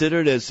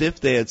considered as if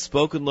they had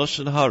spoken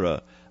Lashon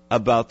Hara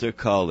about their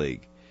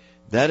colleague.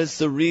 That is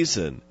the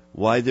reason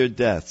why their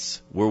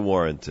deaths were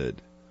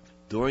warranted.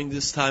 During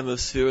this time of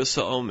Sfiras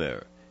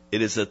HaOmer,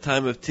 it is a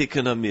time of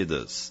Tikkun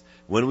HaMidas,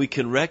 when we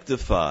can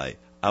rectify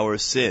our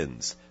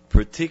sins,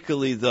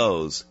 particularly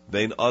those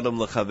bein Adam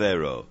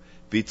L'Chavero,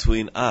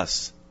 between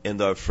us and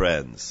our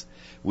friends.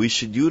 We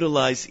should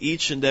utilize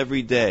each and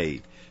every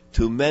day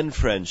to mend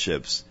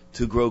friendships,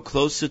 to grow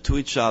closer to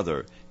each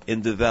other,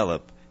 and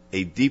develop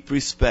a deep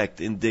respect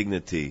and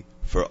dignity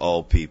for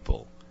all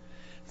people.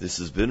 This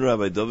has been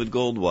Rabbi David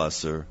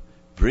Goldwasser,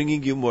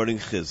 bringing you Morning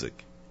Chizuk.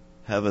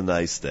 Have a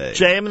nice day.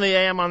 JM and the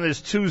AM on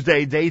this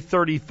Tuesday, day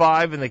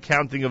 35 in the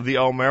counting of the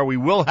Omer. We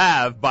will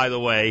have, by the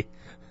way,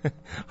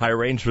 I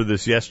arranged for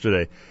this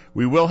yesterday,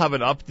 we will have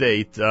an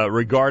update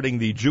regarding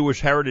the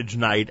Jewish Heritage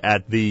Night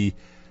at the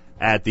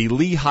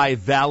Lehigh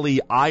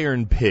Valley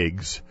Iron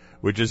Pigs,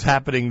 which is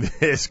happening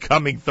this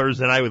coming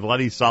Thursday night with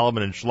Lenny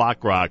Solomon and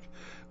Schlock Rock.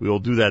 We will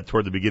do that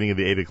toward the beginning of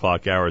the 8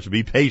 o'clock hour. So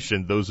be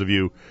patient, those of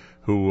you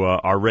who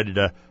are ready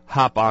to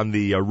hop on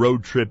the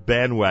road trip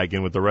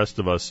bandwagon with the rest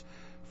of us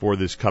for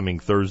this coming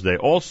Thursday.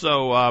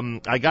 Also,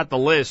 I got the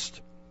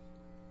list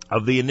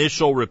of the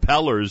initial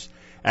repellers.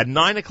 At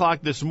 9 o'clock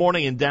this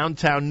morning in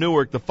downtown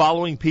Newark, the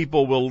following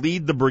people will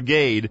lead the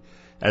brigade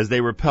as they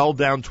rappel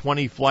down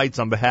 20 flights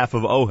on behalf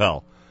of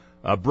OHEL.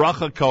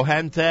 Bracha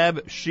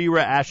Kohenteb,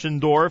 Shira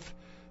Aschendorf,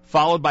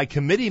 followed by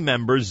committee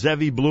members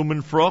Zevi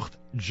Blumenfrucht,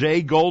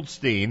 Jay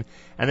Goldstein,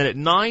 and then at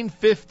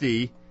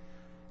 9:50,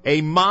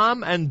 a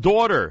mom and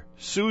daughter,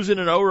 Susan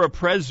and Ora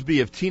Presby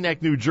of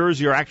Teaneck, New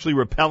Jersey, are actually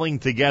rappelling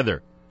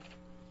together.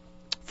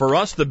 For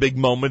us, the big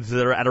moments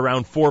that are at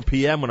around 4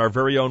 p.m. when our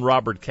very own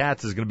Robert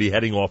Katz is going to be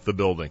heading off the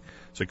building.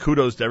 So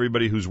kudos to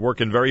everybody who's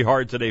working very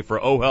hard today for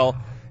OHEL.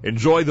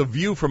 Enjoy the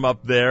view from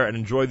up there and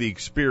enjoy the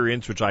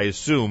experience, which I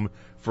assume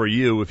for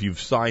you, if you've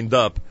signed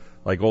up,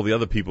 like all the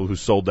other people who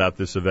sold out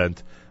this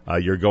event,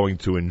 you're going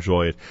to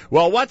enjoy it.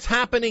 Well, what's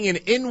happening in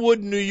Inwood,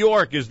 New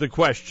York is the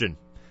question.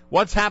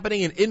 What's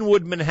happening in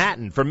Inwood,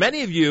 Manhattan? For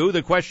many of you,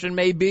 the question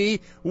may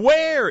be,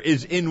 where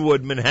is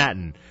Inwood,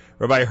 Manhattan?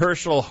 Rabbi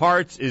Herschel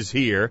Hartz is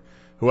here,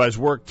 who has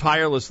worked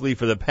tirelessly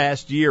for the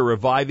past year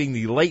reviving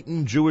the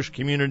latent Jewish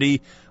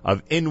community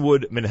of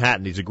Inwood,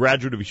 Manhattan. He's a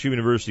graduate of Yeshiva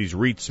University's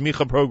REIT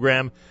Smicha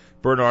program,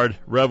 Bernard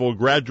Revel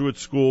Graduate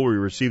School, where he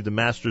received a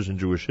master's in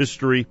Jewish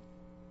history.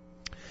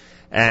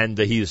 And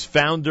he is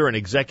founder and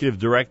executive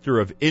director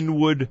of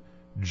Inwood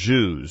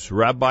Jews.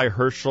 Rabbi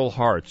Herschel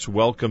Hartz,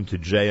 welcome to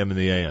JM in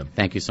the AM.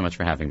 Thank you so much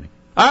for having me.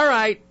 All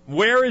right,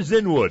 where is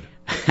Inwood?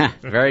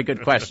 Very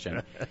good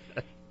question.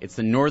 It's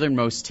the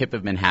northernmost tip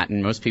of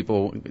Manhattan. Most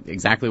people,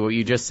 exactly what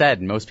you just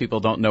said, most people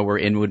don't know where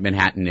Inwood,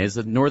 Manhattan is.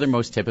 The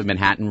northernmost tip of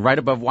Manhattan, right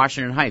above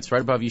Washington Heights,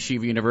 right above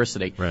Yeshiva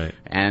University. Right.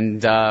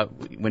 And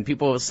when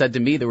people said to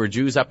me there were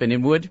Jews up in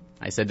Inwood,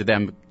 I said to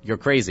them, you're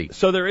crazy.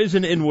 So there is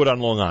an Inwood on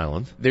Long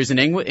Island. There's an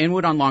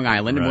Inwood on Long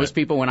Island, Right. and most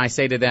people, when I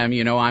say to them,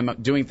 I'm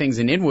doing things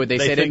in Inwood, they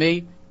say to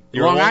me,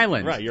 Long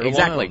Island. Right, you're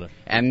exactly. a Long Islander.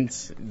 And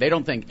they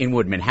don't think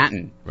Inwood,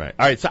 Manhattan. Right.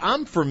 All right, so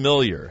I'm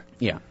familiar.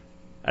 Yeah.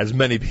 As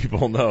many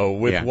people know,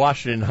 with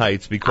Washington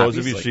Heights because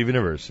of Yeshiva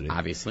University.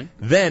 Obviously.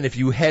 Then, if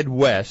you head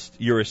west,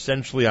 you're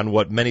essentially on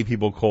what many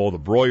people call the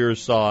Breuer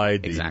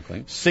side,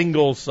 the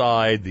single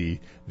side,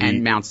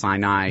 and Mount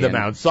Sinai. The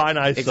Mount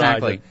Sinai side.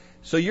 Exactly.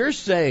 So you're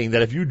saying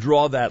that if you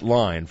draw that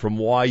line from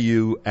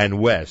YU and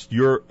west,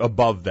 you're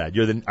above that.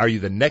 Are you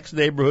the next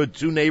neighborhood,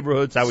 two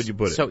neighborhoods? How would you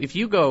put it? So if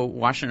you go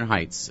Washington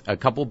Heights, a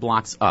couple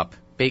blocks up,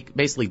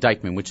 basically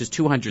Dyckman, which is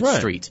 200th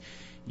Street,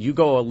 you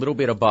go a little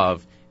bit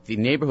above the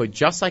neighborhood,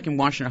 just like in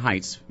Washington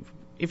Heights.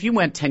 If you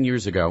went 10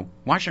 years ago,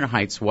 Washington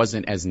Heights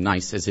wasn't as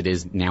nice as it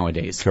is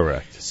nowadays.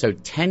 Correct. So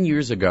 10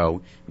 years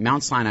ago,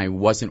 Mount Sinai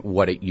wasn't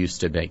what it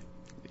used to be,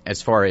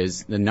 as far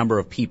as the number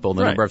of people,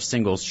 the number of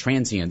singles,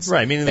 transients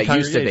meaning that the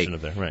used to be.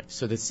 of there, right.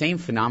 So the same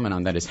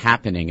phenomenon that is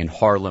happening in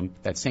Harlem,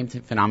 that same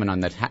phenomenon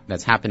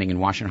that's happening in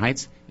Washington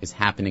Heights is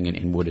happening in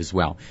Inwood as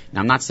well.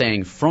 Now, I'm not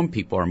saying from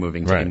people are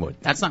moving to Inwood.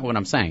 That's not what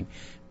I'm saying.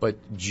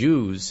 But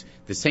Jews,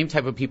 the same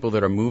type of people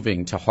that are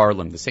moving to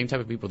Harlem, the same type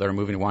of people that are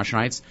moving to Washington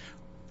Heights,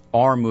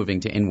 are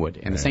moving to Inwood.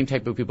 And the same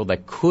type of people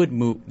that could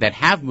move, that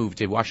have moved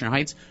to Washington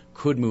Heights,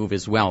 could move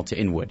as well to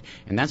Inwood.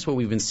 And that's what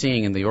we've been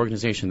seeing in the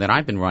organization that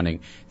I've been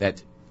running,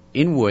 that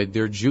Inwood,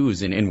 there are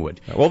Jews in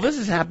Inwood. Well, this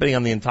is happening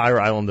on the entire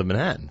island of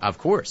Manhattan. Of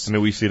course. I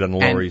mean, we see it on the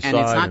Lower East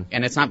Side.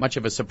 And it's not much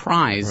of a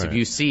surprise if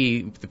you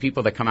see the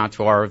people that come out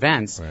to our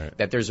events,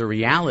 that there's a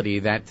reality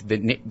that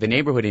the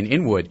neighborhood in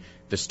Inwood,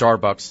 the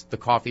Starbucks, the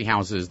coffee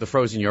houses, the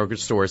frozen yogurt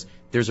stores,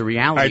 there's a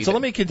reality. All right, so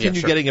let me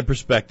continue getting a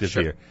perspective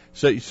here.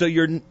 So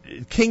your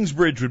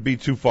Kingsbridge would be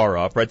too far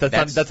up, right?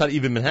 That's not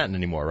even Manhattan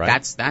anymore,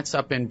 right? That's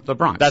up in the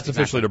Bronx. That's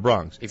officially the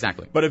Bronx.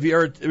 Exactly. But if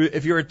you're at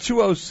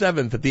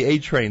 207th at the A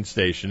train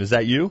station, is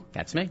that you?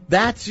 That's me.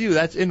 That's you.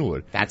 That's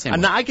Inwood. That's Inwood.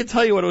 And now I can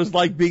tell you what it was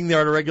like being there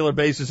on a regular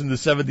basis in the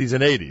 70s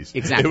and 80s.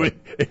 Exactly.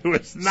 It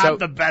was not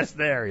the best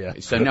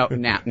area. So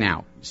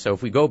now, so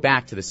if we go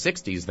back to the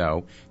 60s,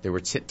 though, there were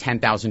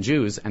 10,000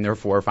 Jews and there were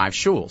 4 or 5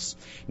 shuls.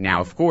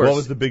 Now, of course. What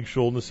was the big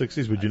shul in the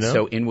 60s? Would you know?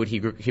 So Inwood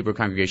Hebrew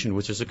Congregation,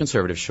 which is a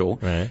conservative shul.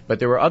 Right. But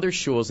there were other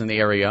shuls in the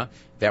area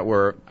that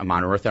were a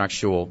mono-Orthodox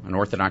shul, an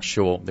Orthodox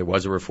shul. There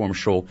was a Reform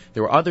shul.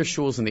 There were other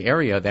shuls in the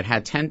area that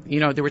had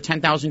there were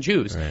 10,000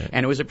 Jews. Right.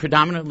 And it was a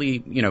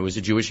predominantly, it was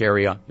a Jewish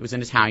area. It was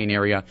an Italian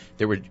area.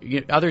 There were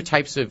other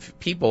types of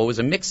people. It was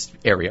a mixed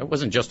area. It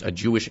wasn't just a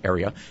Jewish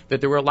area. That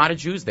there were a lot of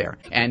Jews there.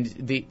 And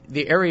the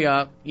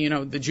area,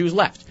 the Jews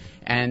left.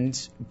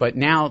 But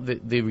now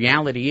the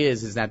reality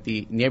is that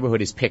the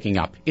neighborhood is picking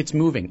up. It's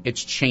moving.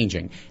 It's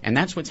changing. And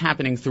that's what's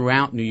happening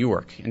throughout New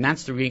York. And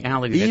that's the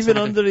reality. Even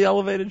under the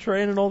elevated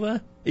train and all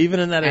that?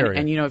 Even in that area?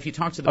 And if you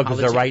talk to the because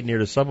they're right near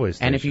the subway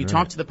station. And if you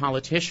talk to the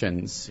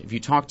politicians, if you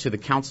talk to the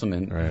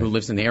councilman who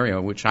lives in the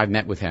area, which I've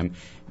met with him,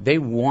 they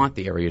want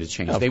the area to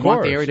change. They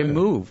want the area to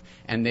move.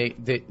 And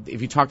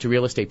if you talk to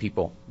real estate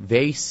people,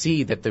 they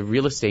see that the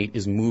real estate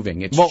is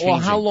moving. It's changing. Well,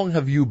 how long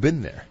have you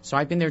been there? So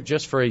I've been there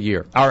just for a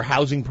year. Are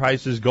housing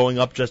prices going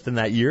up just in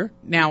that year?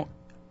 Now,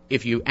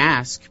 if you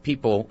ask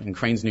people in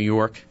Cranes, New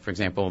York, for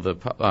example,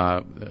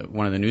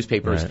 one of the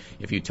newspapers,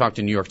 if you talk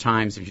to New York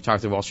Times, if you talk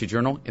to the Wall Street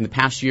Journal, in the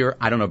past year,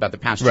 I don't know about the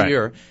past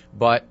year,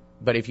 but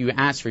if you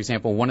ask, for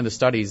example, one of the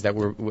studies that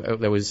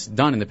was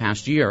done in the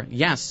past year, in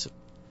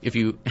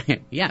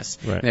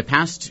the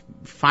past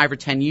 5 or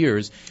 10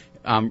 years,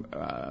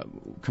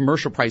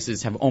 commercial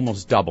prices have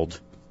almost doubled.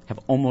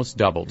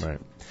 Right.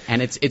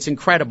 And it's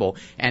incredible.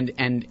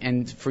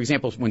 And for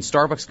example, when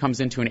Starbucks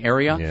comes into an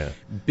area,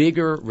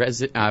 bigger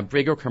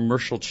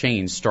commercial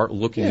chains start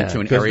looking into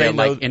an area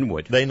like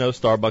Inwood. They know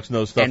Starbucks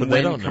knows stuff and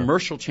they don't know. And when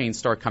commercial chains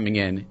start coming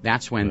in,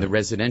 that's when the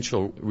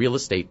residential real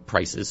estate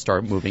prices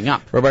start moving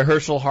up. Rabbi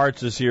Herschel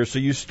Hartz is here. So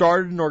you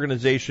started an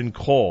organization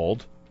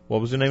called... What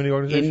was the name of the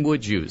organization?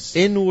 Inwood Jews.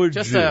 Inwood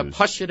Jews. Just a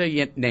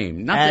Pashida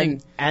name.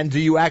 Nothing. And do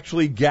you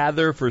actually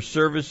gather for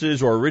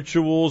services or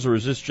rituals, or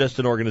is this just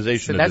an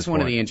organization? So that's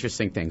one of the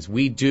interesting things.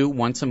 We do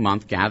once a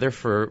month gather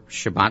for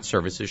Shabbat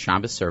services,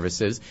 Shabbos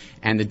services,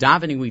 and the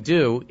davening we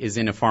do is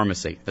in a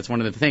pharmacy. That's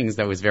one of the things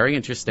that was very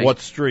interesting. What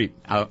street?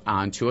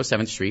 On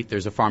 207th Street.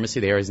 There's a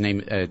pharmacy there.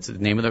 The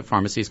name of the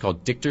pharmacy is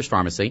called Dichter's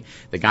Pharmacy.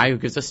 The guy who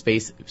gives us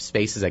space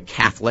is a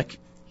Catholic.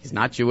 He's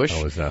not Jewish.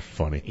 Oh, is that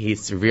funny?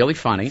 He's really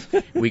funny.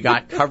 We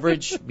got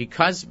coverage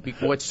because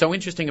what's so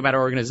interesting about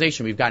our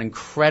organization, we've got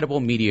incredible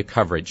media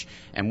coverage.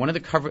 And one of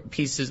the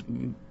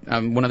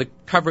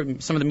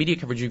some of the media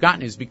coverage you've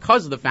gotten is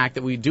because of the fact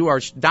that we do our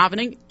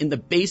davening in the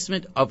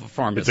basement of a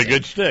pharmacy. It's a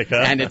good shtick,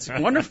 huh? And it's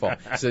wonderful.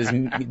 So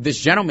this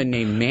gentleman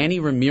named Manny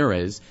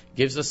Ramirez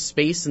gives us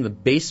space in the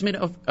basement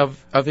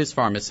of his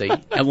pharmacy,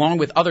 along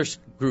with other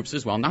groups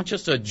as well, not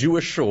just a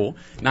Jewish shul,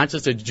 not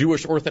just a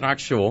Jewish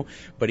Orthodox shul,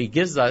 but he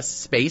gives us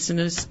space in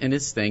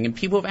his thing. And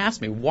people have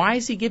asked me, why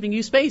is he giving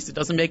you space? It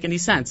doesn't make any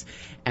sense.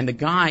 And the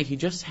guy, he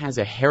just has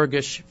a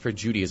hergish for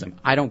Judaism.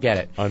 I don't get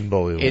it.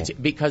 Unbelievable. It's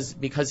because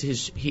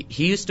he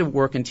used to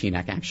work in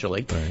Teaneck,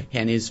 actually, right.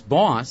 And his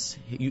boss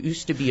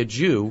used to be a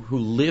Jew who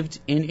lived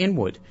in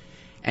Inwood.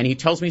 And he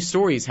tells me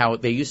stories how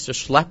they used to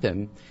schlep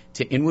him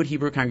to Inwood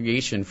Hebrew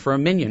Congregation for a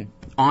minyan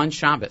on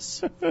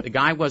Shabbos. The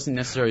guy wasn't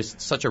necessarily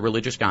such a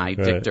religious guy, right.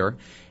 Dichter.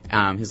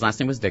 His last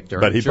name was Dichter,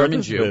 but he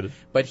German Jew.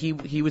 But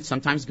he would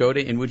sometimes go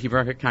to Inwood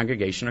Hebrew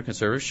Congregation or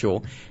Conservative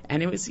Shul.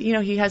 And it was,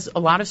 he has a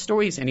lot of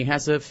stories, and he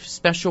has a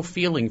special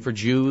feeling for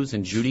Jews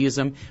and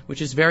Judaism,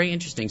 which is very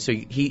interesting. So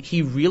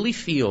he really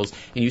feels,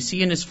 and you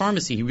see in his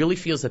pharmacy, he really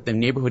feels that the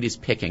neighborhood is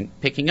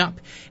picking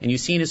up. And you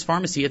see in his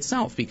pharmacy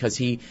itself, because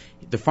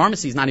the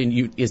pharmacy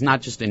is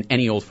not just in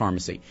any old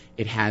pharmacy.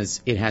 It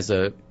has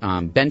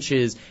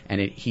benches,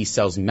 and he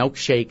sells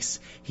milkshakes.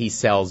 He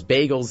sells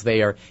bagels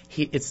there.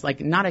 It's like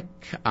not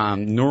a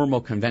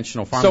normal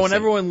conventional pharmacy. So when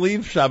everyone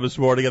leaves Shabbos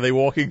morning, are they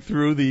walking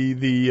through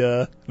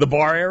the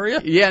bar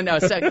area? Yeah, no.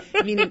 So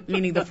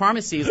meaning the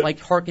pharmacy is like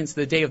harkens to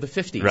the day of the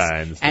 50s.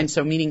 Right. And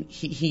so meaning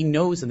he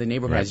knows that the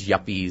neighborhood has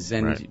yuppies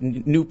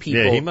and new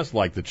people. Yeah, he must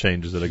like the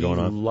changes that are going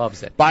on. He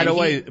loves it. By the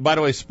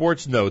way,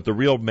 sports note: the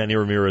real Manny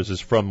Ramirez is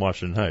from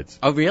Washington Heights.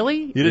 Oh, really?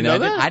 You didn't know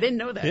that? I didn't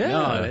know that. Yeah.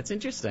 No, that's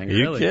interesting. Are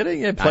you really.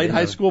 kidding? Yeah, played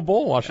high school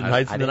ball, Washington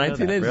Heights in the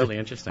 1980s. Really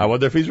interesting. I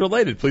wonder if he's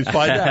related. Please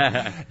find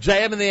out.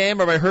 JM in the AM,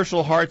 Rabbi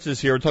Herschel Hartz is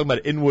here. We're talking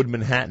about Inwood,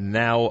 Manhattan.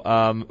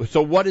 Now,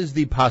 so what is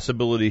the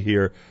possibility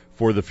here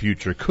for the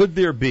future? Could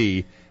there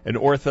be an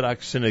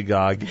Orthodox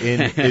synagogue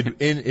in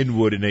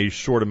Inwood in a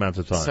short amount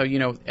of time?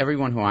 So,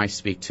 everyone who I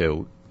speak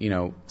to,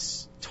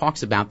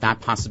 talks about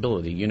that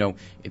possibility.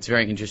 It's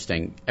very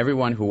interesting.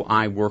 Everyone who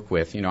I work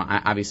with, I'm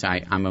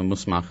a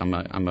musmach,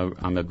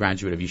 I'm a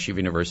graduate of Yeshiva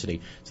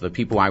University. So the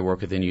people I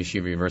work with in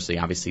Yeshiva University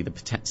obviously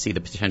see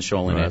the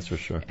potential in it. That's for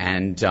sure.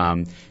 And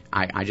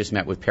I just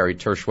met with Perry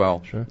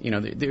Tershwell. Sure.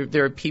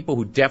 There are people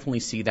who definitely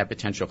see that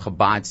potential.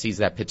 Chabad sees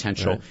that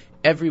potential. Right.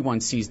 Everyone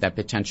sees that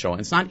potential.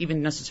 It's not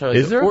even necessarily.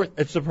 Is there?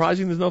 It's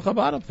surprising there's no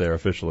Chabad up there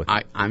officially.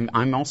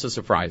 I'm also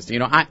surprised.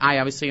 I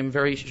obviously am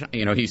very.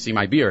 You see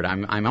my beard.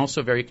 I'm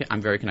also very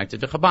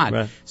connected to Chabad.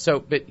 Right. So,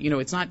 but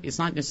it's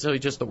not necessarily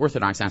just the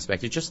Orthodox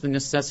aspect. It's just the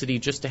necessity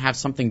just to have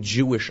something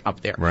Jewish up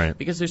there. Right.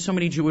 Because there's so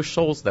many Jewish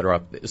souls that are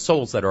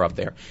up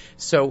there.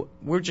 So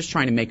we're just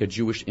trying to make a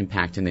Jewish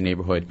impact in the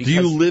neighborhood. Do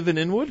you live in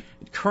Inwood?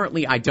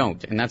 Currently, I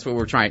don't, and that's what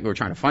we're trying. We're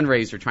trying to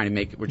fundraise.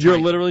 You're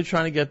literally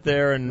trying to get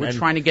there,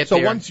 trying to get there.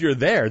 So once you're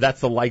there,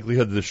 that's the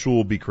likelihood that the shul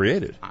will be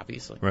created.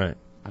 Obviously. Right.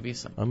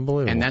 Obviously.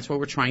 Unbelievable. And that's what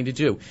we're trying to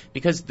do.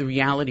 Because the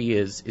reality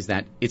is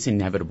that it's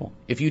inevitable.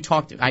 If you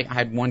talk I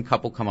had one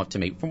couple come up to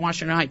me from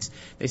Washington Heights.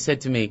 They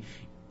said to me,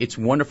 it's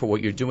wonderful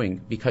what you're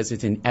doing because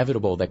it's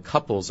inevitable that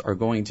couples are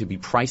going to be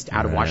priced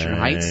out of Washington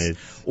Heights,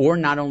 or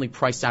not only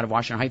priced out of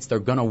Washington Heights, they're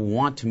going to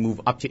want to move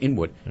up to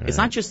Inwood. Right. It's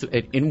not just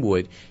that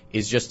Inwood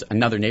is just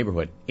another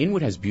neighborhood.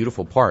 Inwood has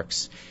beautiful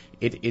parks.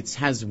 It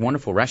has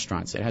wonderful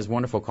restaurants. It has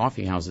wonderful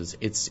coffee houses.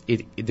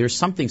 There's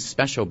something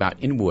special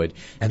about Inwood.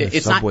 And the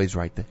subway's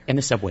right there. And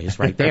the subway is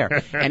right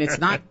there. And it's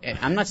not.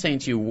 I'm not saying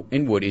to you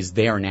Inwood is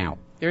there now.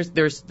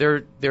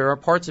 There are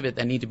parts of it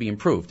that need to be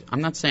improved.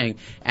 I'm not saying,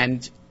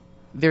 and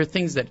there are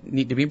things that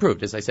need to be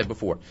improved, as I said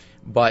before.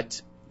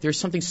 But there's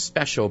something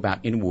special about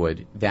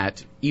Inwood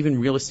that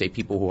even real estate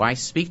people who I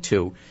speak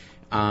to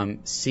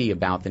see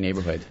about the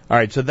neighborhood. All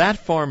right, so that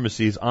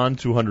pharmacy is on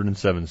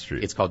 207th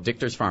Street. It's called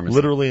Dichter's Pharmacy.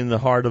 Literally in the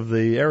heart of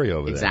the area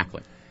over there.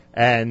 Exactly.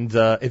 And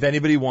if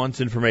anybody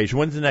wants information,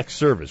 when's the next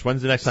service?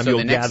 When's the next time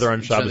you'll gather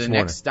on Shabbos morning? So the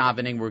next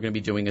davening we're going to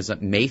be doing is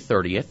May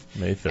 30th.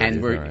 May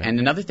 30th, And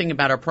another thing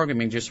about our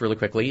programming, just really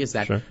quickly, is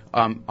that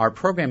our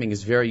programming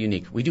is very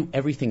unique. We do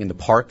everything in the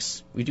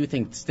parks. We do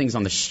things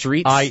on the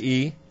streets.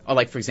 I.e.?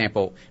 Like, for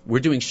example, we're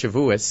doing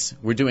Shavuos.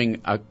 We're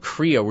doing a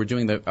Kriya. We're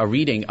doing a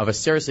reading of a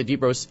Seres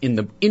Adibros in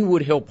the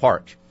Inwood Hill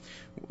Park.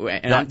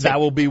 And that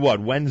will be what,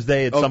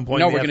 Wednesday at some point?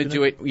 No, we're going to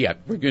do it. Yeah,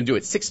 we're going to do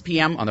it 6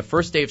 p.m. on the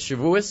first day of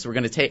Shavuos. I'm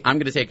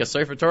going to take a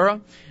Sefer Torah.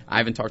 I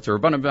haven't talked to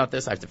Rabbi about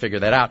this. I have to figure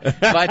that out.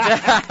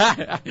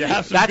 But you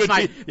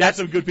have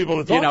some good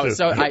people to talk to.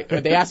 So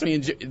they asked me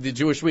in the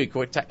Jewish week,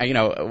 what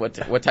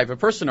type of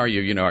person are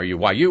you? Are you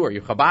YU? Are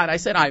you Chabad? I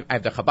said I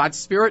have the Chabad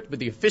spirit with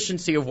the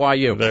efficiency of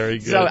YU. Very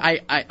good.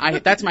 So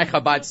that's my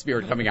Chabad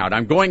spirit coming out.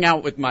 I'm going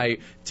out with my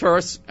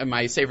Torah and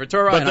my Sefer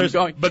Torah,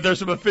 but there's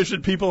some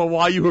efficient people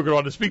at YU who are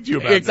going to speak to you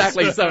about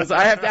exactly. So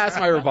I have to ask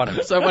my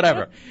Rabbanim. So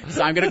whatever.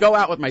 So I'm going to go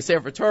out with my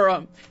Sefer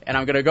Torah, and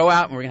I'm going to go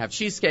out, and we're going to have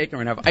cheesecake, and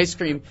we're going to have ice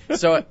cream.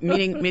 So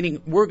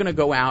meaning we're going to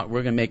go out,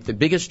 we're going to make the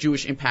biggest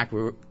Jewish impact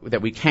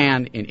that we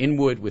can in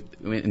Inwood,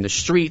 in the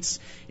streets,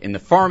 in the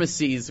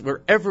pharmacies,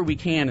 wherever we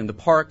can, in the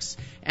parks.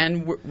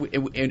 And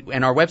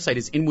our website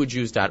is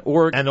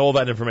inwoodjews.org. And all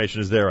that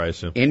information is there, I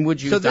assume.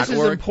 Inwoodjews.org. So this is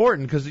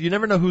important because you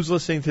never know who's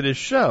listening to this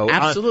show.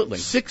 Absolutely.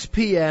 6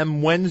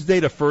 p.m. Wednesday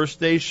to first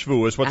day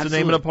Shavuos. What's the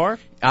name of the park?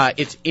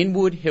 It's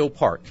Inwood Hill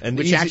Park. And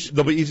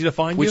they'll be easy to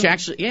find you?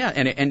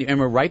 And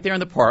we're right there in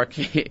the park.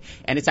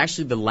 And it's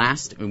actually the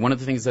last, one of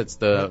the things that's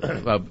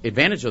the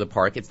advantage of the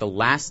park, it's the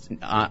last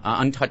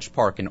untouched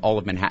park in all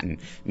of Manhattan,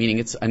 meaning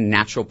it's a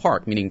natural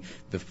park, meaning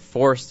the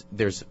forest,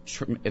 there's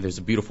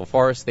a beautiful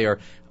forest there,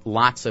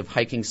 lots of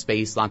hiking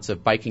space, lots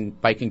of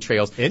biking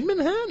trails. In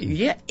Manhattan?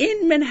 Yeah,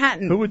 in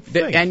Manhattan. Who would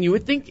think? And you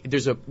would think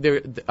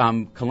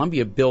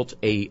Columbia built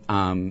a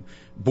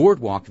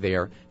boardwalk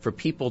there for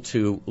people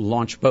to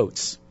launch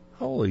boats.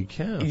 Holy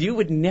cow. You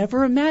would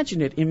never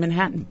imagine it in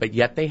Manhattan, but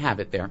yet they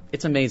have it there.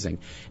 It's amazing.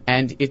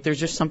 And there's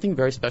just something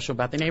very special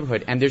about the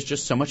neighborhood, and there's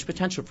just so much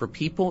potential for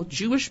people,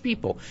 Jewish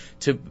people,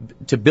 to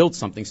build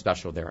something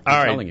special there.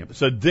 I'm telling you.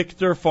 So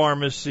Dichter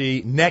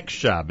Pharmacy next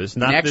Shabbos,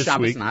 not this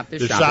week. Not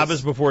this the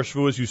Shabbos before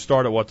Shavuos, you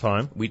start at what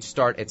time? We'd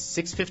start at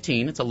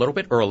 6:15. It's a little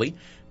bit early.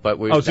 But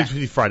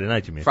 6:15 Friday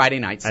night, you mean? Friday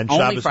nights. And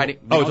only Shabbos, Friday.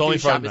 it's only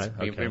Friday night.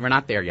 Okay. We're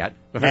not there yet.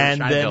 We're and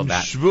trying to then build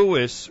that.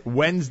 Shavuos,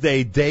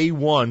 Wednesday, day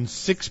 1,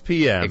 6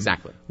 p.m.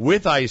 Exactly.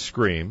 With ice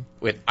cream.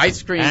 With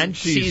ice cream, and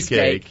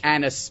cheesecake.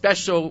 And a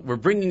special, we're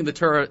bringing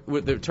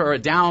the Torah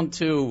down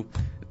to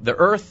the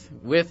earth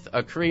with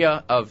a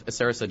Kriya of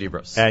Aseret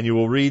Adibros. And you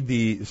will read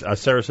the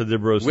Aseret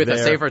Adibros with there. a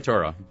Sefer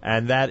Torah.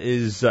 And that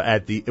is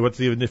at what's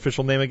the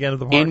official name again of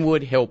the park?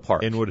 Inwood Hill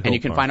Park. Inwood Hill And you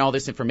can Park. find all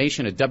this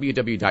information at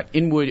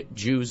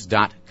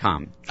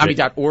www.inwoodjews.com.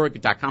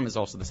 .org.com is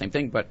also the same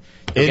thing, but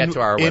you'll get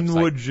to our website.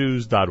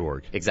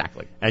 Inwoodjews.org.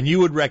 Exactly. And you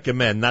would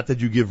recommend, not that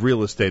you give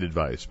real estate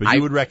advice, but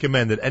you would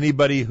recommend that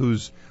anybody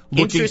who's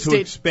looking to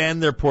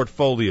expand their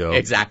portfolio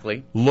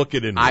look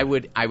at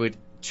Inwood. I would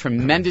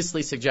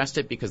tremendously suggest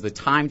it because the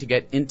time to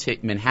get into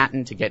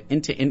Manhattan, to get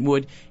into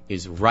Inwood,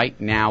 is right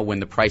now when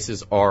the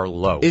prices are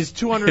low. Is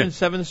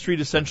 207th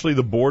Street essentially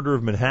the border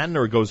of Manhattan,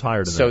 or it goes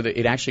higher than that? So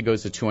it actually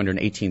goes to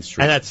 218th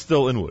Street. And that's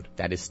still Inwood?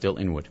 That is still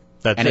Inwood.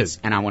 And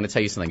I want to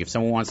tell you something. If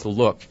someone wants to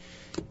look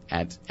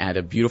at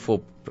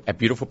beautiful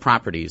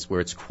properties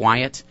where it's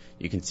quiet,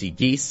 you can see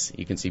geese,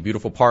 you can see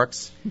beautiful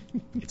parks.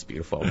 It's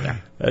beautiful over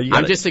there.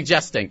 I'm just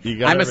suggesting.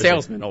 I'm a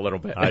salesman a little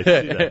bit. I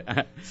see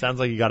that. Sounds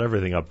like you got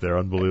everything up there.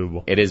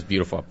 Unbelievable. It is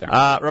beautiful up there.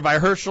 Rabbi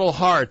Herschel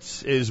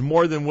Hartz is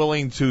more than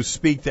willing to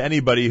speak to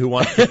anybody who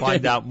wants to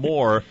find out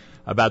more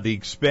about the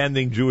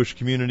expanding Jewish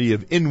community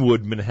of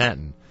Inwood,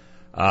 Manhattan.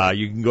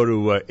 You can go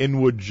to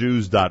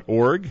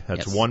inwoodjews.org.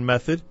 That's one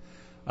method.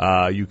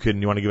 You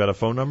want to give out a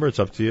phone number? It's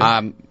up to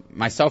you.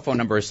 My cell phone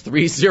number is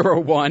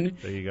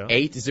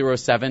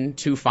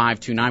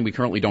 301-807-2529. We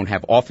currently don't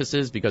have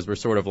offices because we're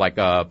sort of like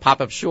a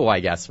pop-up shul, I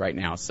guess, right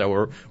now.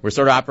 So we're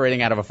sort of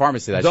operating out of a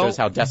pharmacy. That shows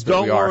how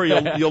desperate we are.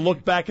 Don't worry. You'll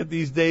look back at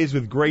these days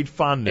with great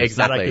fondness.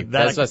 Exactly.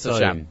 That's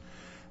Hashem.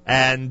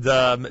 And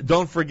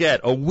don't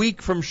forget, a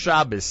week from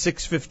Shabbos,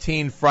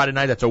 6:15 Friday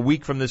night. That's a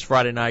week from this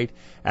Friday night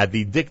at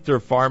the Dichter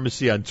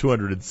Pharmacy on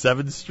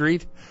 207th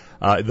Street.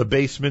 The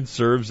basement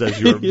serves as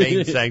your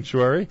main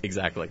sanctuary.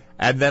 Exactly.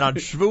 And then on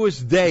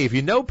Shavuos Day, if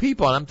you know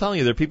people, and I'm telling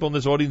you, there are people in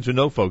this audience who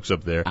know folks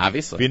up there.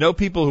 Obviously. If you know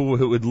people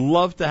who would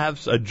love to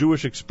have a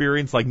Jewish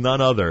experience like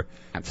none other,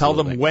 tell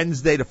them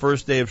Wednesday, the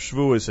first day of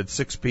Shavuos at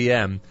 6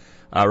 p.m.,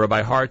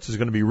 Rabbi Hartz is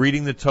going to be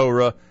reading the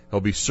Torah.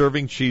 He'll be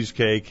serving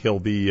cheesecake.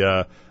 He'll be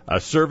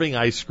serving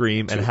ice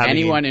cream. And having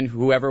anyone and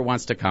whoever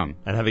wants to come.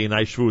 And having a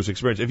nice Shavuos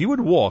experience. If you would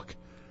walk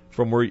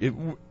from where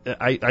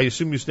I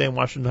assume you stay in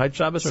Washington Heights,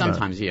 Shabbos, or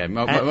sometimes, not? Yeah.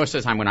 Most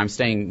of the time when I'm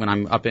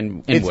up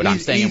in Inwood, I'm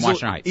staying in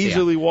Washington Heights.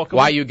 Easily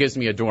walkable? YU gives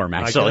me a dorm,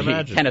 actually. I can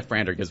imagine. Kenneth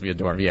Brander gives me a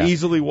dorm, yeah.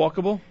 Easily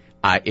walkable?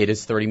 It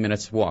is 30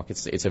 minutes walk.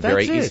 It's a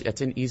very easy. It's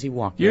an easy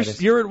walk. You're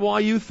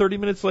at YU, 30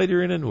 minutes later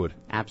you're in Inwood.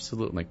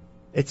 Absolutely.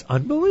 It's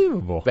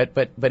unbelievable.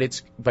 But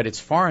it's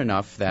far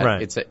enough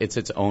that it's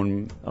its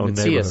own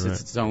Matthias,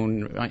 it's its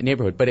own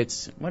neighborhood. But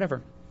it's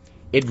whatever.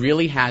 It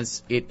really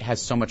has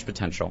so much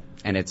potential,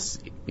 and it's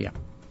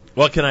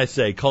What can I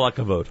say? Kol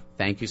hakavod.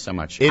 Thank you so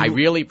much. I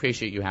really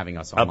appreciate you having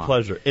us on. A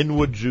pleasure.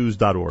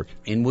 Inwoodjews.org.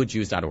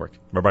 Inwoodjews.org.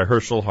 Rabbi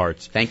Herschel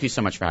Hartz. Thank you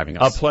so much for having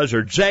us. A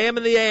pleasure. JM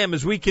in the AM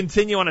as we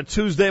continue on a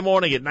Tuesday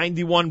morning at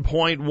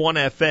 91.1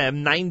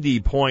 FM,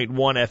 90.1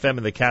 FM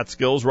in the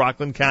Catskills,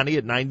 Rockland County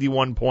at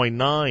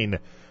 91.9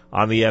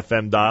 on the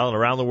FM dial, and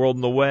around the world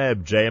on the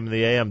web,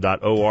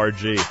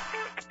 jmintheam.org.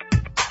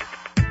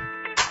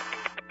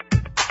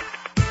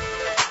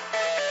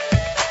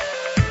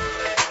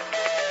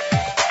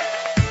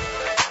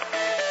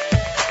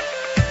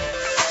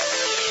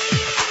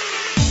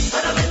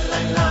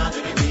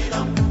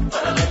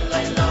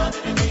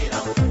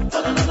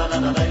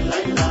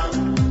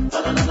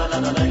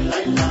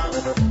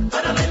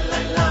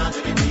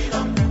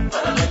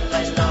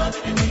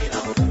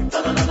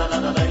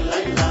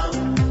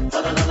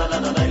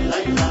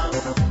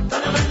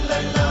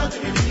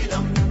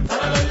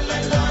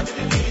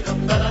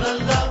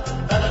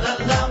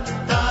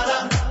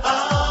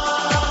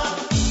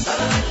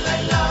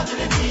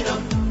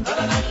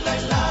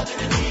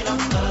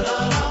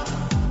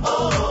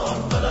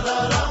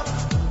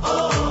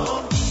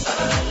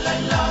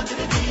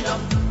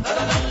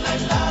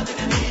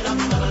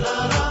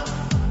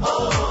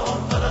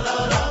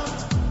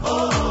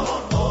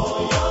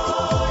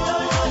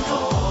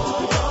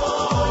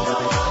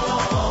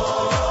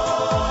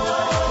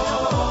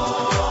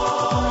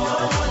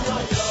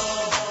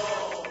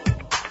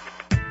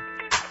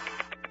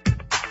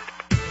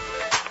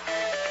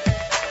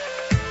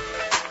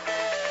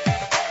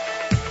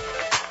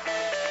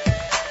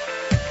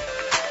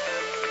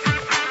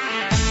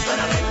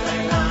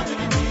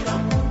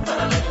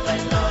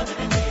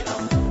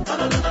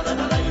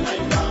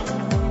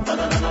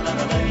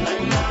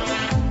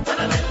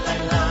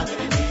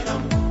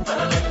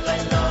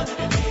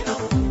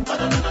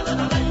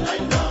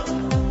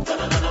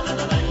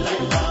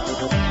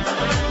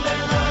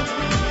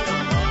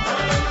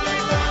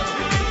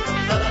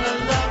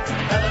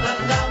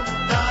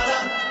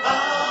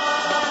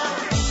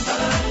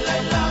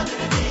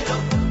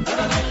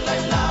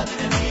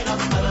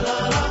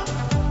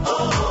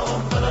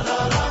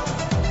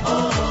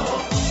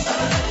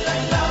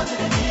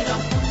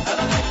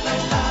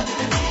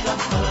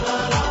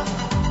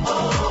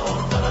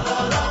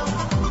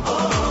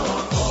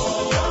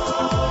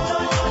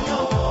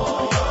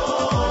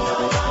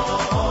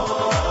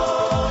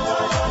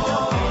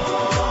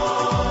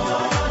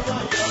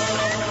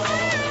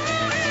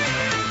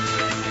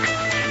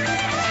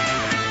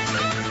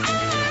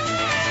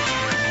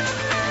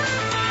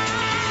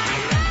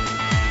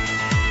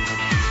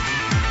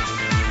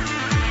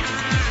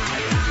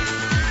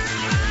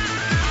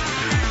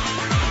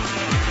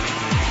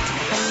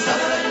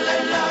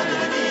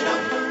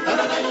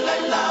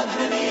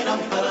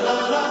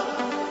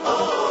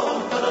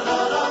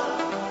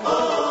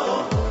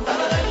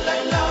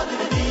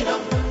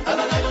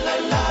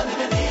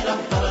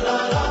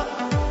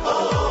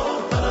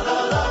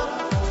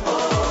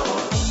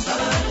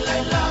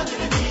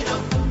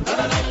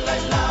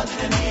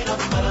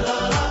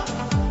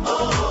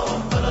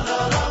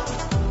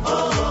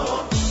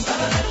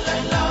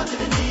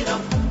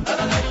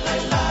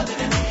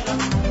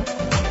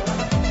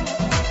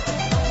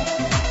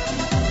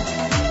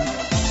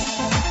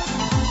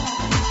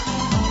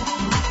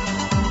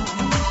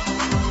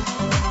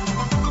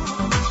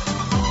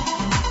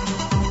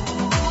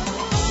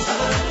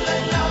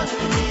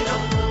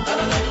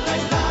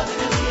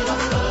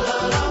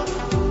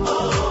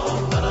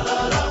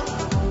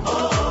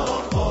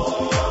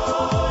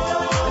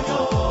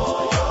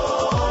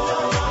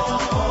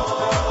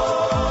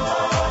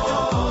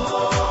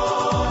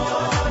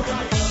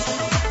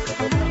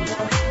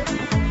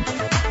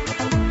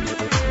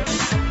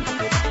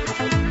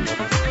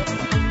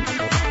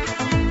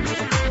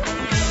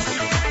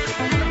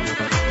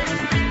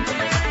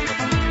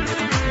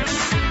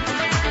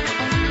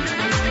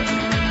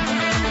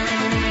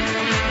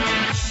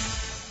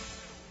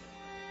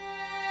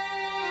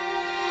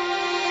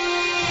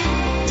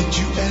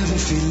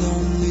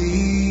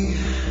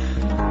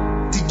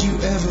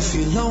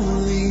 feel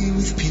lonely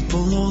with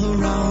people all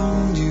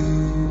around you.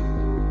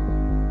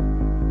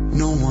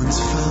 No one's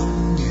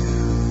found you.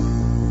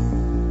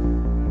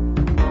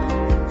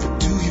 But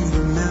do you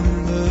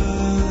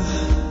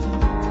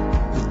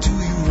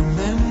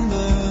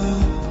remember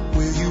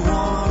where you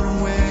are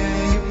and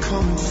where you're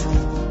coming from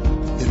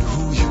and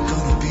who you're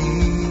gonna be?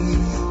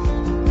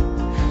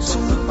 So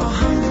look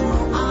behind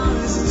your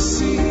eyes and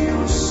see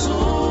your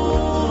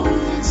soul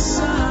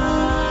inside.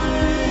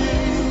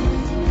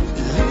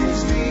 It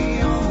lives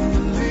beyond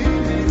the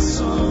limits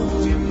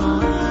of your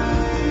mind.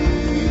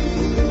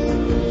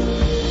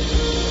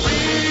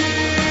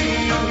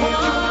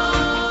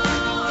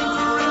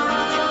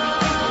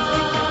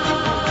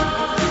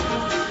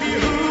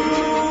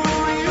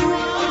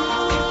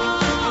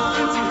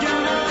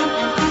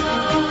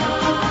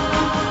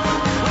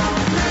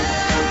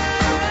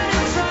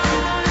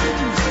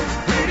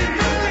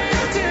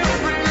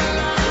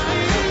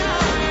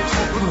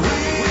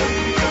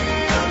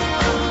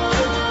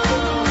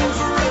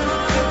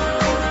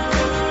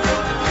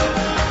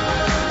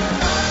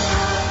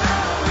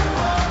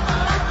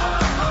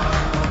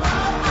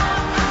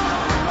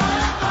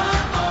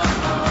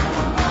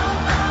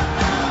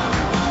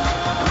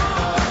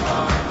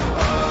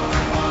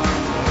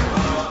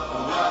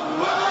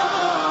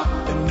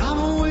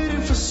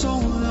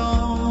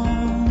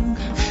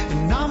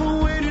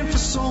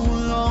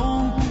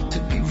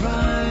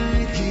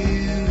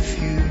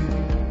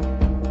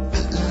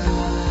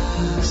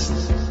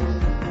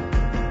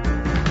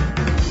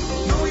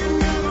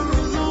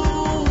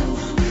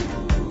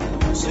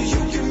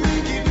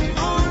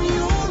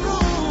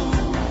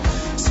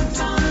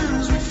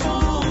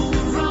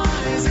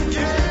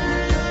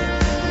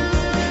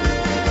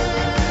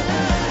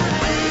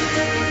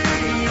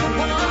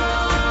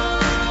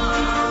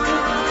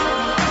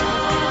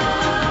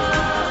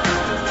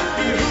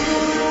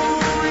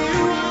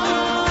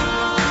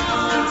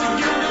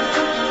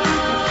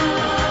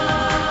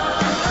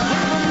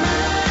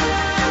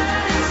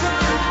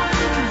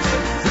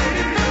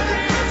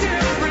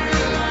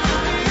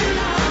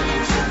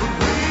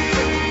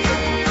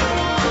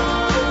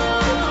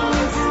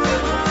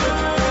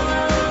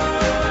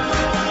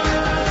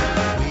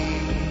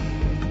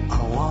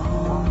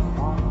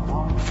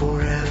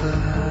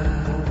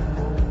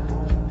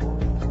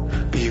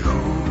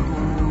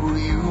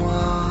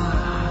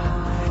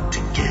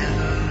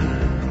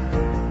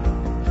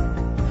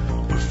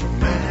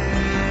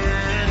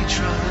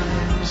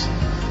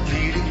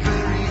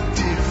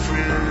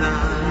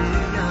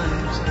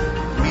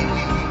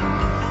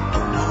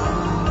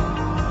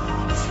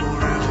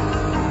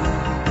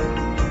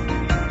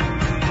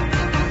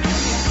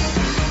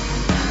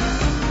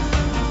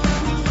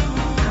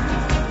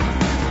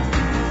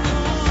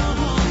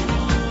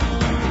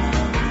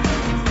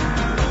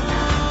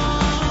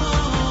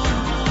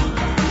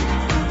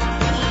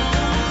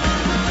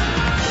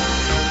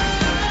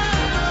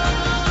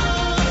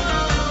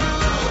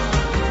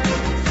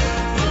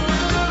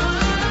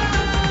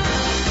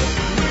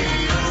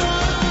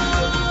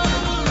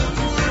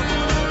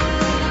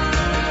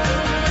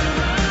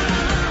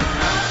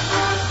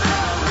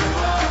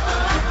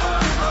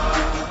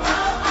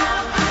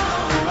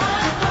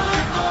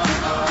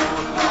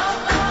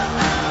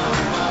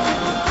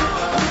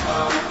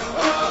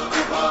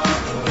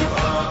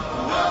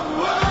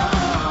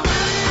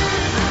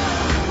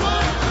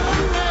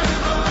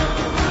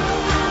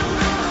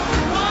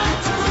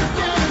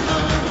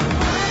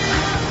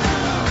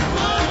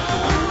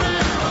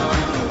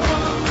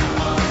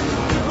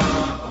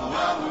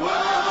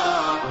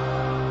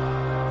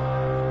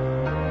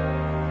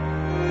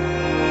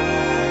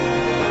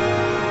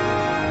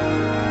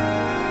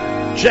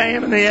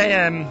 JM in the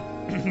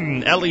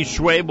AM, Ellie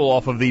Schwabel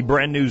off of the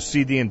brand new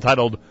CD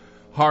entitled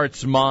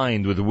Hartz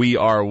Mind with We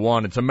Are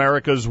One. It's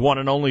America's one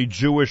and only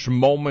Jewish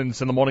Moments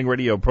in the Morning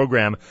radio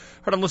program.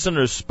 Heard on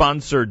listeners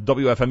sponsored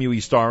WFMU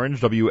East Orange,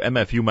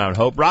 WMFU Mount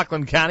Hope,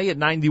 Rockland County at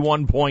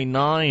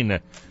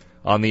 91.9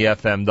 on the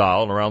FM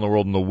dial and around the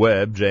world on the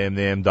web,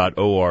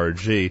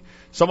 jmnam.org.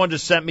 Someone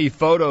just sent me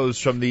photos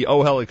from the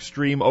Oh Hell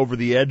Extreme Over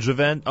the Edge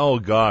event. Oh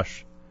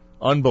gosh,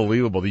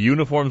 unbelievable. The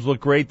uniforms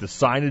look great, the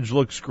signage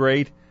looks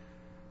great.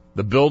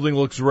 The building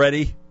looks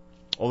ready,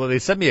 although they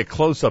sent me a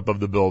close-up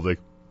of the building.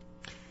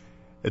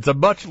 It's a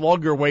much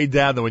longer way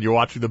down than when you're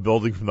watching the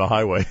building from the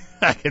highway.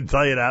 I can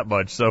tell you that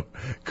much. So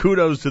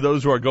kudos to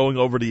those who are going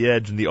over the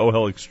edge in the Oh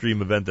Hell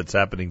Extreme event that's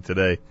happening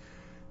today.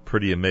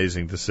 Pretty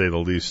amazing, to say the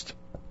least.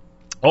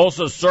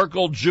 Also,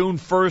 circle June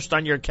 1st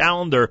on your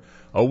calendar.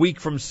 A week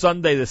from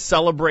Sunday, the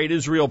Celebrate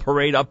Israel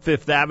Parade up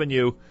Fifth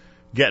Avenue.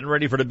 Getting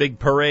ready for the big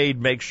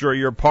parade. Make sure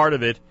you're part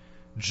of it.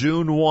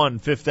 June 1,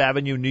 Fifth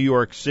Avenue, New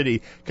York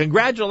City.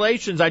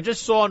 Congratulations. I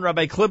just saw on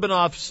Rabbi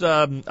Klibanoff's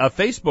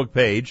Facebook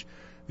page,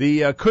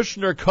 the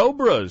Kushner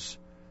Cobras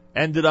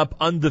ended up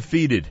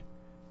undefeated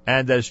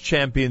and as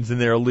champions in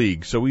their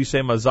league. So we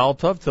say Mazal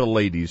Tov to the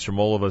ladies from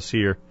all of us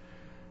here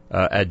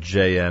at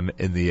JM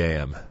in the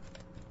AM.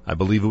 I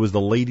believe it was the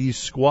ladies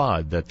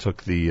squad that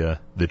took the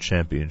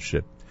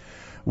championship.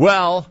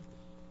 Well,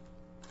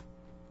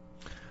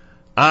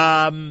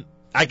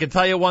 I can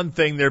tell you one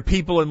thing. There are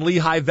people in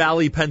Lehigh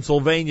Valley,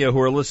 Pennsylvania, who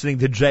are listening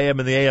to JM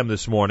and the AM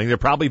this morning. There are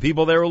probably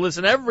people there who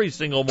listen every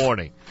single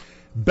morning.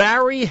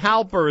 Barry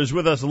Halper is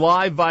with us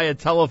live via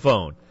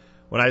telephone.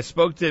 When I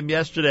spoke to him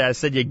yesterday, I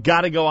said, you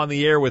got to go on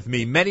the air with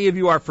me. Many of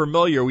you are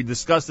familiar. We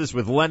discussed this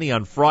with Lenny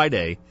on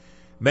Friday.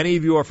 Many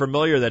of you are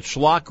familiar that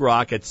Schlock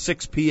Rock at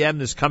 6 p.m.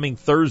 this coming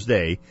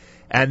Thursday,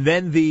 and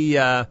then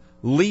the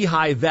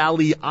Lehigh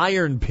Valley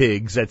Iron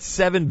Pigs at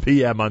 7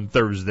 p.m. on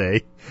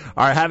Thursday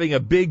are having a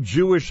big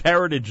Jewish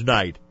Heritage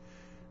Night.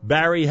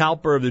 Barry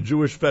Halper of the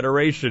Jewish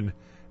Federation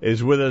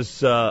is with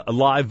us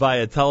live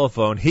via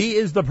telephone. He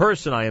is the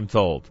person, I am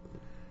told,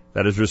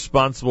 that is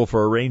responsible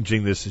for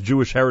arranging this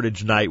Jewish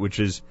Heritage Night, which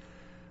is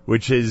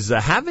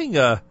having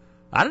a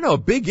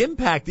big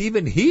impact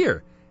even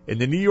here in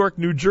the New York,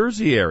 New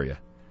Jersey area.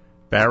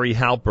 Barry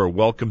Halper,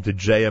 welcome to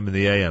JM and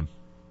the AM.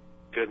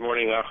 Good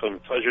morning, Achim.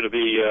 Pleasure to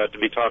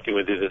be talking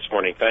with you this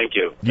morning. Thank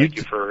you. Thank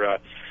you for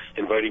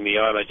inviting me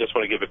on. I just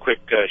want to give a quick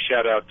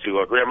shout out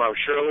to Grandma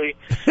Shirley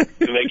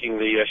for making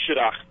the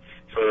shidduch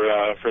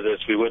for this.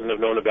 We wouldn't have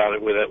known about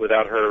it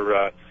without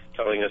her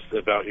telling us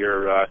about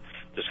your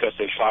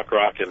discussing Schlock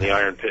Rock and the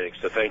Iron Pigs.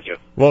 So thank you.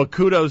 Well,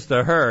 kudos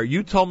to her.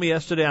 You told me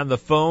yesterday on the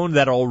phone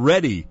that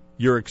already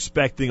you're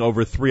expecting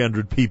over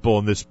 300 people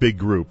in this big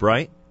group,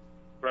 right?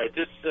 Right.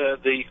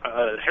 The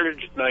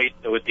Heritage Night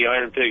with the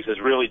Iron Pigs has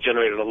really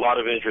generated a lot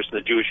of interest in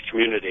the Jewish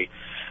community.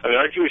 I mean,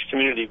 our Jewish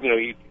community,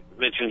 you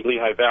mentioned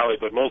Lehigh Valley,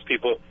 but most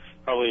people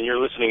probably in your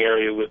listening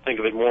area would think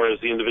of it more as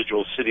the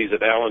individual cities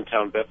of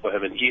Allentown,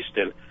 Bethlehem, and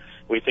Easton.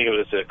 We think of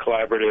it as a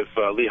collaborative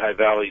Lehigh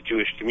Valley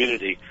Jewish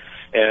community.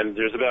 And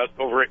there's about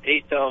over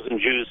 8,000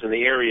 Jews in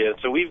the area.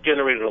 So we've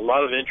generated a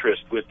lot of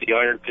interest with the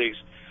Iron Pigs,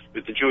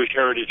 with the Jewish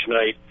Heritage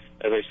Night.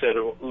 As I said,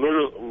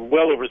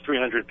 well over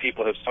 300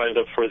 people have signed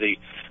up for the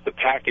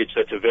package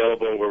that's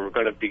available, where we're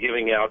going to be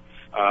giving out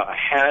a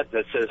hat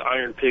that says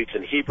Iron Pigs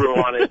in Hebrew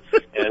on it,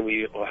 and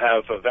we will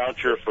have a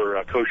voucher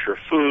for kosher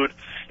food,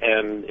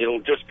 and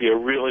it'll just be a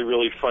really,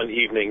 really fun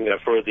evening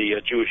for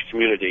the Jewish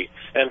community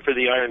and for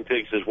the Iron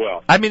Pigs as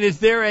well. I mean, is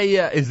there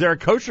a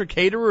kosher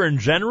caterer in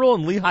general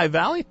in Lehigh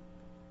Valley?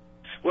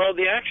 Well,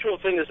 the actual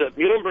thing is that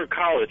Muhlenberg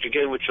College,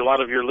 again, which a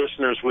lot of your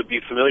listeners would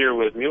be familiar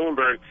with,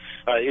 Muhlenberg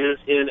is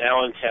in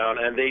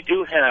Allentown, and they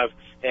do have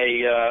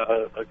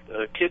a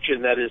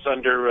kitchen that is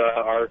under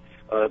our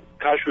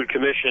Kashrut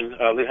Commission,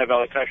 Lehigh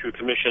Valley Kashrut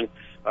Commission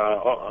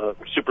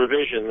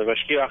supervision. The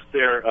Mashgiach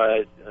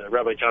there,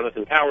 Rabbi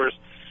Jonathan Powers,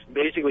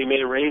 basically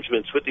made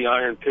arrangements with the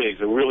Iron Pigs,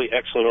 a really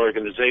excellent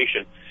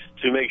organization,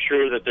 to make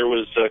sure that there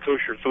was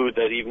kosher food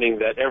that evening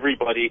that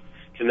everybody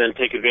can then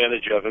take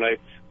advantage of. And I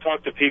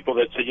talked to people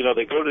that said,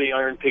 they go to the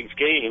Iron Pigs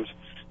games,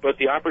 but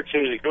the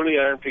opportunity to go to the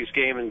Iron Pigs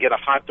game and get a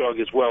hot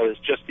dog as well is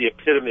just the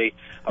epitome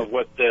of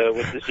what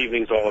this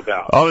evening's all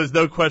about. Oh, there's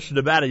no question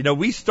about it.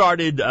 We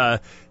started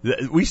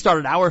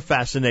our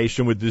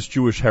fascination with this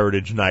Jewish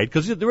Heritage Night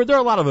because there are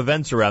a lot of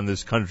events around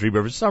this country,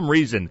 but for some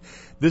reason,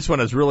 this one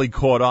has really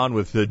caught on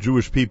with the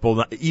Jewish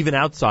people, even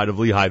outside of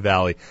Lehigh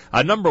Valley.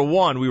 Number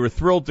one, we were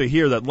thrilled to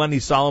hear that Lenny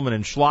Solomon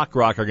and Schlock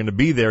Rock are going to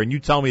be there, and you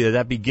tell me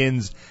that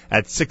begins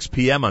at 6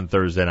 p.m. on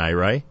Thursday night,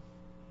 right?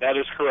 That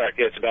is correct.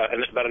 It's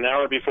about an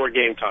hour before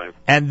game time.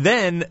 And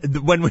then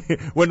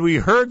when we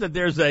heard that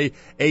there's a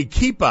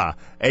kippah,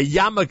 a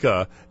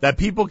yarmulke that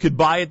people could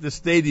buy at the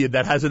stadium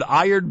that has an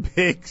Iron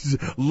Pigs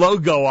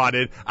logo on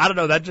it, I don't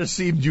know, that just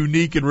seemed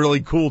unique and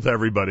really cool to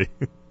everybody.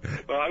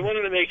 Well, I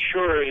wanted to make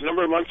sure a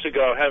number of months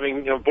ago,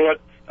 having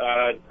bought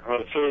I'm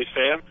a Phillies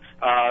fan,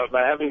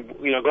 by having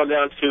gone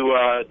down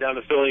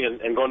to Philly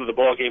and gone to the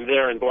ball game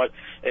there and bought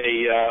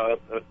a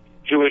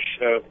Jewish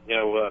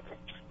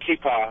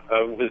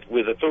kippah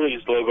with the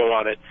Phillies logo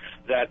on it,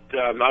 that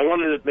I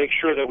wanted to make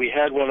sure that we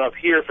had one up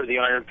here for the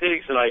Iron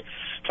Pigs, and I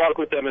talked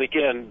with them, and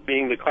again,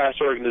 being the class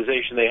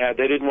organization they had,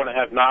 they didn't want to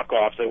have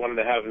knockoffs. They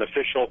wanted to have an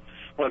official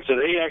one, so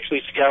they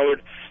actually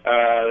scoured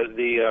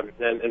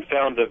and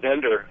found a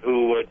vendor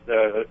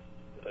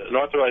an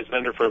authorized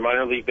vendor for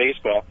minor league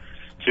baseball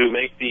to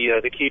make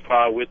the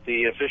kippah with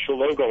the official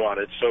logo on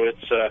it. So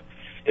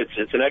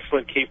it's an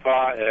excellent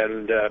kippah,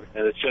 and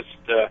it's just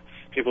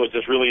people are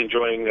just really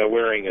enjoying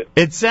wearing it.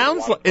 It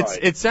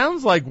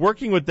sounds like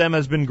working with them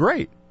has been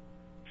great.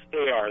 They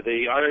are.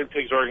 The Iron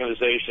Pigs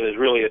organization is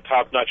really a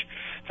top-notch.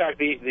 In fact,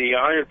 the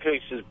Iron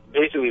Pigs is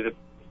basically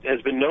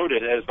has been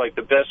noted as like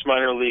the best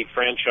minor league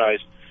franchise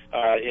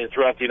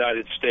throughout the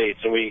United States,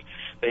 and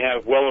they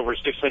have well over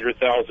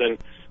 600,000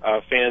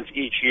 fans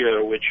each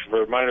year, which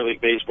for minor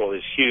league baseball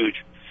is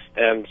huge.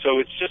 And so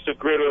it's just a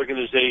great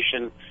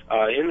organization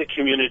in the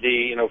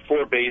community,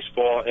 for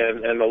baseball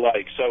and the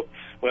like. So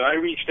when I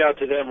reached out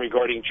to them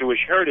regarding Jewish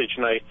Heritage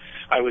Night,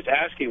 I was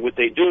asking would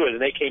they do it,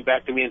 and they came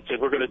back to me and said,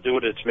 we're going to do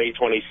it. It's May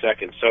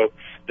 22nd. So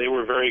they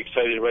were very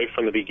excited right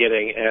from the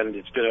beginning, and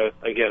it's been,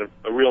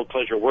 a real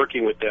pleasure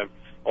working with them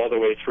all the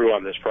way through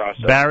on this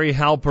process. Barry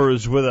Halper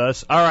is with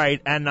us. All right,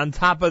 and on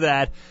top of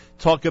that,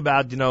 talk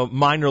about,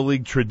 minor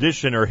league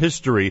tradition or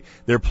history.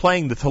 They're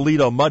playing the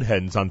Toledo Mud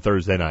Hens on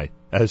Thursday night,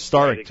 a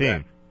historic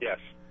team. Yes.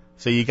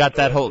 So you got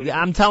that whole.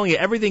 I'm telling you,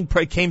 everything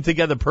came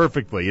together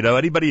perfectly. You know,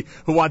 anybody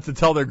who wants to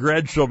tell their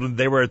grandchildren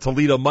they were at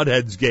Toledo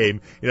Mudheads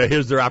game, you know,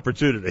 here's their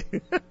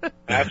opportunity.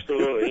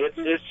 Absolutely,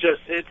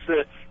 it's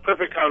the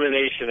perfect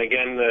combination.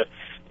 Again, the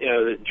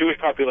Jewish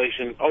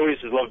population always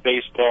has loved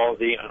baseball.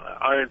 The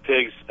Iron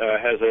Pigs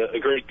has a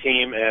great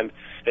team and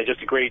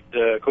just a great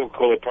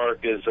Coca-Cola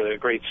Park is a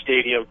great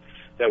stadium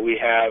that we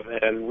have,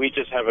 and we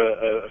just have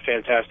a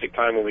fantastic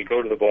time when we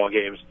go to the ball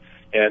games.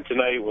 And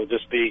tonight will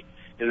just be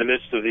in the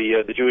midst of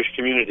the Jewish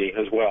community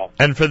as well.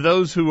 And for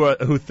those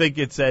who think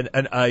it's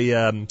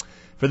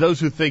for those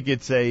who think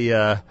it's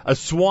a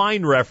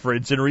swine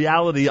reference, in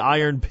reality,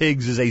 Iron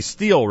Pigs is a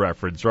steel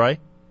reference, right?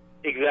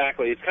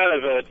 Exactly. It's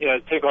kind of a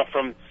takeoff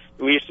from.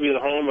 We used to be the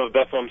home of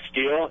Bethlehem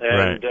Steel,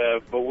 and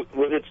but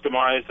with its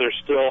demise, there's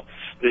still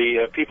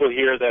the people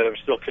here that are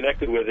still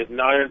connected with it. And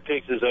Iron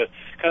Pigs is a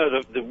kind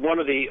of one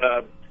of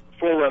the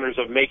forerunners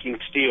of making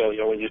steel. You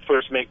know, when you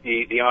first make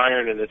the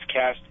iron and it's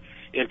cast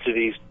into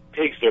these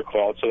pigs, they're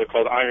called. So they're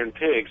called Iron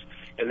Pigs,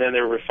 and then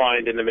they're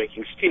refined into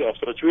making steel.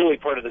 So it's really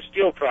part of the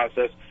steel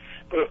process.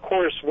 But of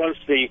course, once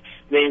the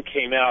name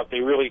came out,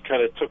 they really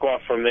kind of took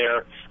off from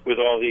there with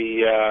all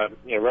the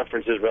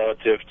references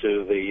relative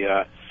to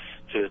the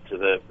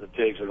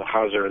pigs and the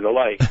Hauser and the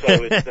like.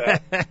 So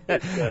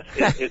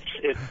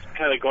it's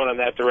kind of going in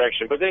that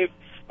direction. But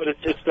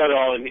it's not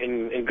all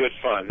in good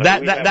fun.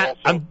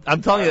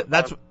 I'm telling you,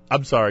 that's.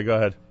 I'm sorry. Go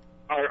ahead.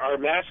 Our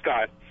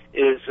mascot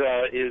is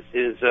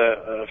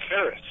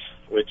Ferris,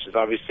 which is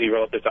obviously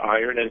relative to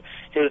iron, and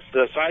his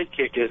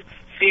sidekick is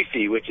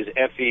Fifi, which is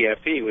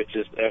F-E-F-E, which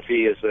is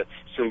F-E is a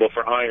symbol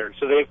for iron.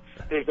 So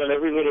they've done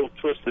every little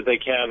twist that they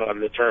can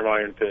on the term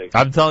Iron Pig.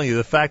 I'm telling you,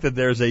 the fact that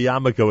there's a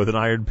yarmulke with an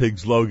Iron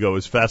Pigs logo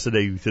is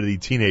fascinating to the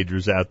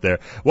teenagers out there.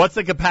 What's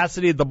the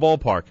capacity at the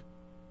ballpark?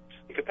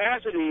 The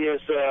capacity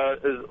is a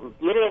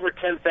little over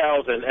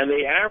 10,000, and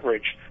they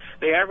average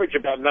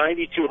about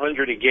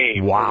 9,200 a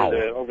game. Wow.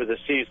 over the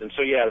season.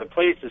 So yeah, the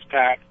place is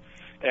packed.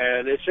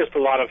 And it's just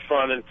a lot of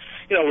fun. And,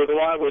 you know,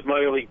 with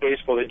minor league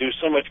baseball, they do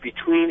so much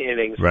between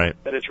innings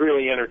that it's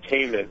really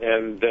entertainment.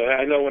 And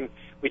I know when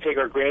we take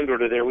our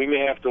granddaughter there, we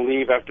may have to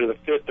leave after the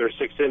fifth or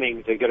sixth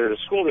inning to get her to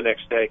school the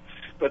next day.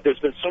 But there's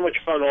been so much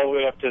fun all the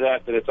way up to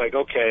that it's like,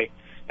 okay.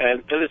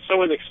 And it's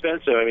so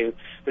inexpensive. I mean,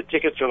 the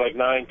tickets are like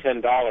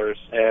 $9-10,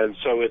 and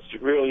so it's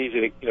really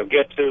easy to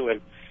get to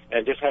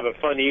and just have a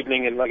fun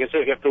evening. And like I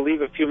said, if you have to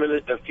leave a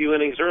few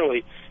innings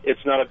early,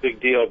 it's not a big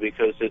deal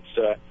because it's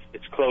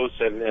close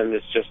and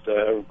it's just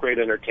a great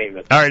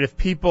entertainment. All right, if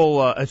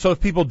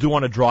people do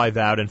want to drive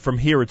out, and from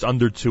here it's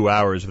under 2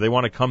 hours, if they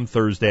want to come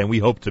Thursday, and we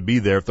hope to be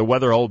there, if the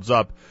weather holds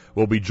up,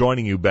 we'll be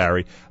joining you,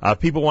 Barry. If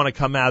people want to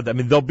come out, I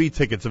mean, there'll be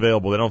tickets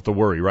available. They don't have to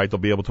worry, right? They'll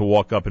be able to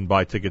walk up and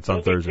buy tickets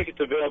on Thursday. Tickets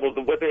available.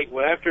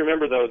 What I have to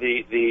remember though,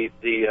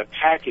 the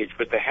package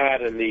with the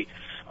hat and the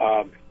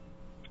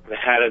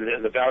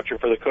voucher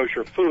for the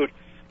kosher food,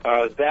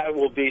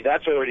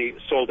 that's already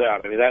sold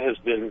out. I mean, that has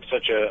been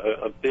such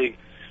a big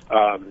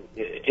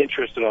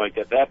interest and all like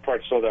that. That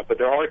part's sold out, but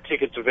there are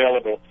tickets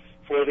available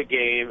for the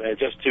game and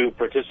just to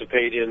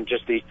participate in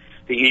just the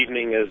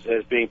evening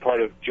as being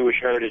part of Jewish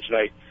Heritage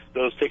Night.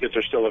 Those tickets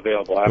are still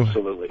available,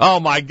 absolutely. Oh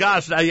my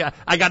gosh,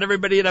 I got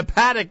everybody in a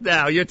panic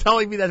now. You're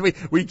telling me that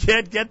we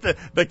can't get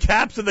the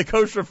caps and the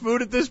kosher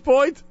food at this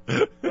point?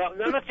 Well,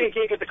 I'm not saying you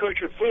can't get the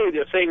kosher food.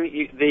 They're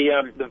saying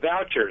the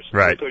vouchers.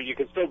 Right. So you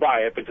can still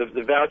buy it, but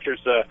the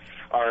vouchers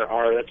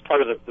are that's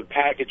part of the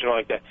package and all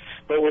like that.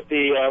 But with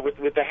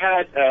the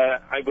hat,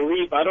 I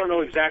believe, I don't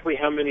know exactly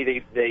how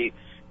many they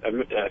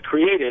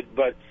created,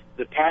 but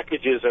the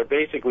packages are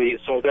basically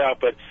sold out.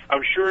 But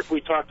I'm sure if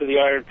we talk to the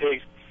Iron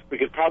Pigs, we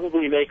could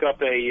probably make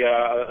up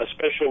a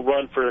special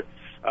run for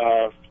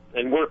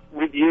and work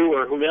with you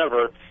or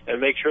whomever and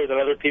make sure that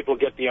other people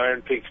get the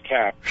Iron Pigs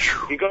cap.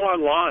 If you go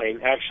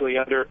online, actually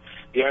under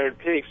the Iron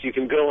Pigs, you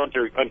can go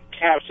under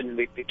caps, and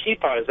the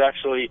kippah is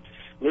actually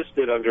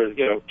listed under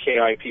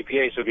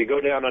KIPPA. So if you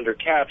go down under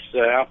caps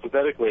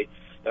alphabetically,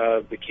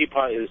 the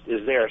kippah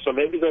is there. So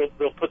maybe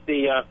they'll put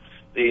the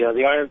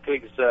Iron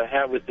Pigs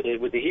hat with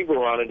the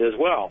Hebrew on it as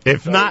well.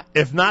 If not,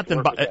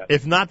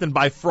 then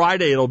by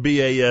Friday it'll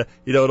be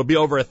it'll be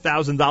over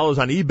 $1,000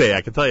 on eBay.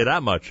 I can tell you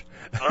that much.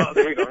 Oh,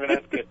 there you go. I'm gonna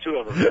have to get two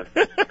of them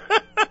then.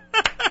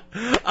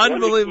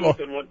 Unbelievable.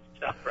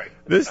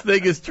 This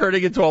thing is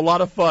turning into a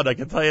lot of fun, I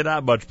can tell you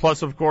that much.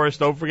 Plus, of course,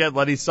 don't forget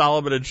Lenny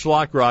Solomon and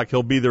Schlock Rock.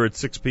 He'll be there at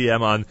 6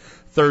 p.m. on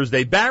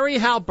Thursday. Barry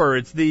Halper,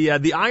 it's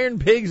the Iron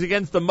Pigs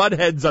against the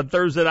Mudheads on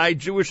Thursday night,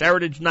 Jewish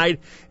Heritage Night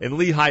in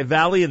Lehigh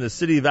Valley in the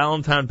city of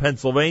Allentown,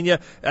 Pennsylvania.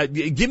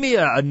 Give me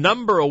a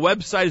number, a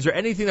website. Is there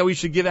anything that we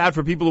should give out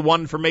for people who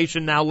want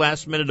information now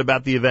last minute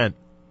about the event?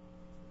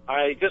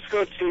 I just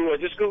go to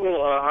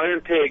Google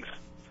Iron Pigs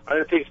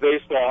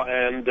baseball,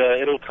 and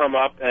it'll come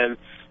up. And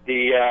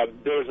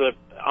there's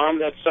on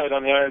that site,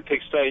 on the Iron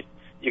Pigs site,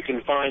 you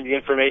can find the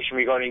information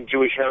regarding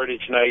Jewish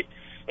Heritage Night,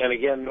 and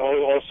again,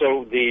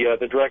 also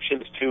the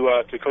directions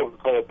to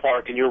Coca-Cola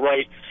Park. And you're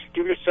right,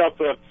 give yourself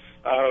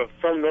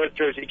from North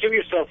Jersey, give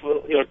yourself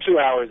 2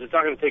 hours. It's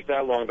not going to take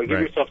that long, but give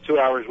yourself 2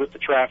 hours with the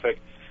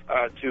traffic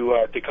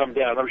to come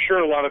down. I'm sure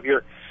a lot of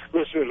your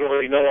listeners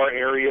already know our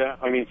area.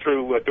 I mean,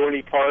 through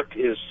Dorney Park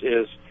is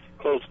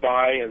close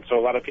by, and so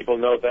a lot of people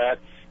know that.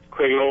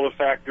 Crayola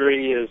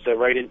Factory is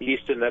right in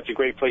Easton. That's a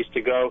great place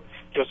to go.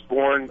 Just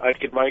Born,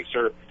 Ike and Mike's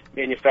are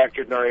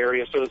manufactured in our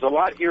area. So there's a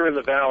lot here in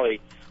the valley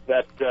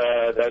that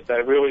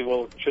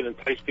really should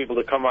entice people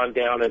to come on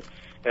down,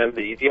 and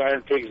the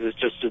Iron Pigs is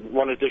just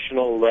one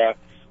additional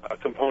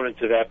component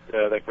to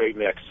that great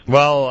mix.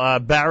 Well,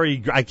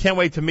 Barry, I can't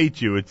wait to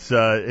meet you. It's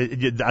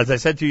as I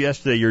said to you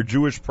yesterday, your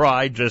Jewish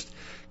pride just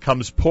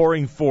comes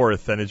pouring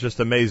forth, and it's just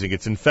amazing.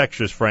 It's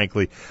infectious,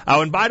 frankly.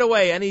 Oh, and by the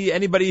way,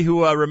 anybody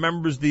who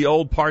remembers the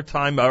old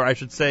part-time, or I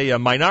should say,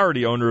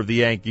 minority owner of the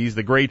Yankees,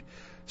 the great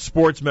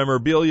sports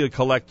memorabilia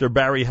collector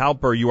Barry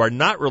Halper, you are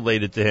not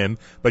related to him,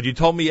 but you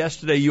told me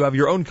yesterday you have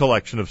your own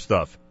collection of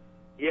stuff.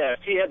 Yes,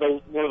 he had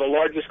one of the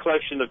largest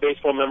collections of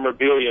baseball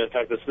memorabilia. In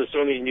fact, the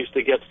Smithsonian used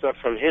to get stuff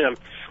from him.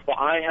 Well,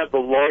 I have the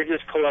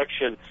largest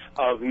collection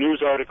of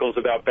news articles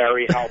about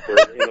Barry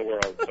Halper in the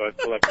world, so I've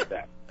collected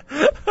that.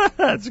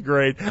 That's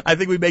great. I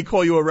think we may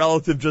call you a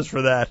relative just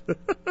for that.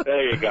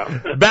 There you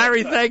go.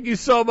 Barry, thank you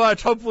so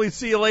much. Hopefully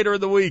see you later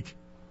in the week.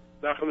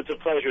 Nachum, it's a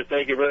pleasure.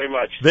 Thank you very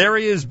much. There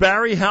he is,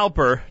 Barry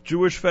Halper,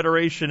 Jewish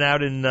Federation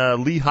out in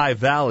Lehigh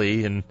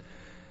Valley, and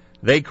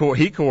he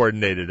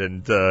coordinated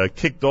and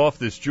kicked off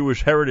this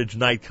Jewish Heritage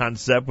Night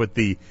concept with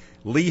the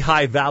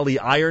Lehigh Valley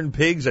Iron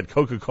Pigs at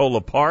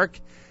Coca-Cola Park,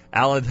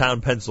 Allentown,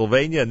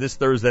 Pennsylvania, and this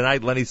Thursday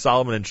night, Lenny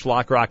Solomon and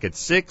Schlock Rock at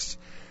 6.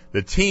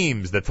 The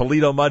teams, the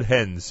Toledo Mud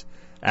Hens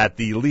at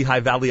the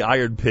Lehigh Valley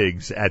Iron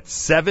Pigs at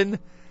 7.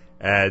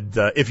 And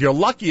if you're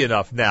lucky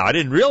enough now, I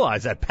didn't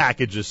realize that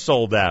package is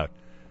sold out.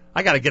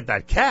 I got to get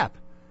that cap.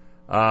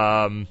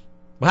 Well,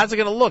 how's it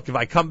going to look if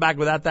I come back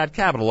without that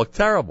cap? It'll look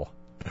terrible.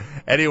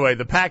 Anyway,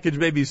 the package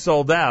may be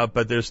sold out,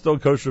 but there's still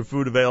kosher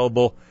food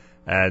available,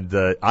 and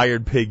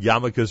Iron Pig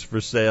yarmulkes for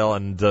sale,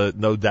 and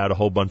no doubt a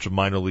whole bunch of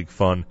minor league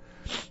fun.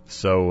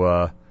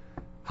 So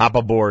hop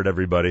aboard,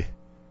 everybody.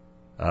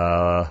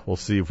 We'll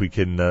see if we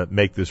can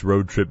make this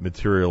road trip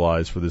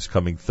materialize for this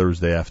coming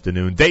Thursday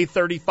afternoon. Day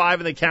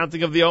 35 in the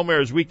counting of the Omer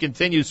as we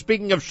continue.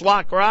 Speaking of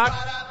Schlock Rock,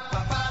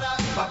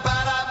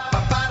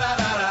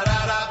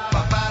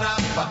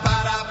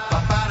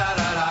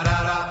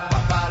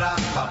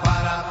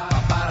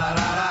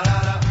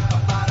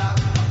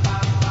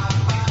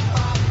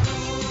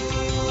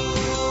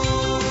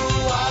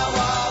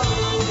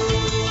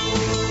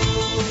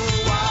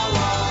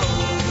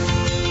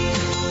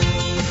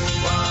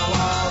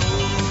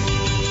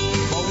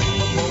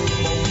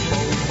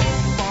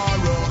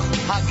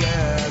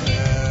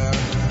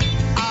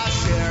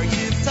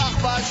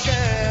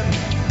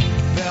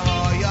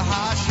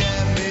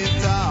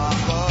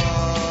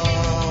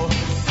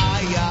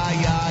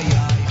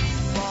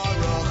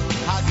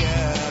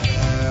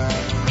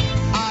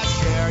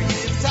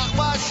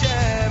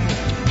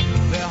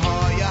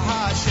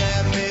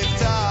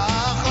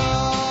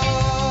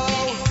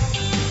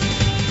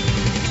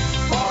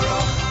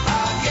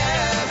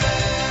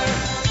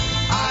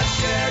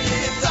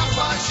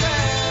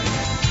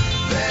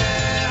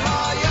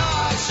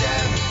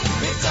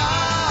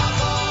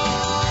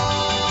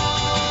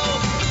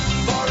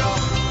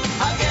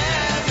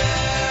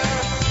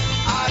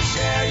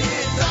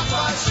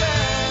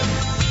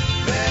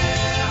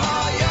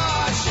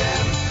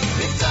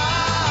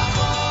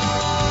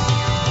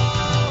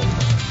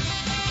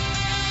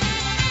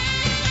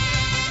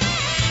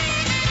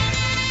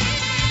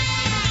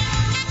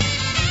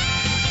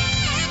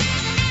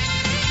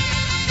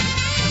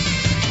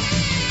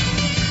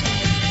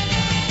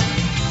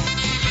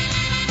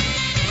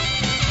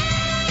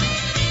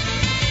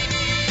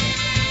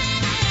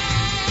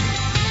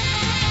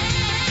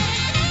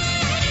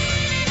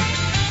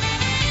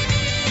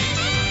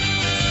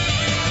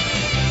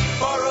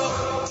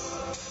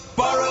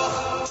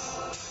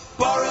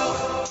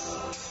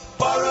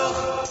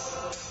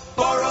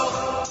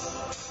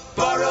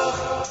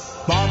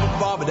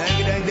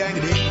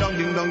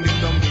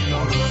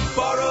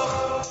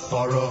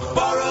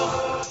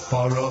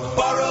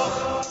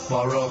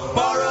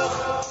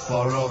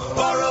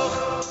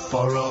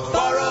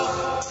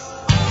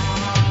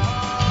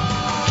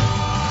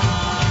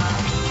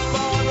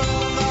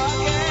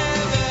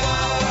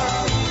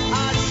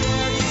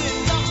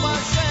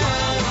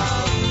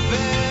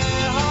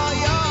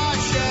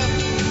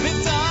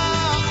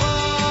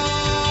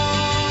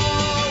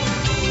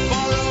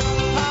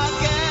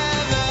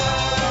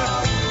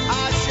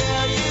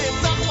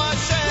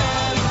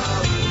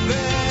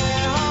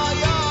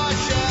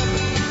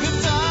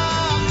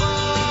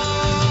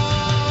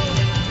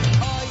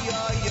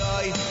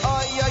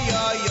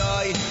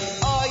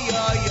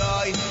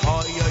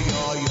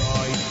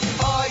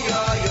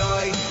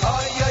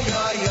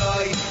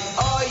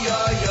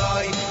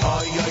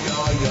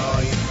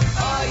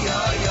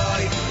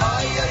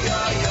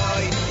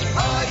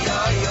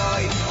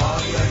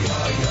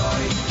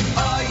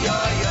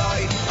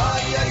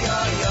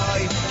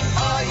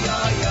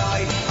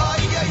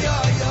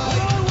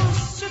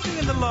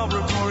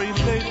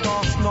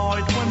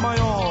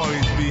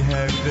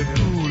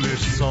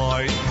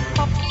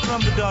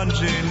 from the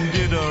dungeon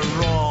did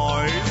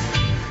arise.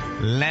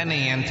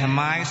 Lenny, and to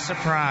my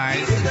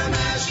surprise,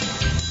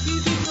 he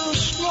did the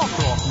slop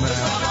rock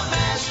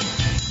mash.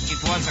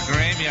 It was a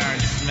graveyard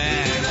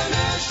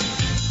smash.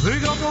 They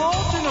got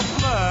lost in a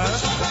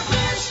flash.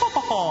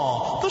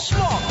 The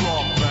slop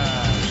rock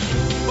mash.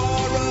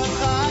 Baruch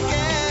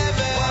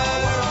HaGever,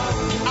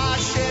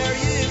 Asher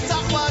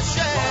Yiftach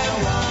Hashem,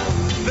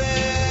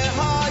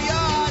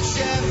 V'haya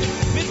Hashem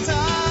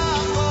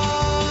Mitacho.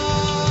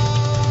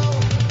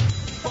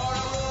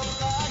 Baruch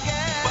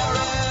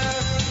HaGever,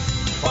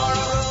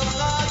 Baruch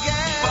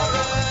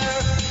HaGever,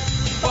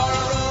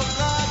 Baruch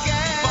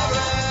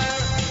HaGever,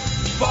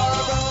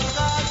 Baruch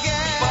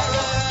HaGever.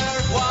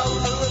 Wow,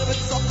 a little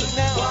bit softer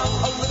now,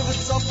 a little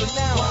bit softer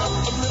now,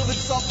 a little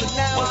bit softer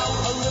now,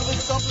 a little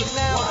bit softer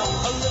now,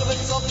 a little bit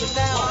softer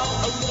now,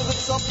 a little bit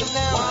softer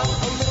now,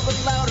 a little bit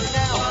louder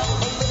now,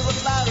 a little bit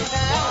louder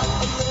now,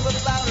 a little bit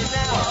louder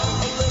now,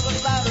 a little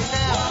bit louder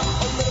now,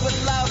 a little bit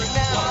louder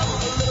now,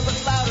 a little bit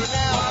louder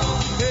now.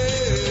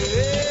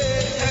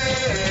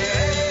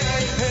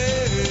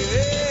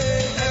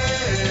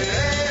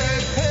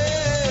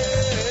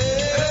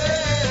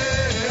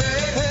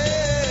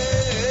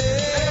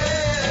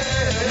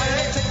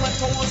 Take my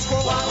Torah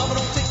scroll, Mama,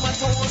 don't take my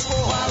Torah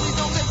scroll. Please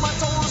don't take my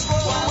Torah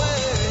scroll away.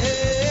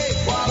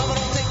 Mama,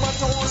 don't take my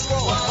Torah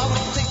scroll. Mama,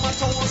 don't take my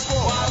Torah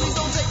scroll. Please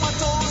don't take my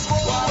Torah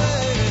scroll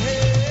away.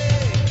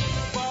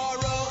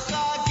 Baruch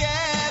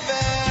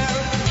HaGever,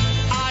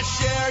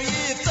 Asher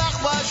Yiftach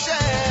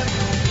Hashem,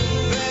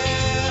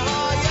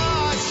 V'haya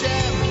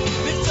Hashem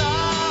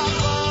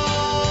Mitacho.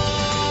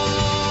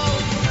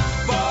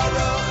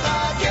 Baruch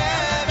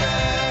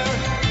HaGever,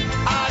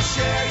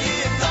 Asher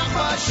Yiftach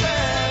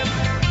Hashem,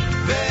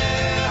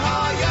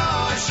 V'haya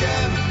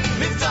Hashem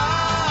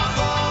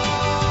Mitacho.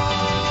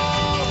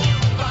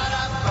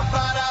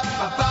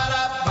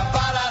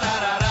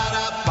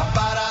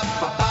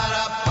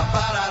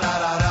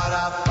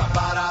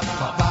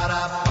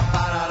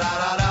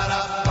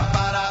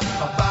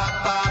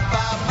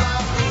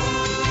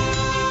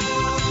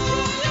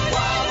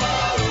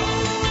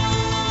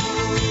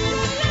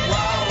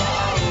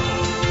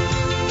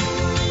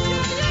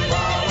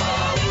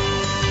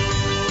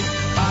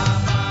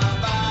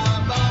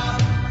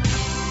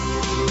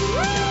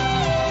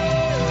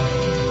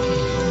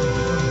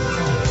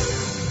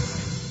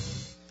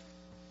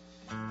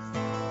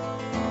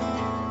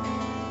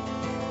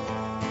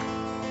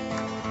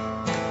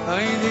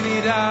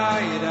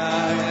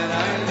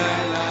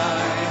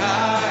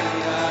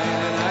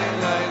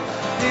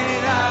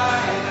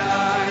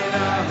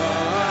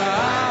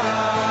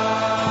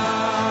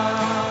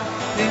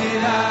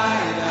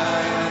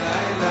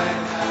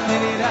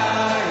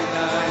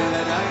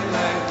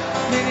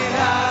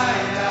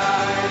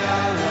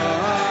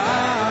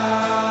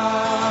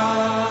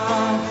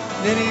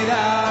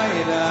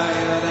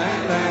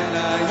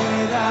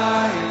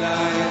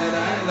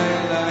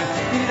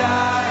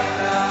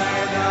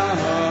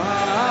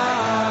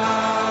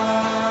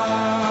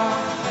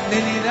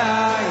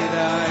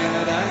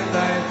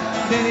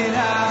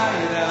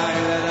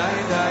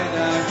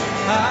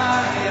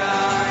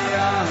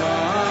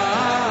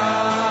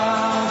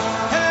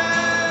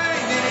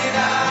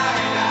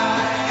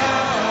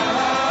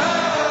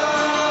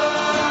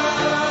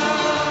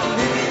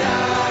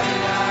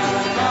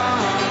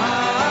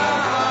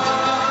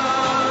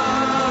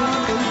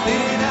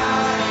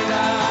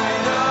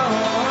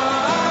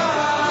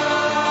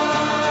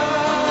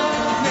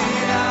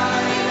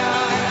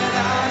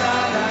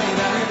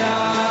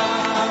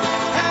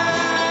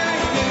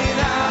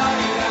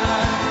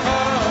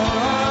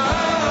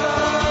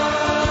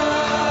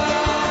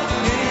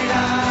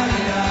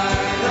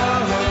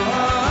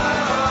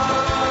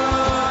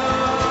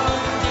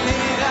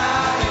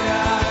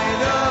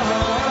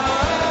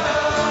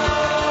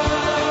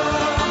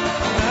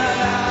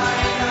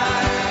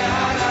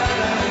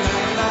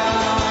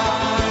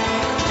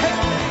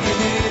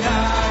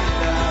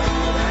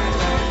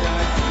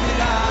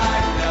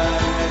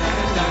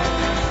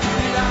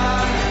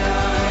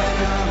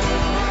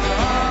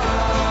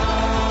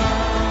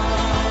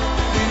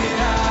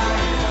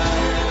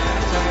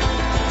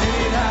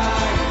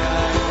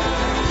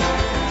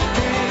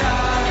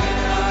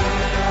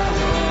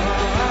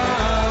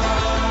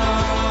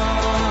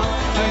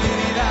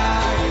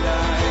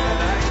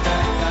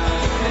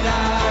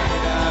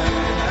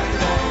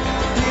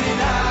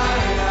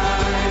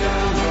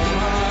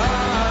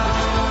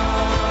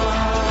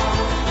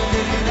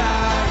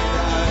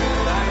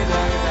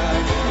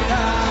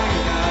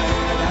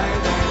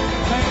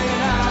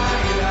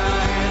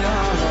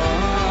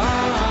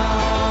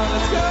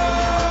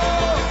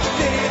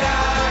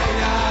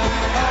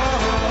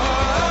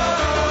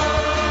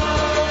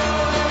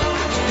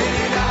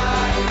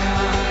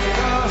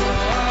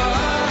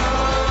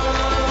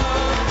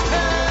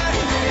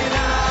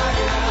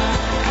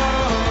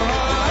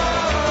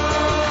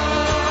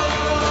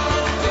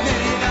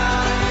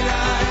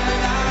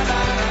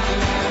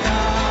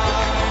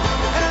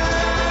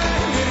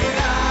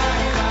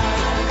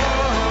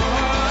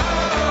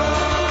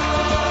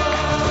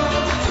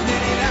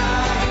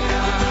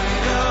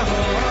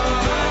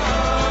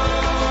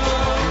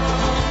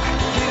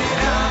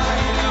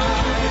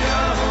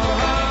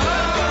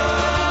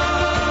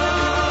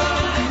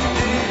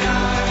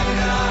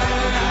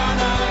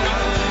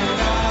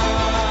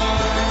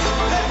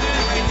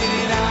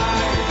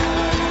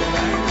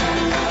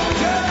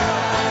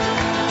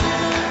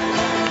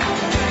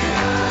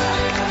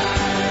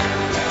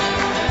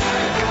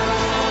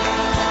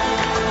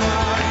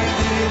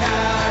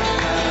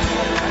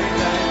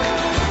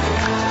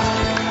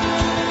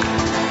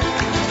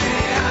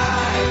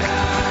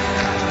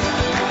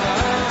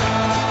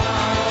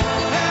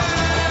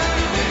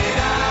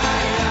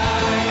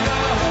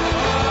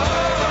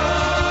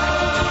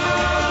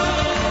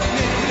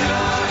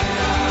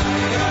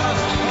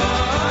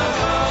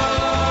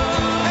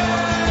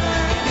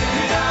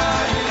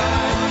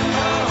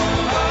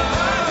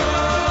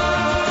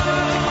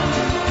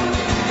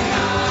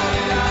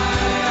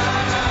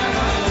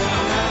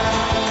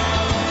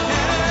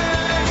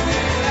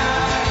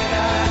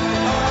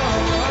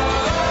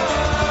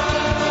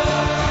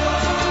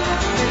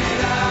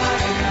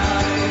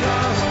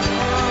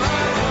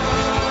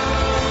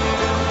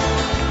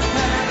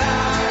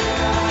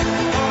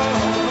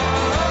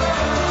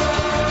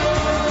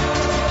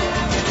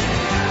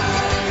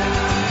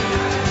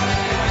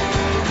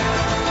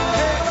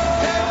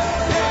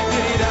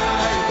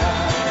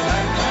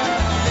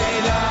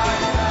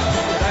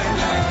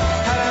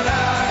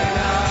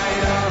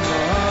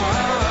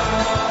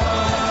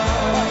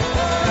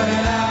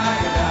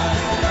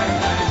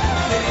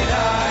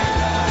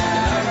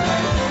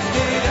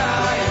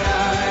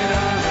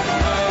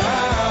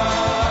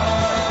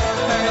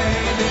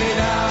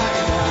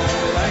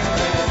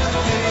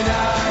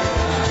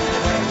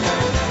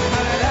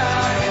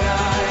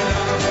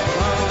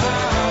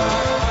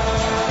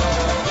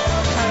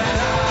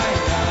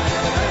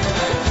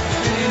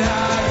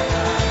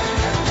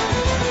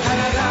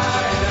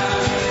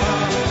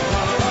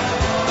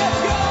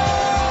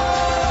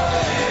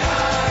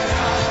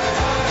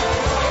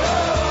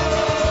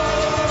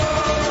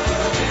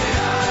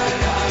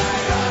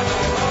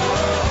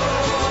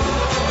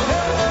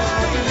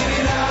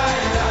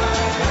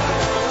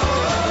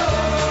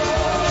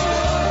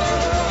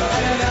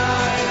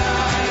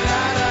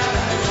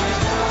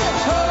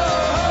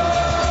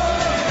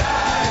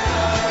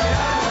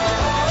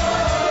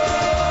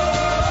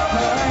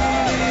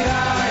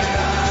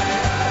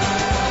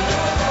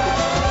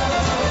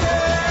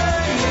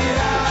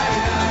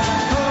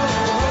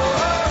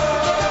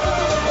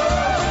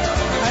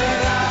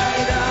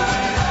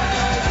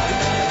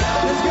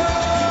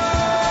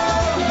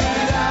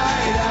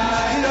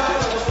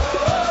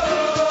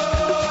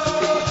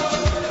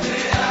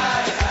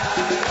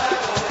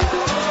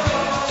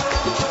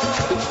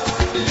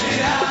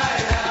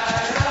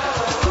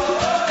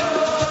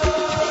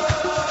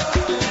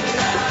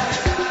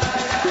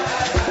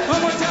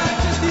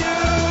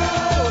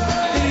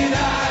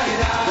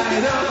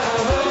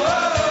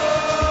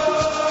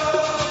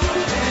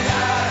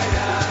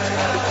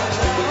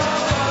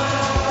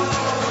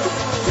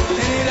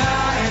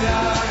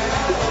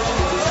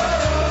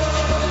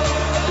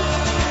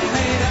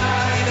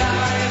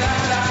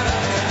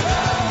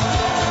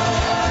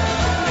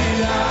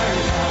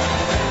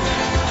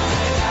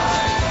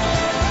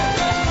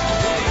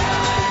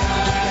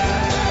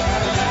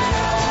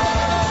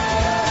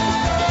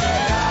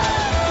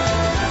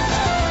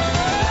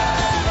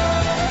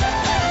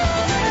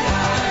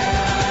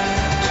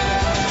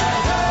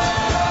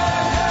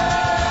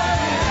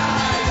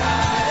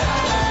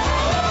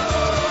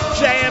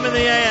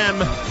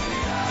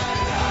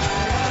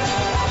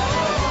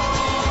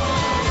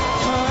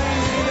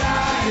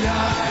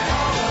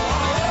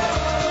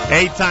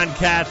 Eitan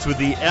Katz with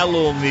the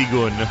Elul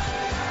Nigun.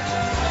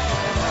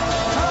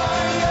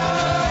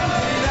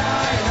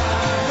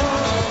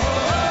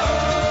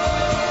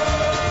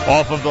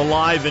 Off of the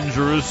Live in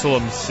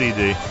Jerusalem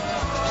CD.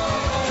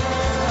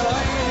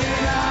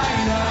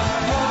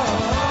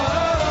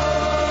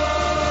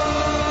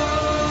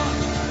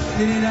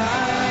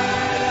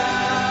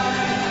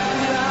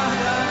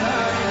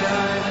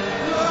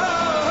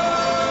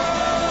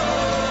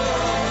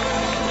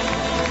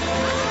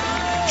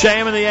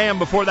 JM in the AM.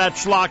 Before that,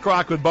 Shlock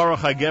Rock with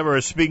Baruch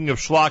HaGever. Speaking of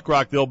Shlock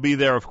Rock, they'll be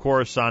there, of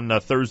course, on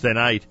Thursday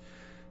night,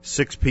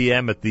 6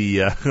 p.m. at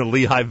the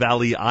Lehigh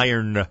Valley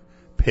Iron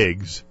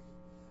Pigs.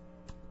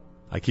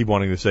 I keep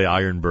wanting to say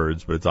Iron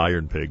Birds, but it's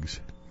Iron Pigs.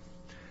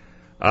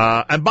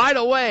 And by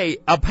the way,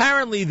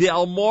 apparently the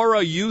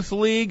Elmora Youth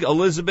League,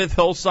 Elizabeth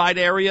Hillside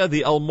area,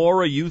 the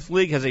Elmora Youth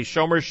League has a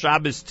Shomer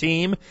Shabbos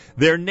team.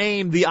 They're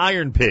named the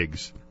Iron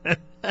Pigs.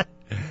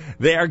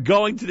 They are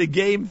going to the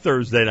game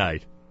Thursday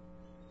night.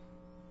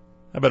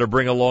 I better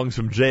bring along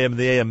some JM and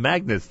the AM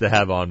magnets to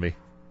have on me, in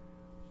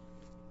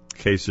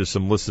case there's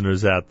some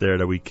listeners out there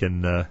that we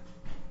can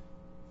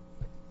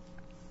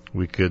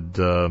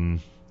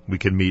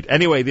meet.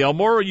 Anyway, the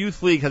Elmora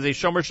Youth League has a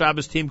Shomer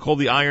Shabbos team called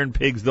the Iron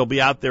Pigs. They'll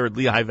be out there at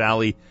Lehigh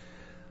Valley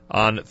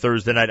on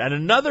Thursday night. And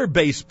another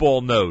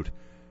baseball note.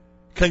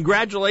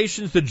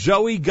 Congratulations to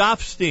Joey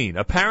Goffstein.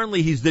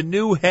 Apparently he's the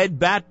new head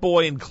bat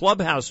boy and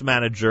clubhouse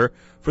manager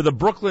for the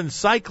Brooklyn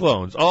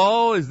Cyclones.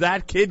 Oh, is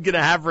that kid going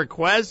to have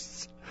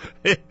requests?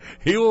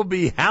 He will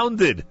be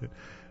hounded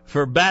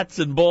for bats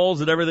and balls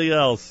and everything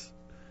else.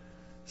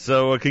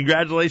 So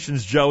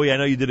congratulations, Joey. I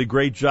know you did a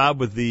great job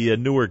with the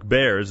Newark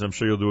Bears. I'm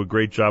sure you'll do a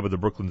great job with the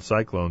Brooklyn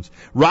Cyclones.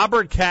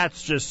 Robert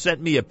Katz just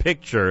sent me a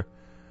picture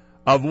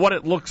of what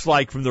it looks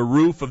like from the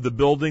roof of the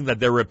building that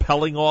they're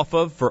rappelling off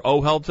of for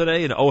Ohel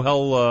today, and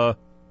Ohel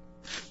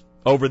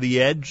over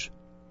the edge.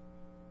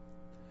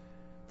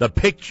 The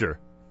picture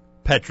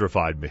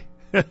petrified me.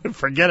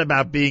 Forget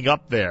about being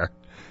up there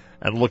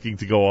and looking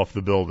to go off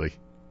the building.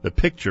 The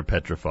picture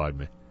petrified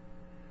me.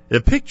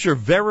 The picture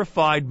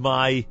verified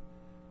my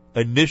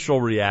initial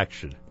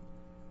reaction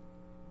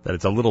that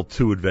it's a little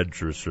too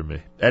adventurous for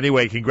me.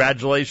 Anyway,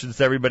 congratulations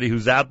to everybody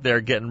who's out there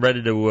getting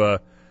ready to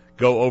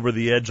go over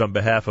the edge on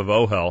behalf of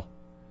Ohel.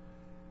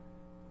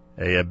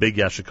 A big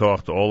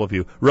yashikach to all of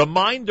you.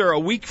 Reminder, a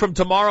week from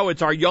tomorrow,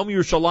 it's our Yom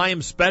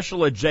Yerushalayim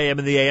special at JM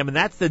in the AM, and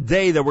that's the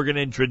day that we're going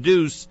to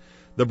introduce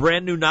the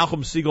brand new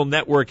Nachum Segal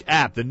Network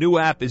app. The new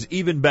app is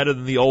even better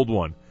than the old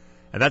one.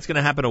 And that's going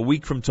to happen a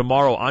week from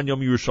tomorrow on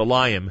Yom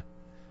Yerushalayim.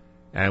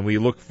 And we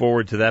look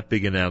forward to that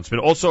big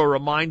announcement. Also a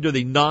reminder,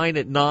 the 9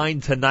 at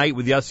 9 tonight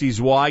with Yossi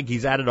Zweig.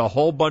 He's added a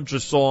whole bunch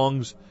of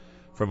songs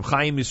from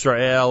Chaim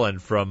Yisrael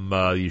and from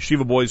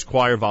Yeshiva Boys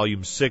Choir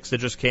Volume 6 that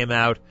just came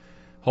out.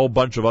 Whole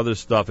bunch of other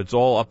stuff. It's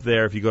all up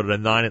there. If you go to the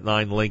 9 at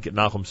 9 link at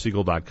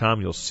NachumSegal.com,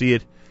 you'll see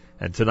it.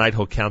 And tonight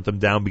he'll count them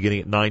down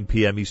beginning at 9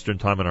 p.m. Eastern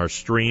Time on our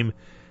stream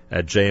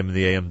at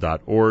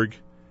jmintheam.org.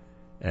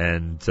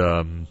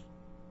 And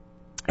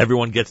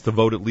everyone gets to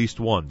vote at least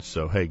once.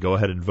 So, hey, go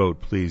ahead and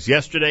vote, please.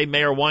 Yesterday,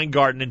 Mayor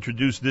Weingarten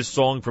introduced this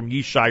song from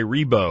Yishai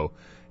Ribo,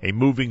 a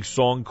moving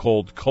song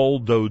called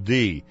Kol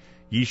Dodi.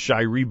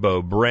 Yishai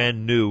Ribo,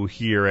 brand new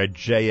here at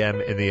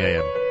JM in the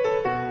AM.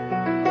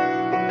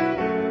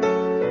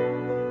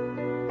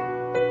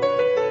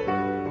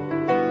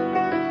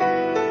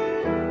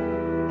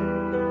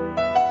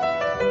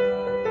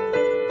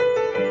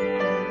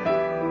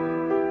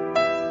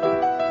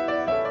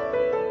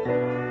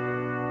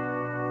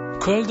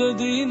 כל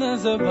דודין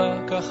הזה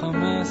בא, ככה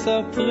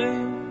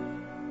מספרים,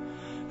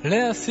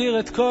 להסיר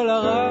את כל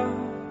הרע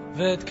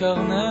ואת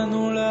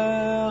קרננו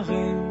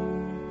להרים,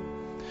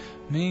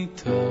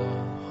 מתוך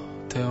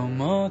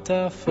תאומות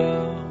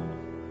אפר,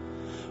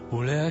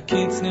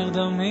 ולהקיץ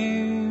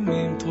נרדמים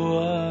עם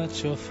תרועת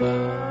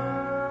שופר.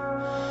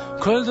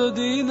 כל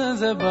דודין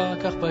הזה בא,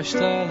 כך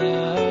פשטה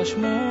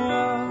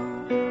להשמועה,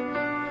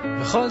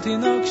 וכל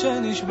תינוק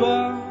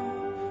שנשבע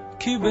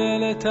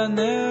קיבל את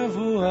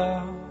הנבואה.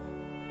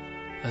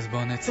 אז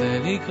בוא נצא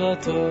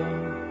לקראתו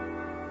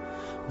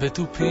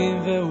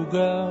בתופים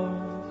ועוגר,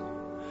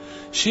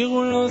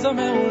 שירו לו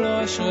זמרו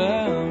לו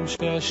אשריהם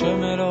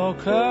שהשם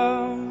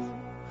אלוקיו,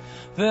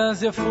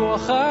 ואז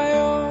יפוח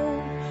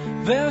היום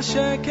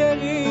והשקר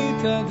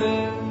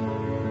יתהדר,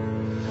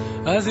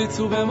 אז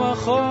יצאו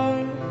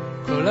במחול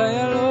כל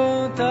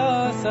איילות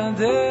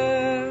השדה,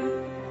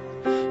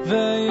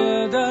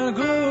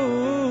 וידלגו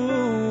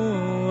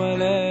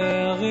על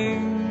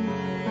הערים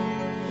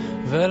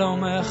ולא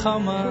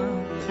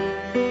מחמת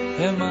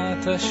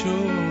המת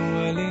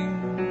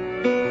השואלים,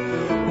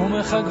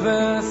 ומחגבי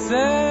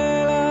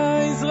הסלע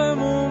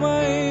יזרמו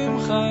מים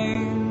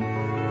חיים,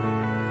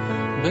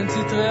 בין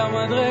צטרי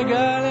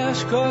המדרגה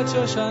להשקות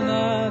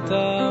שושנת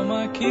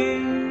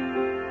העמקים,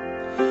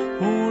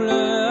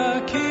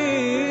 ולהקים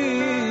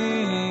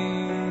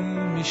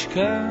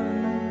משכן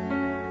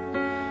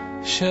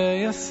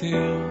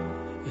שיסיר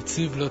את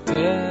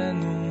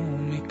סבלותינו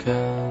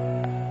מכאן.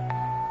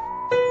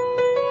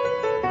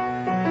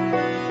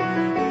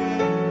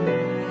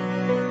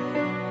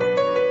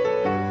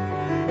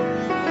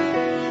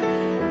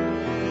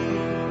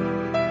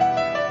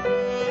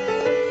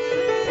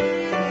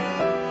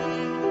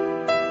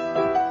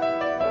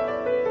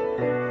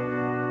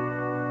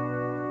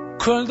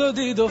 כל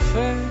דודי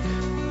דופק,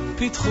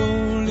 פיתחו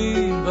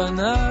לי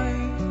בניי,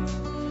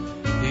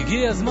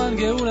 הגיע הזמן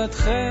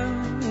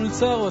גאולתכם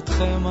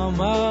ולצרותכם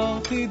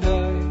אמרתי די,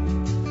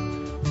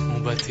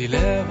 ובאתי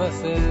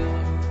לבשר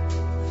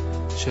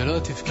שלא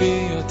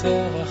תבכי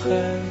יותר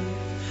רחל,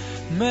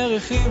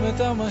 מריחים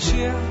את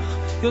המשיח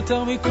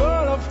יותר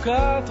מכל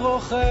אבקת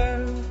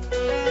רוכל.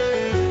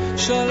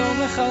 שלום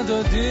לך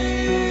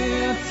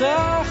דודי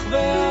הצח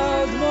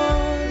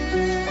והאדמון,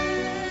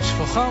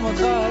 שפוחם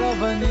אותך על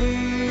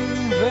אבנים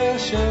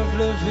וישב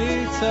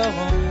לוי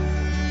צרון,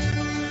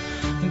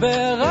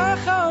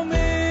 ברחמים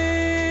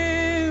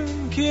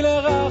כי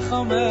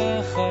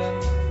לרחמך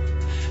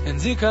אין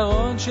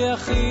זיכרון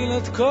שיכיל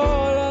את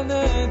כל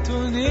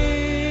הנתונים,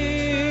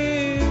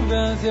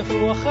 ואז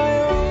יפוח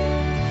היום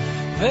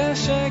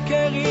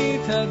ושקר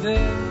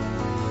יתהדר,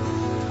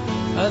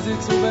 אז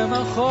יצאו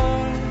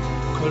במחול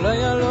כל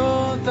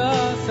איילות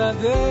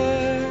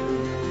השדה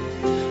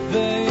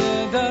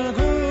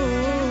וידלגו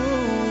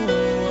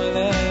על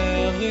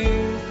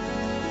הערים,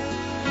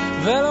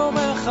 ולא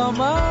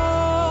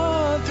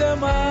מחמה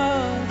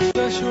תמת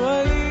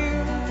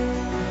ושואלים,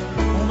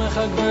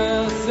 ומחק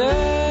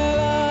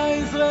בסלע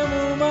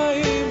יזרמו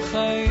מים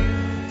חיים,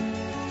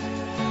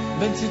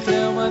 בין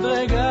צטרי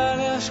ומדרגה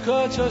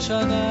להשקות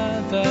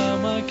שושנת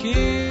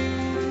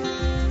עמקים,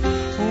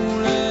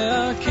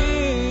 ולהקים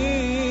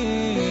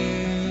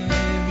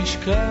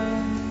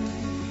משכן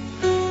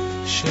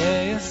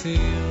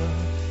שיסיר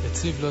את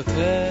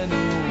סבלותינו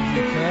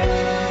מכאן.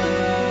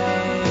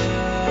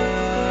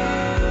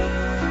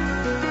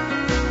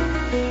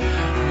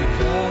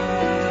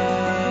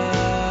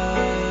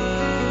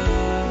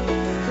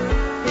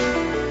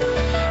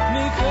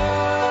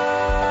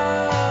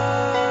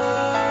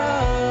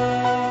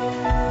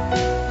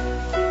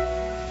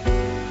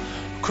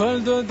 כל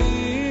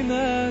דודי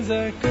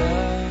נזקה.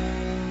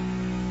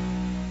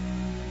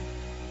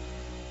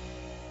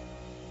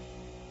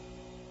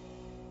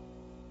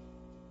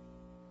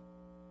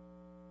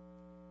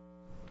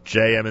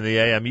 JM in the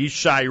AM,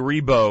 Yishai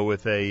Rebo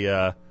with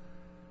a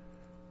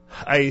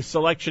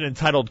selection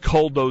entitled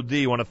Cold OD.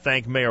 I want to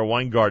thank Mayor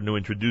Weingarten who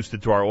introduced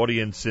it to our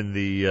audience in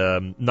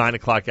the 9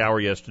 o'clock hour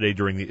yesterday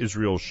during the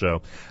Israel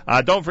show.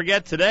 Don't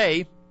forget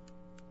today,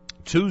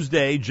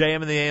 Tuesday,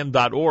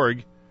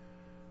 jmintheam.org.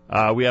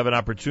 We have an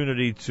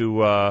opportunity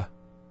to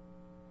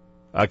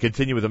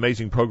continue with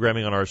amazing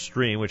programming on our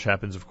stream, which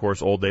happens, of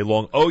course, all day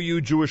long.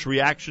 OU Jewish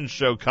Reaction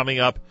Show coming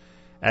up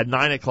at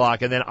 9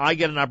 o'clock. And then I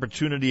get an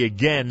opportunity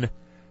again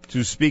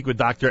to speak with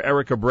Dr.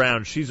 Erica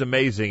Brown. She's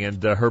amazing,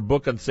 and her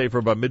book on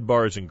Sefer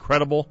Bamidbar is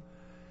incredible.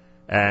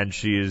 And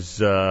she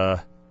is,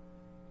 I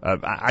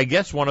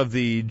guess, one of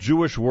the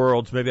Jewish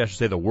world's, maybe I should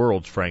say the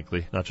world's,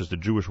 frankly, not just the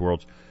Jewish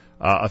world's,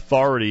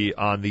 authority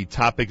on the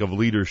topic of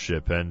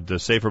leadership, and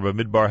Sefer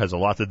Bamidbar has a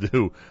lot to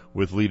do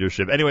with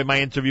leadership. Anyway,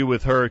 my interview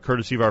with her,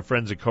 courtesy of our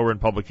friends at Koren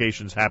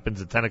Publications, happens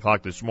at 10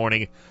 o'clock this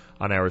morning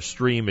on our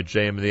stream at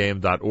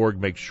jmintheam.org.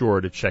 Make sure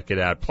to check it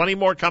out. Plenty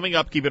more coming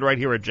up. Keep it right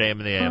here at JM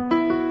in the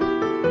AM.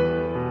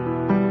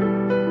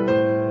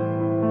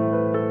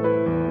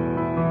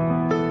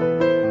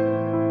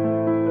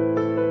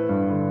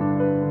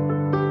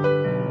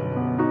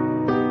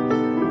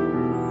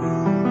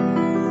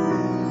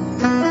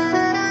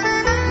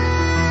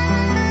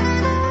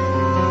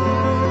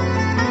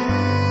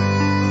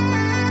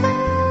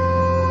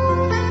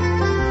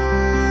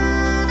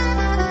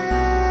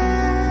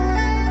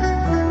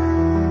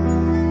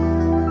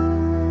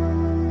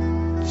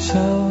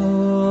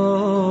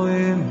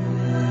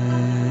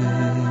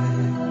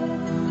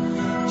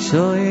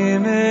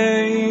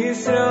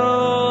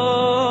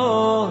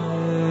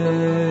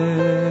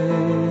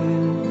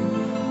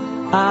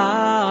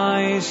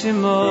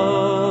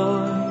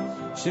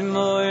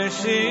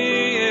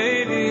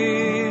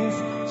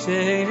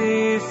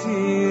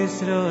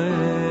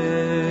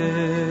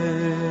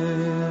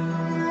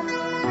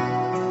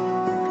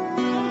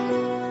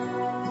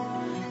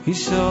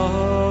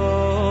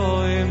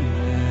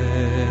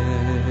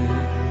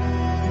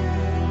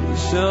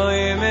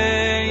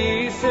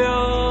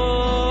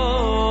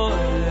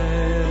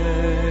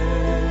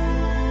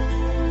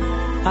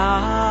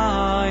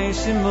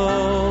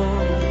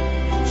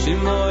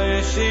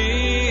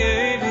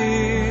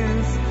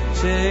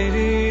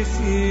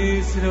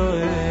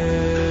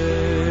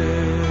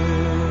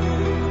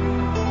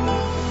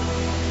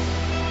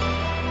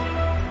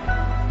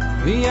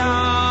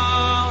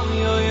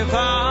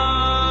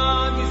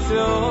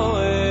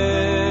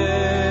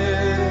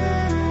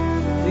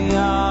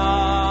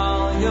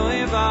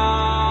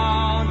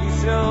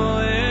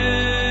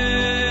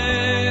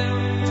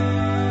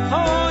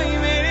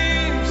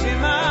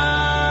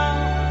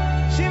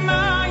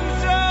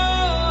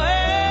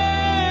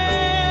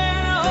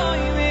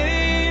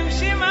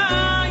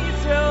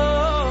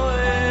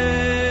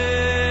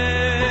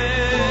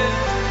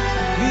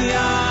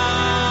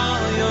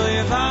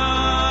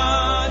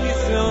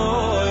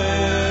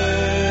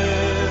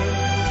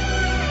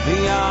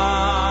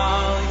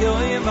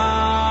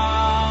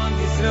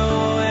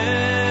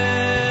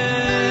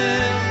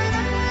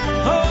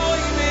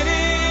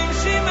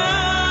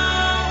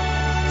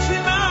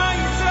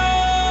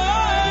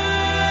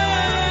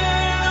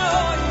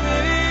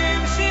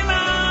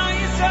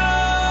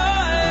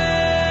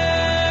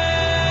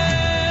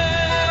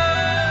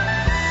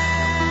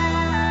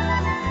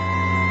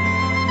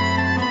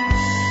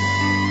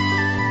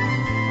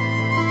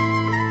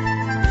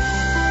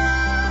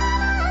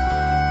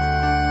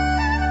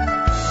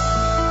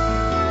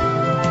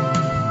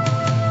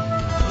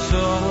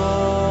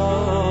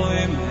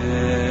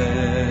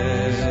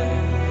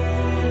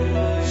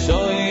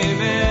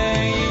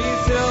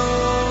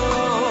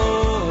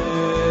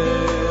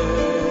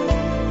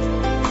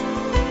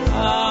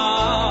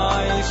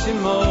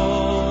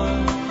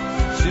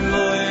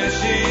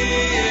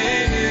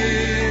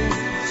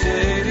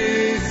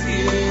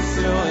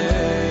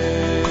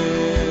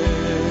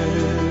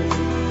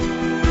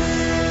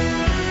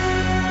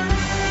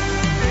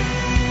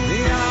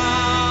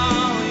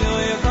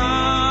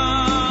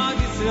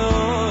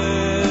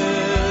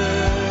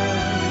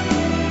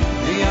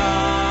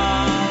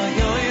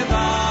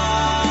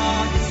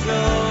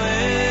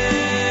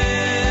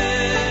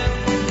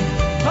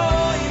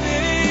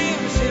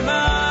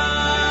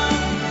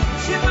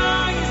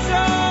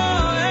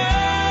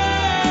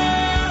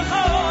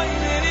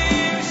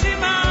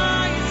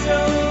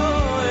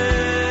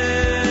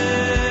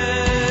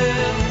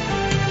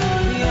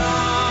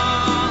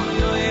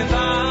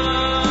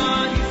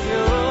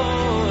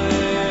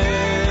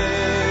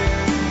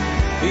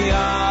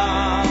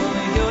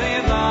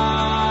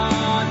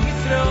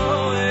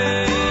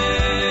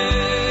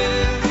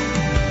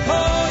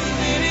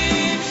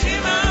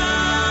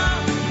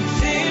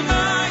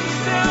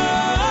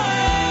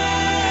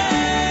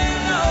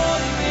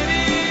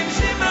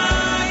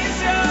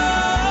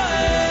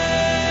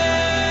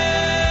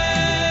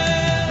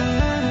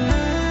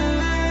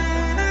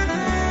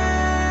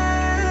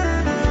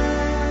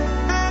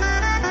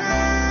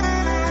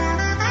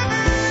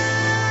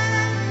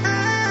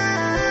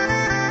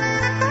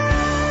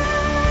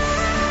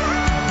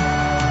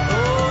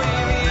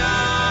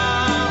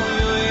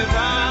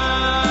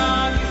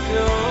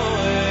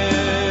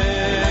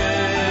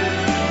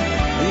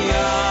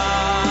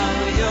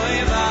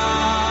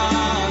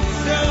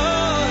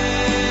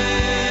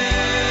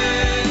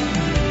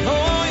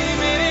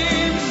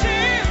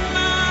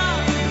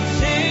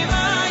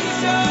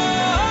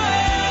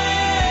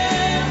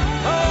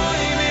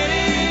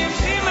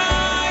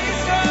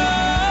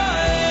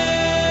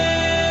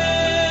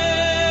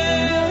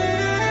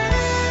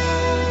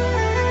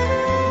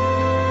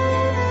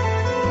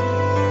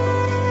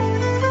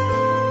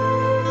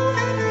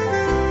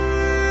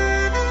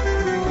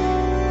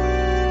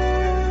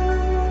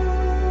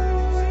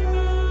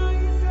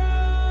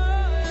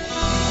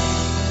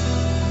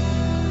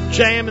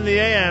 JM in the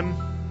AM.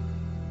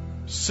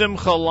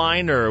 Simcha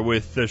Liner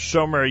with the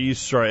Shomer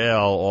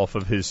Yisrael off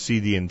of his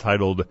CD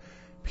entitled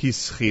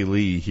Pischi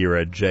Li here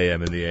at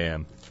JM in the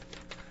AM.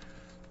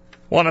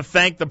 Want to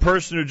thank the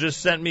person who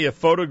just sent me a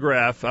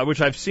photograph, which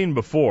I've seen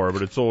before,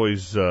 but it's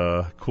always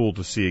cool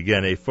to see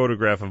again, a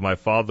photograph of my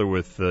father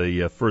with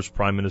the first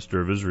Prime Minister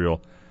of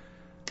Israel,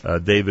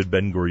 David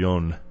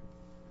Ben-Gurion.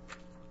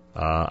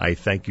 I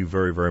thank you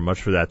very, very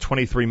much for that.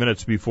 23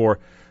 minutes before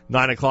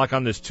 9 o'clock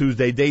on this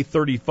Tuesday, day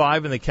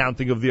 35 in the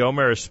counting of the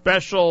Omer. A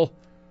special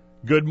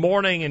good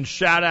morning and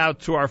shout out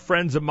to our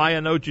friends at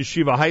Mayanot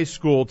Yeshiva High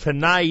School.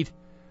 Tonight,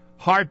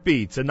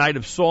 Heartbeats, a night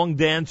of song,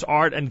 dance,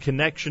 art, and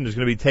connection is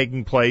going to be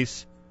taking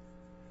place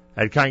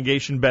at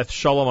Congregation Beth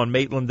Shalom on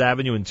Maitland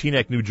Avenue in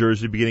Teaneck, New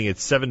Jersey, beginning at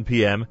 7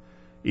 p.m.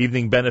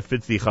 Evening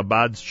benefits the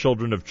Chabad's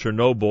Children of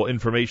Chernobyl.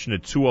 Information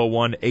at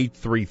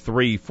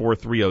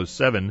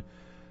 201-833-4307.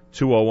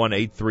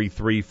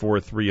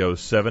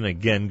 201-833-4307.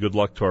 Again, good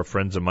luck to our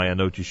friends at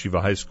Mayanot Yeshiva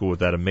High School with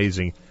that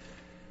amazing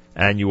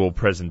annual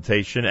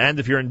presentation. And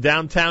if you're in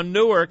downtown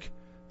Newark,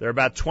 they're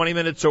about 20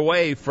 minutes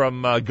away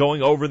from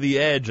going over the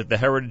edge at the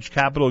Heritage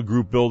Capital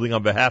Group building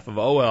on behalf of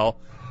OL.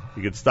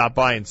 You can stop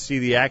by and see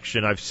the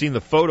action. I've seen the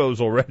photos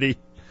already.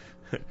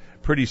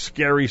 Pretty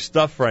scary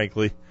stuff,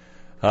 frankly.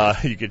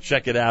 You can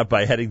check it out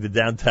by heading to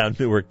downtown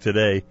Newark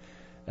today,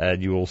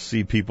 and you will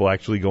see people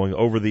actually going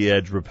over the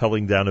edge,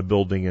 rappelling down a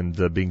building,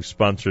 and being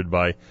sponsored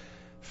by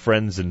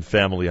friends and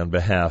family on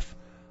behalf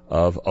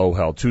of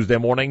OHEL. Tuesday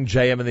morning,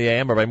 JM in the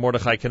AM, Rabbi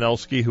Mordechai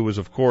Kanelsky, who is,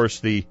 of course,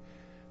 the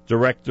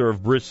director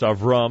of Bris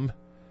Avrem,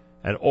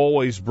 and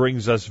always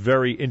brings us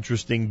very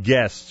interesting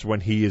guests when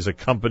he is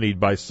accompanied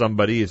by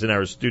somebody. He's in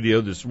our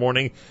studio this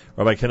morning.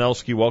 Rabbi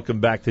Kanelsky,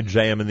 welcome back to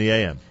JM in the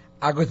AM.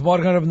 Good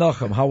morning, Reb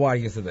Nachum. How are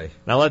you today?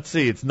 Now, let's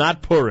see. It's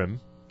not Purim.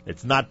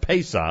 It's not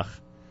Pesach.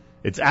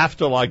 It's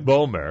after like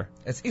Bomer.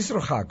 It's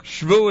Yisro Chag.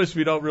 Shavuos,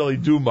 we don't really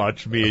do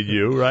much, me and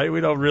you, right? We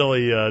don't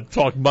really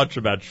talk much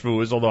about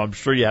Shavuos, although I'm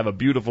sure you have a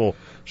beautiful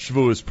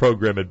Shavuos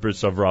program at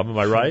Bris Avram. Am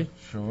I right?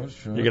 Sure.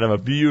 You're going to have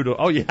a beautiful...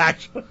 Oh, you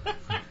actually...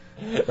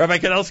 Rabbi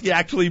Kanelsky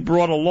actually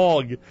brought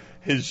along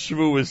his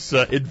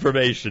Shavuos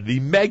information. The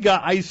mega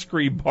ice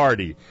cream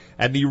party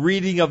and the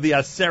reading of the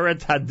Aseret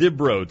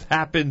Hadibrot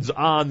happens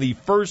on the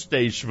first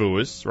day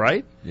Shavuos,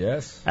 right?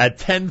 Yes. At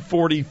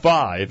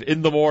 10:45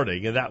 in the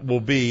morning, and that will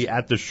be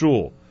at the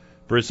Shul.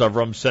 Bris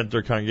Avram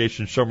Center,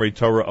 Congregation Shomrei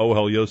Torah,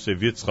 Ohel Yosef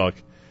Yitzchak.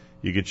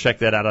 You can check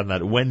that out on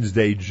that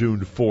Wednesday,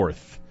 June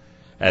 4th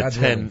at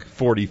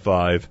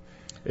 10:45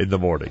 in the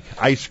morning.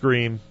 Ice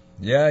cream.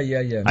 Yeah.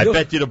 I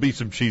bet you there'll be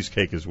some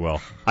cheesecake as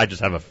well. I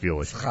just have a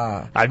feeling.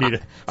 I mean,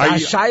 are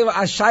you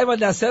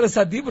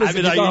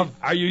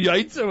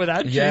yaitza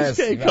without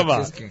cheesecake? Yes, come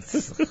on.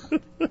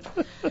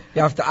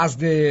 You have to ask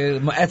the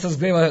Ma'etzos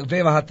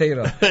Gdeva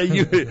Hatera.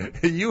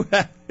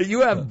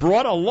 You have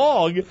brought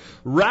along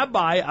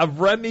Rabbi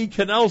Avremy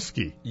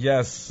Kanelsky.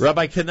 Yes.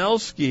 Rabbi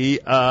Kanelsky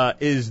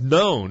is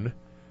known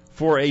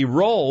for a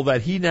role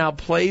that he now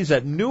plays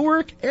at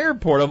Newark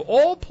Airport, of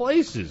all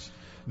places.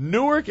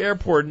 Newark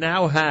Airport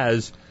now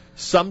has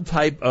some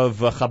type of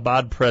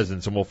Chabad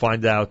presence, and we'll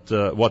find out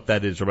what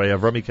that is. Rabbi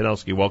Avremy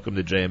Kanelsky, welcome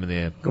to JM in the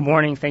AM. Good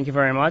morning. Thank you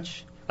very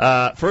much.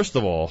 First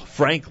of all,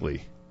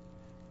 frankly,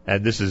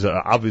 and this is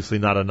obviously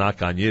not a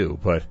knock on you,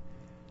 but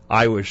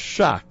I was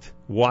shocked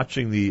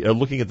watching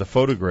looking at the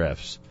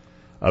photographs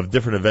of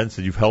different events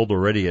that you've held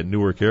already at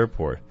Newark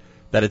Airport,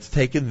 that it's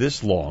taken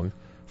this long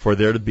for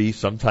there to be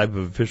some type of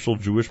official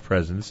Jewish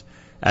presence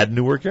at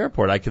Newark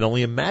Airport. I can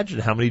only imagine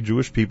how many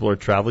Jewish people are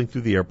traveling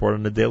through the airport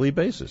on a daily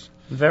basis.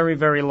 Very,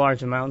 very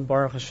large amount.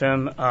 Baruch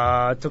Hashem.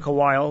 Took a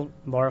while,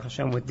 Baruch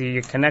Hashem, with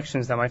the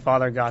connections that my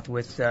father got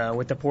with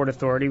the Port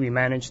Authority. We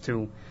managed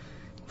to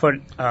put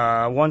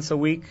once a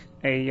week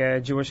a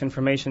Jewish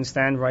information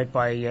stand right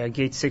by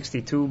Gate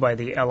 62 by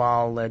the El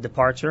Al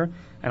departure.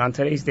 And on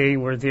today's day,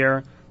 we're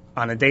there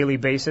on a daily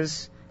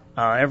basis.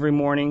 Every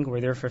morning,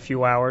 we're there for a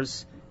few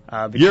hours.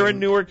 You're in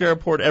Newark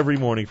Airport every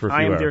morning for a few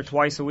hours. I am there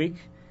twice a week.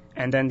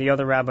 And then the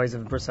other rabbis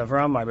of Bris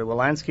Avram, Rabbi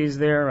Wolansky is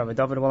there, Rabbi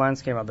David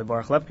Wolansky, Rabbi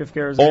Baruch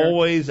Lepkevker is there.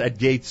 Always at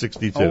Gate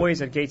 62.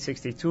 Always at Gate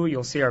 62.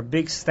 You'll see our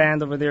big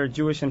stand over there,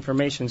 Jewish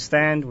information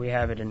stand. We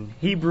have it in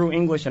Hebrew,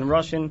 English, and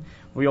Russian.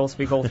 We all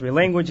speak all three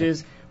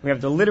languages. We have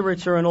the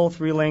literature in all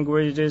three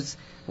languages,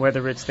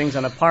 whether it's things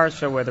on a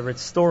parsha, whether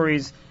it's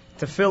stories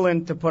to fill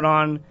in, to put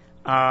on.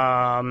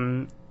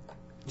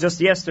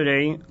 Just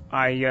yesterday,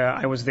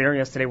 I was there.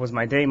 Yesterday was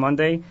my day,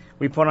 Monday.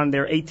 We put on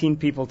there 18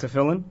 people to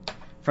fill in.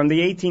 From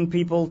the 18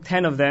 people,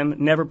 10 of them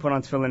never put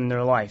on tefillin in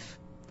their life.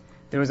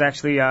 There was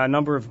actually a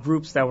number of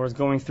groups that was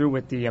going through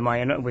with the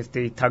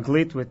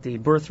taglit, with the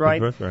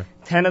birthright.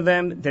 10 of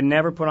them, they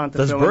never put on tefillin.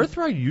 Does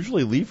birthright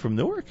usually leave from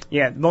Newark?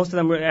 Yeah, most of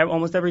them,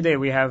 almost every day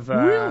we have.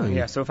 Really?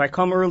 Yeah, so if I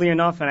come early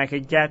enough and I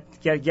could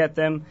get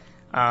them,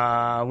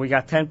 we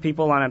got 10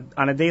 people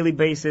on a daily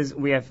basis.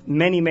 We have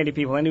many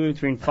people, anywhere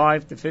between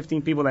 5 to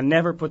 15 people that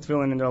never put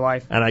tefillin in their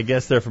life. And I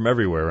guess they're from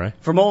everywhere, right?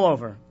 From all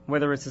over.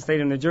 whether it's the state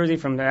of New Jersey,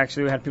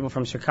 actually we had people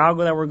from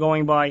Chicago that were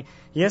going by.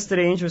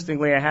 Yesterday,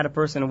 interestingly, I had a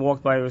person who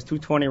walked by. There was two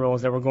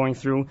 20-year-olds that were going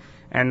through,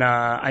 and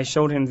I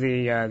showed him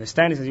the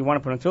stand. He says, "You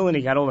want to put on tefillin?"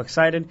 He got all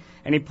excited,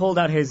 and he pulled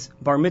out his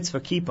bar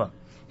mitzvah kippah.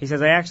 He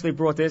says, "I actually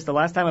brought this. The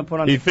last time I put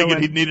on tefillin..." He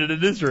figured he needed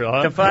it in Israel,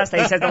 huh?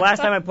 He said, "The last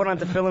time I put on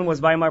tefillin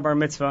was by my bar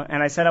mitzvah,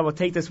 and I said I will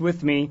take this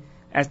with me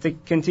as to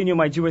continue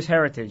my Jewish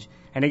heritage."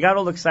 And he got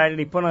all excited.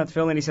 He put on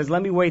tefillin. He says,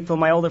 "Let me wait till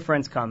my older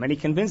friends come." And he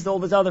convinced all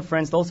of his other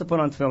friends to also put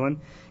on tefillin.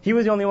 He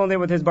was the only one there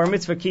with his bar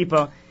mitzvah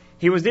kippah.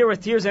 He was there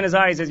with tears in his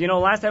eyes. He says, "You know,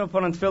 last time I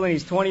put on tefillin,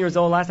 he's 20 years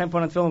old. Last time I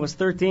put on tefillin was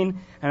 13,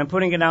 and I'm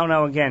putting it out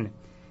now again."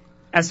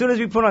 As soon as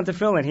we put on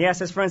tefillin, he asked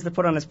his friends to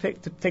put on to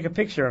take a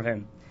picture of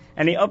him.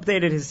 And he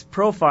updated his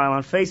profile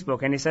on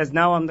Facebook. And he says,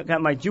 "Now I've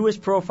got my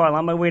Jewish profile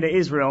on my way to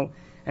Israel."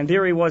 And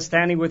there he was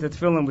standing with the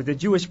tefillin with the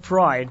Jewish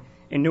pride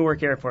in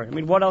Newark Airport. I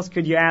mean, what else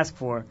could you ask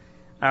for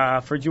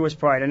Jewish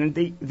pride? And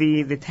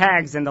the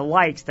tags and the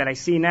likes that I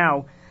see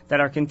now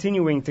that are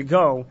continuing to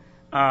go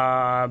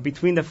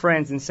between the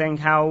friends and saying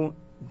how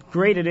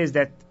great it is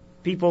that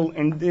people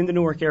in the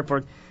Newark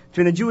Airport,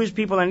 between the Jewish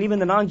people and even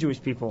the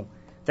non-Jewish people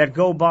that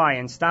go by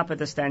and stop at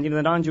the stand. You know,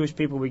 the non-Jewish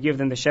people, we give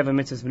them the Sheva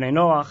Mitzvahs B'nai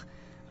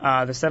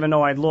Noach, the 7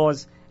 Noahide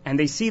laws, and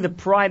they see the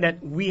pride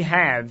that we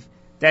have,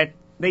 that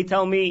they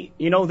tell me,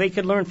 you know, they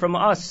could learn from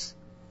us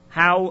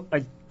how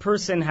a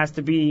person has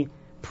to be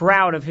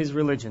proud of his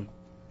religion.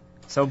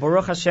 So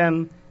Baruch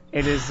Hashem,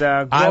 it is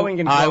growing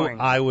and growing.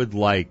 I would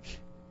like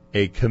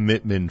a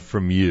commitment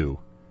from you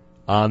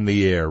on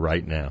the air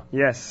right now.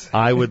 Yes.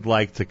 I would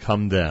like to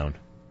come down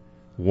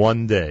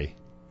one day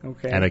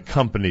and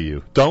accompany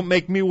you. Don't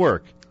make me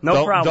work.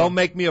 No problem. Don't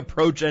make me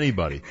approach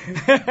anybody.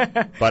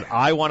 But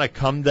I want to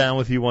come down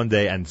with you one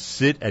day and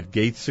sit at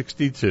Gate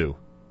 62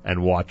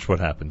 and watch what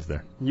happens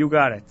there. You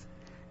got it.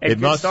 It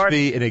must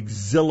be an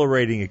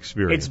exhilarating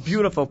experience. It's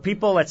beautiful.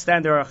 People that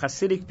stand there are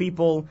Hasidic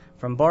people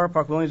from Borough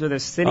Park, Williamsburg. They're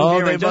sitting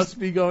there. They must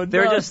be going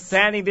They're nuts. just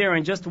standing there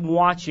and just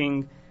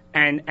watching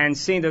and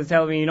seeing. They're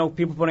telling me, you know,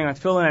 people putting on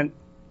tefillin, and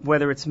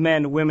whether it's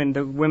men, women,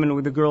 the women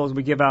with the girls,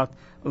 we give out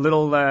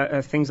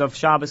little things of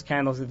Shabbos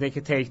candles that they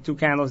could take, 2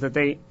 candles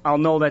that I'll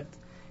know that,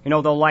 you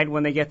know, they'll light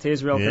when they get to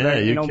Israel. Yeah,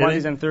 you know, kidding?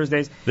 Mondays and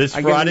Thursdays. This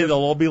Friday, they'll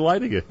all be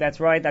lighting it. That's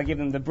right. I give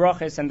them the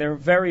brachas, and they're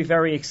very,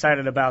 very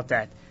excited about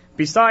that.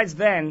 Besides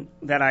then,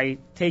 that I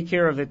take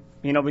care of it,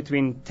 you know,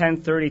 between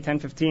 10:30,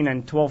 10:15,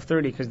 and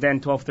 12:30, because then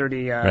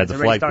 12:30 is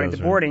already starting the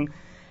boarding. Right.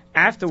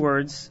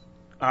 Afterwards,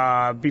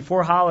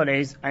 before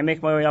holidays, I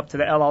make my way up to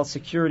the El Al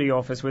security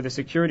office where the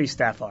security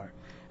staff are.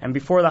 And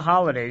before the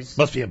holidays,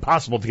 must be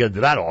impossible to get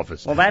into that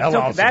office. Well,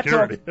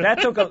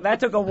 that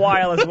took a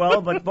while as well.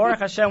 But Baruch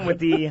Hashem, with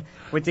the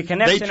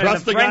connection and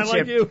the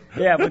friendship,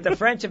 with the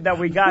friendship that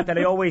we got, that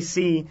I always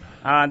see,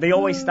 they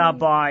always stop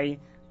by.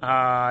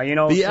 You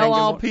know, the El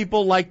Al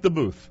people like the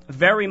booth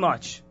very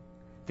much.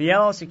 The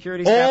El Al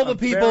security staff. All the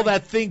people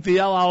that think the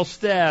El Al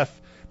staff,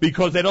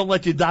 because they don't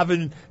let you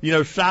daven, you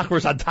know,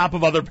 shachris on top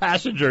of other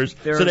passengers,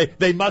 so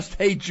they must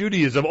hate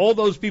Judaism. All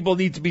those people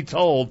need to be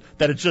told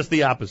that it's just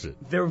the opposite.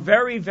 They're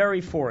very,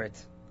 very for it.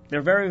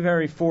 They're very,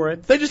 very for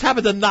it. They just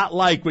happen to not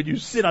like when you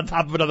sit on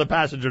top of another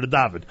passenger to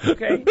daven.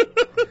 Okay.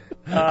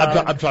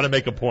 I'm trying to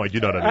make a point.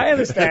 You know what I mean? I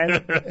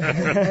understand.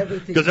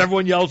 Because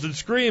everyone yells and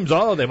screams,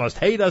 "Oh, they must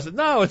hate us."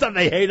 No, it's not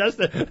they hate us.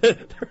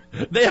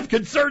 They have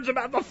concerns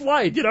about the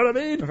flight. You know what I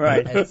mean?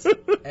 Right.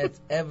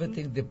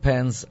 Everything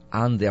depends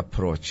on the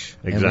approach.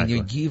 Exactly. And when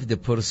you give the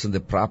person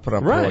the proper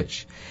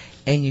approach,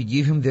 and you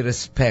give him the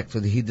respect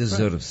that he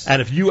deserves. And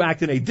if you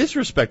act in a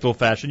disrespectful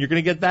fashion, you're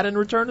going to get that in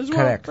return as well.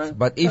 Correct. Right?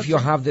 But if you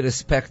have the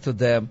respect to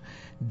them,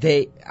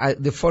 the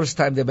first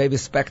time they may be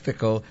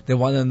spectacle, they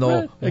want to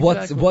know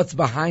what's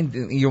behind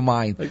in your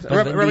mind.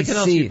 Exactly. Rabbi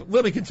Kanelsky,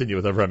 let me continue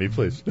with Avremy,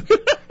 please.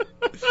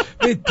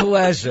 With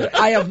pleasure.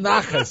 I have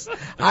nachas.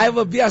 I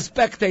will be a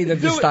spectator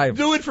this time.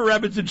 Do it for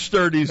Rabbits and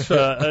Sturdies for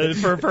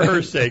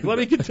her sake. Let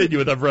me continue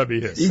with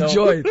Avremy here.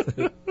 Enjoy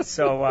it.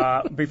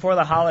 So before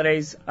the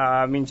holidays,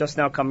 just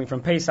now coming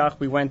from Pesach,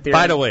 we went there.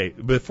 By the way,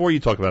 before you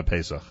talk about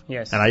Pesach,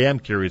 yes, and I am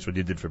curious what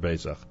you did for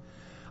Pesach,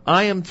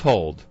 I am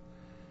told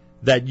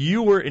that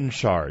you were in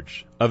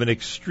charge of an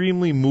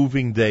extremely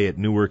moving day at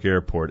Newark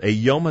Airport, a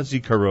Yom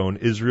HaZikaron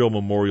Israel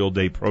Memorial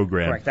Day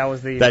program. Correct. That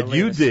was that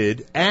you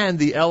did, and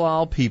the El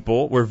Al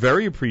people were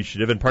very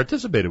appreciative and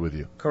participated with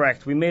you.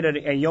 Correct. We made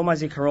a Yom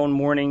HaZikaron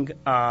morning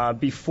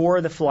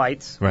before the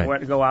flights. Right. We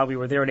went to go out. We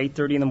were there at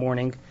 8:30 in the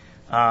morning.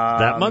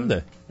 That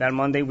Monday. That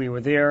Monday we were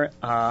there.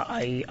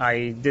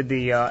 I did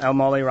the El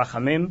Malei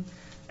Rachamim.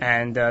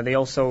 And they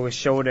also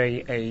showed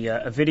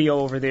a video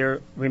over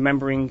there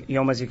remembering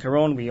Yom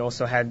HaZikaron. We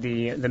also had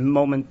the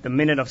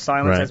minute of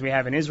silence as we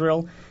have in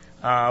Israel.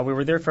 We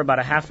were there for about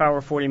a half hour,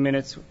 40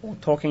 minutes,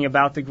 talking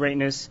about the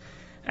greatness.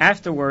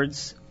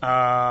 Afterwards, a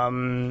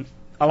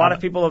lot of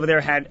people over there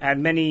had a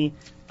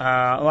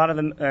lot of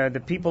them,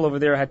 the people over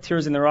there had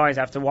tears in their eyes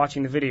after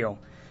watching the video.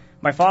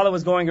 My father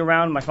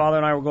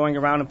and I were going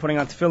around and putting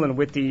on tefillin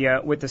with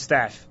the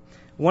staff.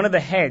 One of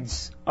the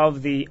heads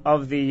of the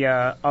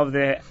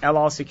El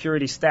Al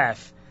security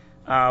staff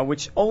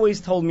which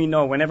always told me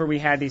no whenever we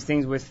had these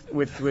things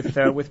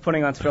with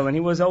putting on tefillin. He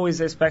was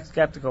always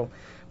skeptical.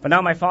 But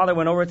now my father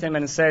went over to him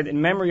and said,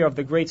 in memory of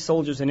the great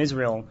soldiers in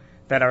Israel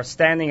that are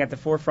standing at the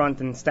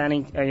forefront and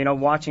standing,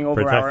 watching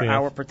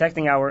over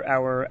protecting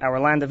our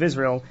land of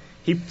Israel,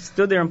 he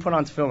stood there and put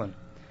on tefillin.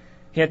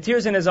 He had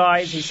tears in his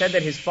eyes. He said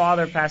that his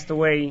father passed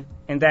away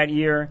in that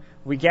year.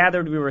 We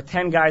gathered. We were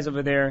 10 guys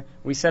over there.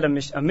 We said a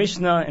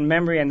Mishnah in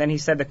memory, and then he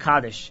said the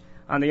Kaddish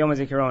on the Yom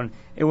HaZikaron.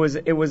 It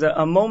was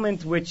a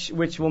moment which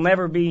will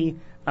never be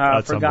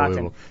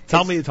forgotten.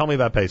 Tell me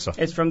about Pesach.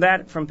 It's from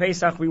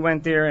Pesach we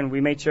went there and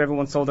we made sure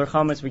everyone sold their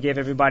chametz. We gave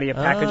everybody a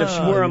package of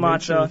shmura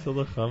matzah.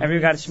 Everybody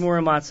got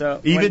shmura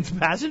matzah. Even to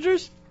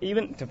passengers?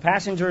 Even to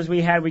passengers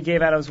we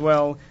gave out as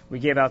well. We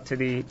gave out to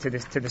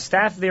the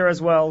staff there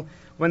as well.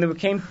 When it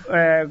came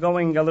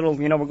going a little,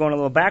 we're going a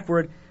little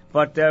backward.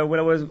 But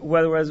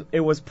whether it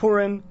was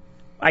Purim,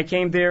 I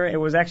came there. It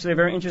was actually a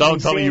very interesting Don't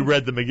tell me you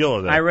read the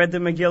Megillah there. I read the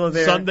Megillah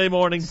there. Sunday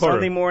morning Purim.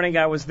 Sunday morning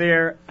I was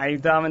there. I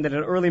davened at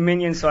an early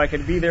minyan so I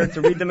could be there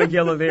to read the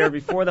Megillah there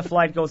before the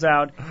flight goes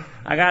out.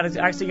 I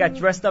actually got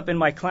dressed up in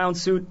my clown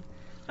suit.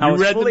 I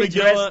was fully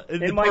dressed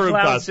in my clown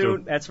costume.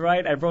 suit. That's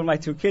right. I brought my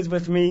 2 kids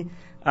with me.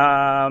 We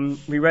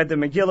read the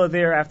Megillah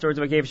there. Afterwards,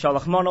 we gave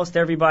shalach manos to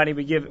everybody.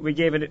 We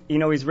gave it,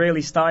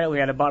 Israeli style. We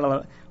had a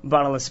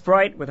bottle of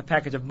Sprite with a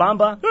package of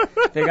Bamba.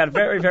 They got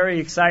very, very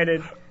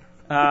excited.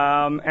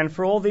 And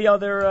for all the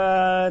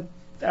other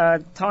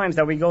times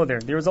that we go there,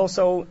 there's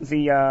also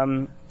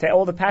to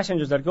all the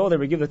passengers that go there,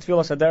 we give the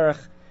Tfilas Haderech.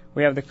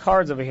 We have the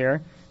cards over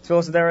here,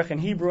 Tfilas Haderech in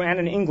Hebrew and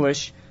in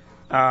English,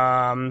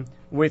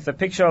 with a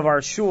picture of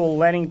our shul,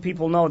 letting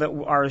people know that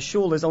our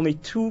shul is only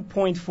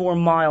 2.4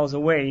 miles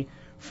away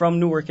from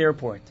Newark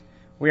Airport.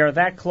 We are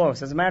that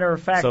close. As a matter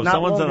of fact, so if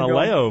someone's in a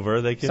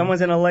layover, they can.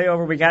 Someone's in a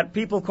layover. We got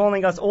people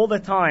calling us all the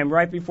time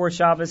right before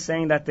Shabbos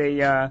saying that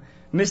they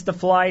missed the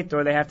flight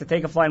or they have to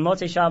take a flight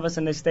Motzei Shabbos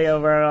and they stay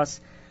over at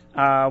us.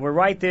 We're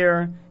right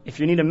there. If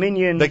you need a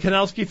minyan, the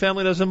Kanelsky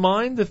family doesn't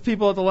mind if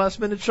people at the last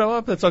minute show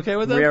up. That's okay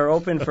with them. We are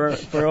open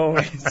for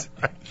always.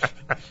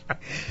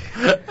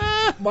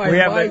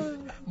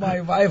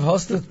 My wife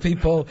hosted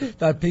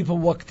people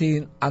walked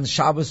in on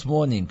Shabbos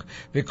morning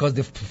because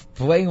the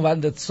plane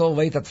landed so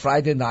late at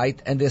Friday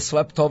night and they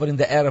slept over in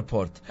the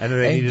airport. And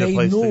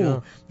they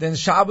knew. Then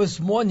Shabbos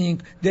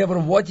morning they were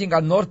waiting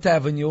on North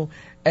Avenue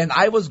and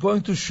I was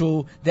going to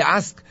shul. They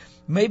asked,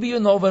 maybe you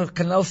know where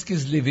Kanelsky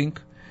is living?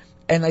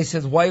 And I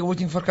said, why are you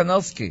waiting for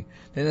Kanelsky?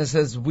 Then it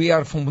says, we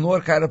are from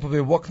Newark Airport.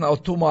 We walk now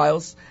 2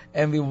 miles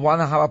and we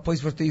want to have a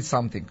place where to eat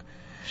something.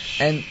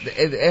 And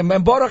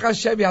Baruch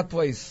Hashem, we had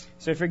place.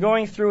 So if you're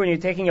going through and you're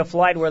taking a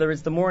flight, whether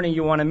it's the morning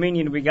you want a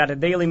minyan, we got a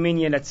daily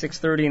minyan at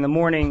 6:30 in the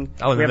morning.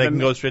 Oh, then they can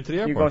go straight to the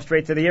airport. You go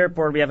straight to the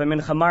airport. We have a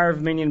mincha marav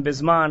minyan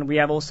bisman. We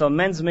have also a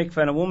men's mikveh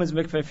and a woman's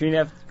mikveh. If you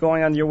have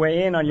going on your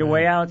way in, on your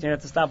way out, you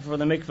have to stop for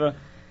the mikveh.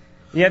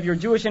 You have your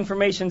Jewish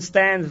information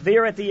stand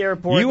there at the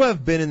airport. You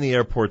have been in the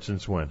airport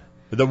since when?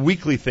 The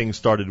weekly thing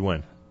started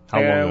when?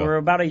 How long ago? We're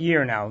about a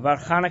year now.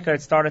 About Hanukkah,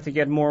 it started to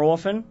get more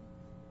often.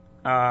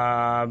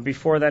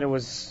 Before that, it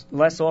was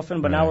less often,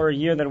 but now we're a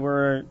year that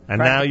we're. And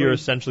now you're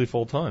essentially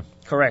full time.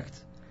 Correct.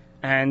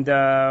 And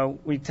I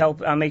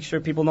make sure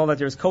people know that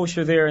there's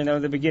kosher there. And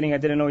at the beginning, I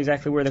didn't know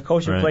exactly where the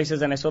kosher place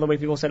is, and I saw the way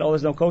people said, "Oh,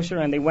 there's no kosher,"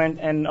 and they went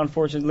and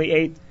unfortunately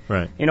ate.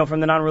 Right. From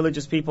the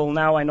non-religious people.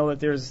 Now I know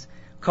that there's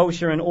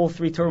kosher in all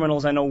 3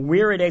 terminals. I know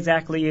where it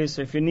exactly is.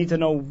 So if you need to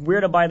know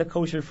where to buy the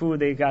kosher food,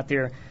 they got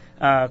there.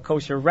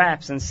 Kosher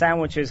wraps and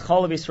sandwiches,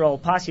 Chalav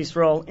Yisrael, Pas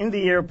Yisrael, in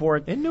the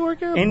airport. In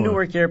Newark Airport. In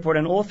Newark Airport,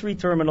 in all 3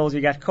 terminals, you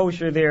got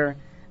kosher there.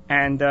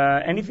 And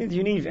anything that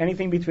you need,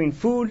 anything between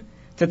food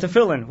to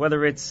tefillin,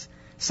 whether it's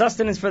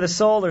sustenance for the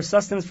soul or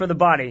sustenance for the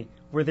body,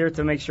 we're there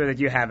to make sure that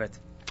you have it.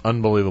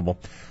 Unbelievable.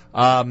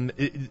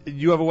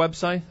 You have a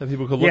website that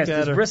people could look at?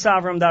 Yes, it's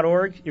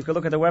brisavram.org. You could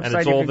look at the website. And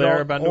it's all there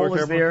about Newark Airport?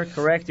 All is there,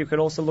 correct. You could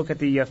also look at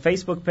the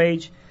Facebook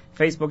page,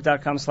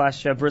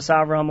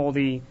 facebook.com/brisavram, all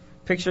the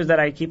pictures that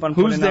I keep on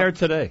putting up. Who's there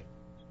today?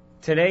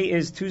 Today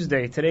is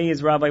Tuesday. Today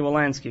is Rabbi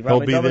Wolansky. He'll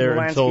be there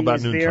until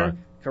about noontime.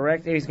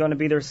 Correct. He's going to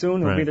be there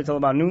soon. He'll be there till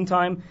about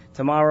noontime.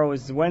 Tomorrow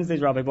is Wednesday.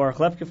 Rabbi Baruch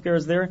Lepkivker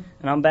is there.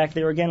 And I'm back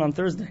there again on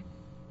Thursday.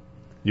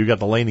 You got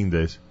the laning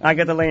days. I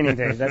got the laning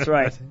days. That's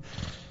right.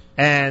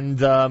 And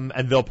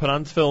they'll put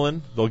on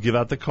tefillin. They'll give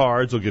out the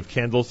cards. They'll give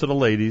candles to the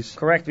ladies.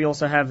 Correct. We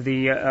also have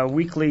the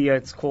weekly,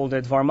 it's called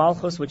Dvar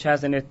Malchus, which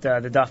has in it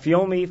the Daf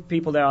Yomi.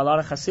 People, there are a lot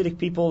of Hasidic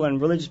people and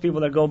religious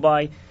people that go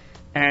by.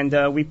 And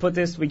we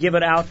give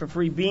it out for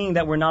free, being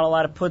that we're not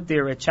allowed to put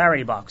there a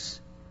charity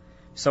box.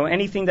 So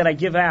anything that I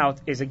give out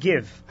is a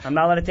give. I'm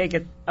not allowed to take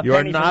a penny from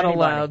anybody. You're not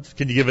allowed.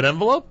 Can you give an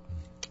envelope?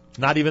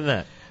 Not even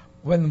that.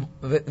 When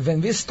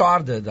we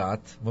started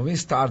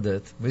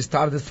we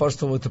started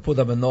first of all to put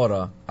a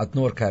menorah at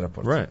Newark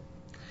Airport. Right.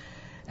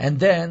 And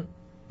then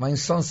my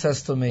son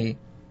says to me,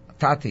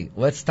 Tati,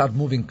 let's start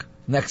moving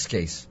next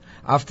case.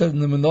 After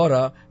the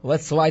menorah,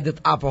 let's light it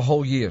up a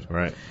whole year.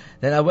 Right.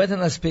 Then I went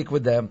and I speak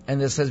with them,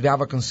 and they says, we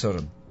have a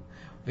concern.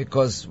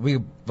 because we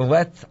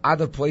let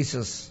other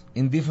places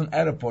in different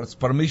airports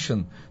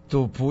permission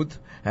to put,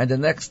 and the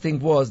next thing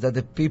was that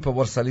the people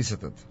were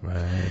solicited.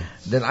 Right.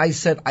 Then I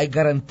said, I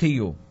guarantee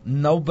you,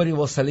 nobody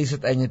will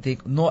solicit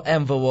anything, no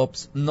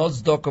envelopes, no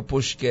tzedakah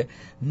pushke,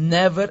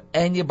 never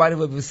anybody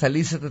will be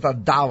solicited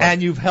 $1.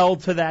 And you've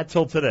held to that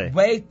till today.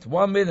 Wait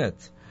 1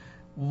 minute.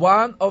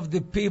 One of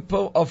the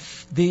people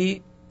of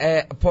the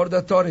Port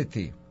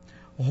Authority,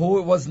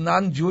 who was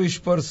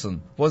non-Jewish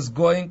person, was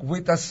going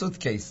with a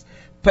suitcase,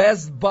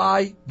 passed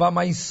by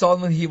my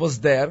son when he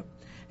was there,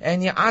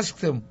 and he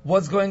asked him,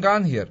 what's going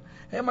on here?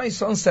 And my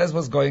son says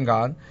what's going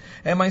on,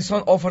 and my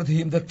son offered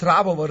him the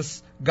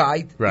traveler's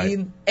guide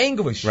in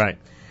English. Right.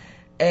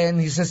 And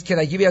he says, can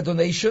I give you a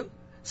donation?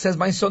 Says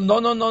my son, no,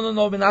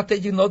 we're not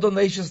taking no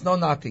donations, no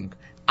nothing.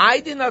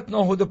 I did not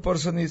know who the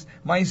person is.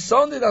 My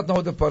son did not know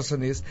who the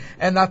person is.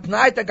 And at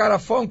night I got a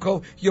phone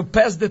call, you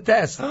passed the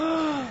test.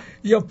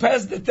 You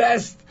passed the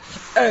test.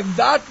 And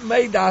that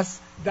made us,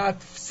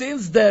 that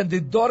since then the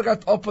door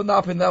got opened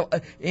up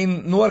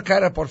in Newark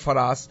Airport for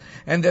us.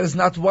 And there is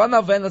not one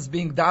event that's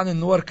being done in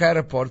Newark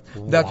Airport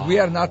that we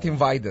are not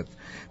invited.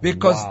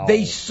 Because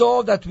they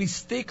saw that we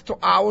stick to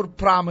our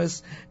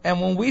promise. And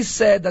when we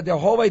said that the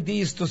whole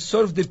idea is to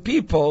serve the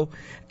people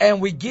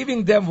and we're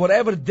giving them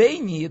whatever they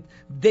need,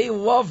 they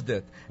loved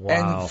it.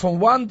 And from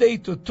 1 day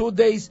to 2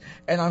 days,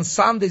 and on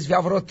Sundays we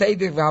have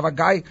rotated. We have a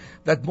guy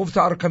that moved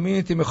to our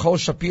community, Michal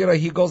Shapira.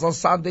 He goes on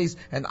Sundays,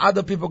 and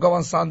other people go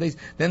on Sundays.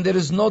 Then there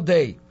is no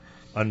day.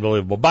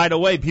 Unbelievable. By the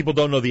way, people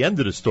don't know the end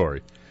of the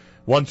story.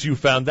 Once you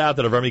found out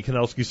that Avremy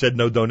Kanelsky said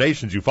no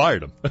donations, you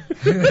fired him.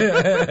 You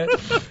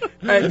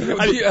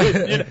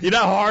know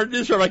how hard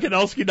it is for Rabbi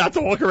Kanelsky not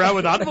to walk around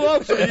with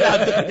envelopes? You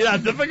know how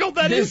difficult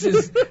that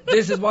is?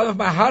 This is one of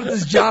my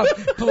hardest jobs.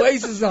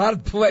 Place is a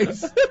hard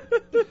place.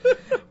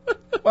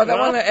 But I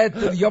want to add to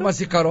the Yom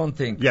HaZikaron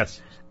thing.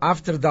 Yes.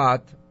 After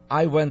that,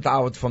 I went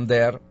out from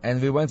there,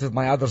 and we went with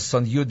my other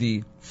son,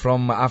 Yudi,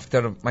 from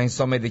after my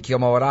son made the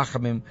Kiyom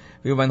HaRachamim.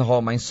 We went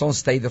home. My son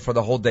stayed there for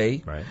the whole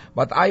day. Right.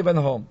 But I went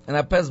home, and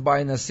I passed by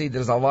and I see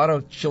there's a lot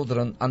of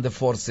children on the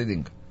floor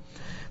sitting.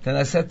 Then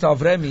I said to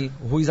Avremy,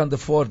 who is on the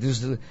floor, he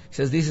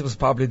says, this was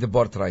probably the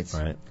birthrights.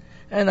 Right.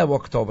 And I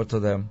walked over to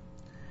them.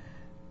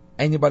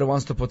 Anybody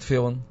wants to put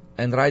tefillin?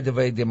 And right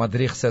away the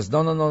madrich says,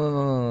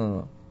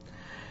 no.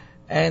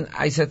 And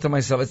I said to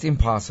myself, it's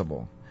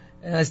impossible.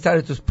 And I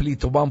started to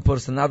plead to one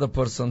person, another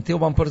person, till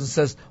one person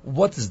says,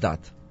 what is that?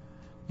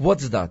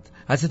 What's that?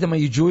 I said to him, are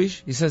you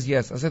Jewish? He says,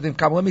 yes. I said to him,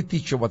 come, let me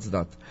teach you what's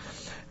that.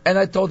 And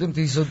I told him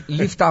he should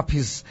lift up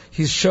his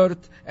shirt,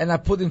 and I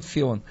put him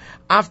tefillin.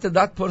 After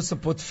that person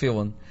put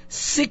tefillin,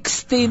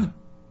 16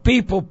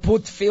 people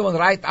put tefillin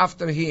right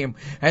after him,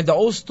 and they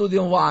all stood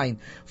in line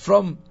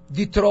from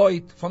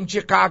Detroit, from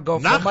Chicago,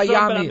 from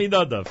Miami.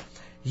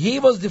 He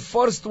was the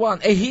first one,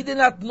 and he did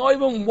not know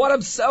even what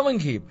I'm selling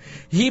him.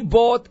 He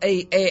bought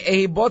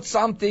he bought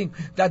something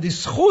that the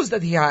schuz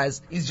that he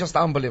has is just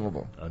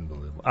unbelievable.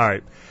 Unbelievable. All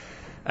right.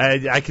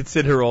 I could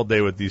sit here all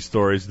day with these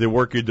stories. The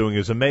work you're doing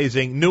is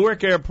amazing.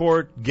 Newark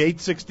Airport, Gate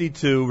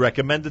 62,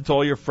 recommended to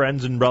all your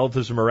friends and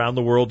relatives from around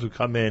the world who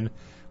come in.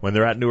 When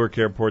they're at Newark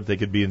Airport, they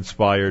could be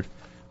inspired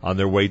on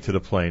their way to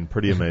the plane.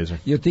 Pretty amazing.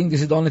 You think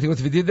this is the only thing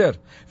that we did there?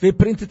 We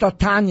printed a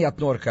Tanya at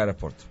Newark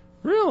Airport.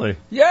 Really?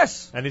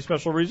 Yes. Any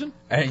special reason?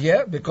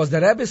 Yeah, because the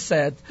Rabbi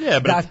said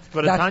but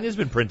Tanya's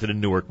been printed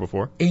in Newark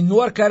before. In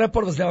Newark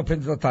Airport was never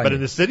printed a Tanya. But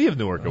in the city of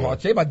Newark it was.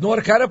 Okay, but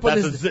Newark Airport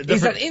is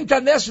an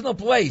international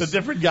place. It's a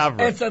different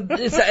government.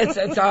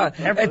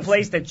 Every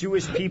place that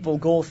Jewish people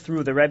go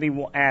through, the Rebbe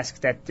will ask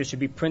that there should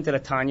be printed a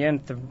Tanya,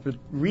 and the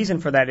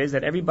reason for that is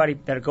that everybody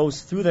that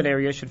goes through that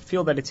area should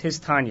feel that it's his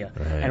Tanya.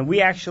 Right. And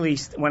we actually,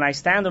 when I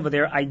stand over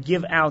there, I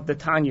give out the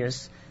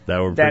Tanyas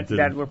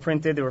that were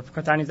printed. There were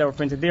Tanyas that were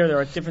printed there. There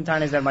are different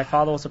Tanyas that my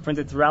father also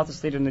printed throughout the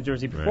state of New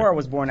Jersey before I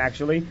was born,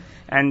 actually.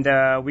 And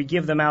we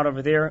give them out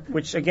over there,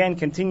 which again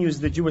continues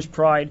the Jewish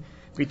pride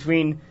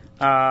between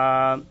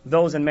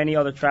those and many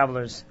other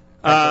travelers.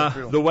 The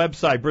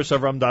website,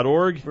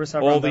 brisavram.org.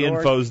 All the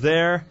info's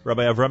there.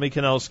 Rabbi Avremy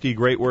Kanelsky,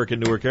 great work at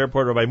Newark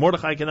Airport. Rabbi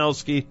Mordechai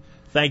Kanelsky,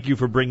 thank you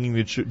for bringing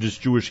this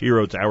Jewish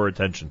hero to our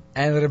attention.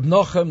 And Reb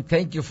Nochem,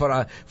 thank you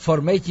for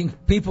making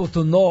people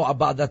to know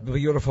about that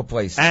beautiful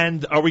place.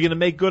 And are we going to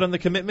make good on the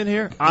commitment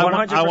here?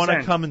 100%. I want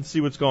to come and see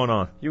what's going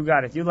on. You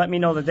got it. You let me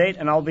know the date,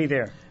 and I'll be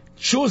there.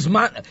 Choose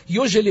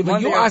usually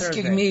when you're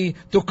asking me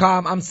to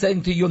come, I'm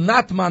saying to you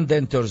not Monday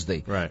and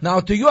Thursday. Right.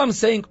 Now to you I'm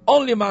saying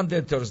only Monday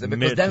and Thursday,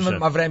 because then when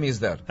Avremy is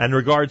there. And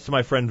regards to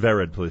my friend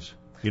Vered, please.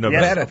 You know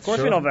Vered. Vered. Of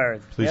course we know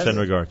Vered. Please send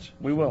regards.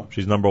 We will.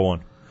 She's number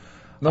one.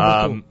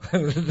 Number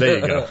two. There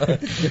you go.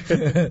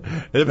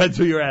 It depends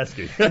who you're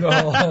asking.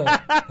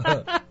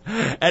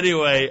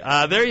 Anyway,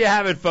 there you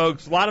have it,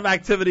 folks. A lot of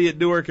activity at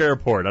Newark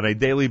Airport on a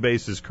daily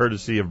basis,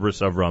 courtesy of Bris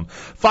Avram.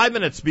 5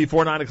 minutes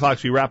before 9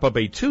 o'clock, we wrap up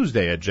a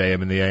Tuesday at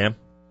JM in the AM.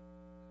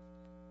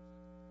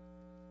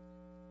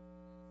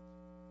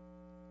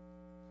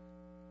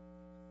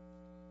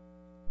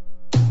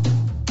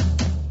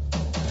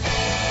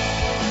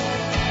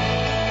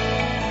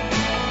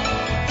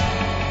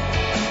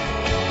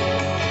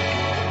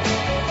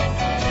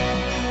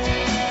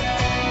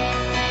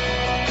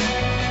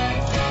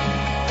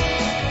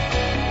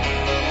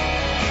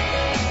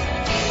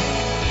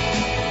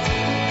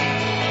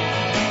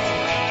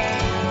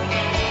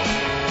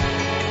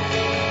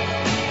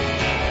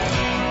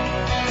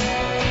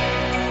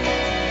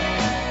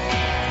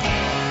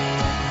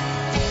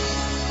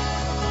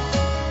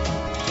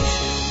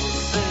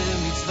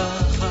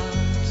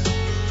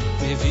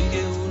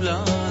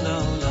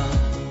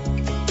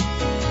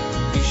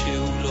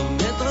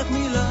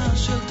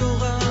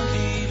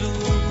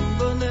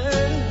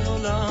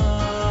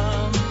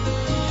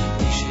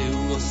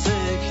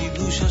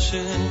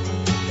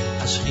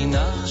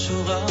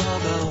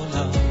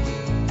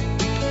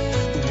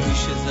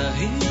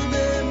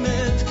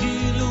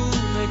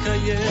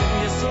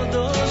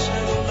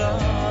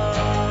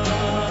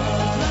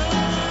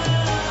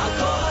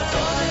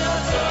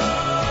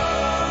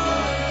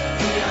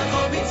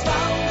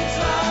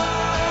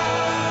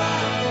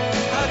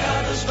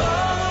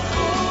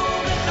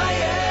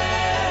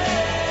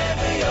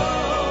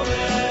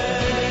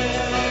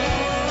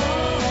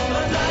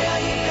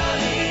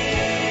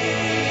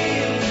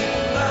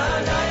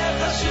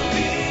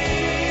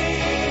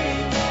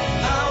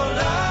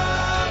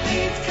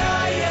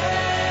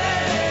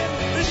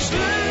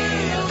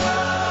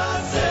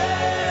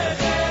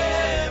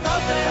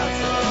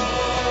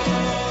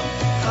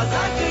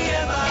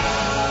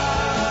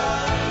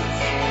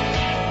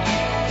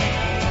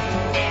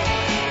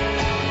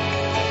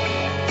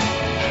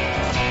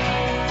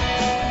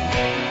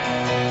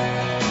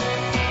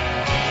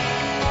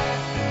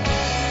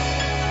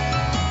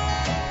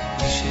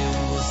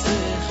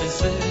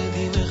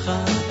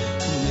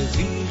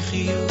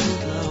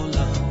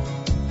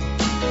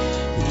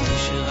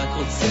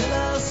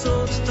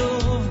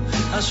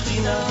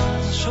 השכינה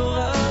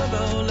שורה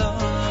בעולם,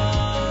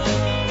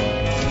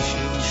 מי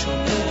שהוא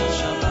שומר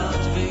שבת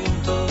ויום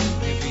טוב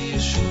מביא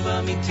ישוב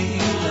אמיתי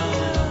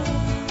לעולם,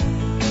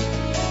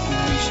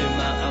 ומי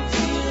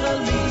שמעביר על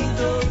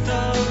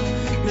מידותיו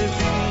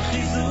מביא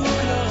חיזוק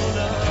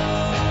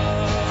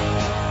לעולם.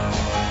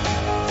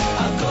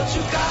 הכל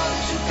תשוקה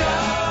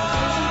תשוקה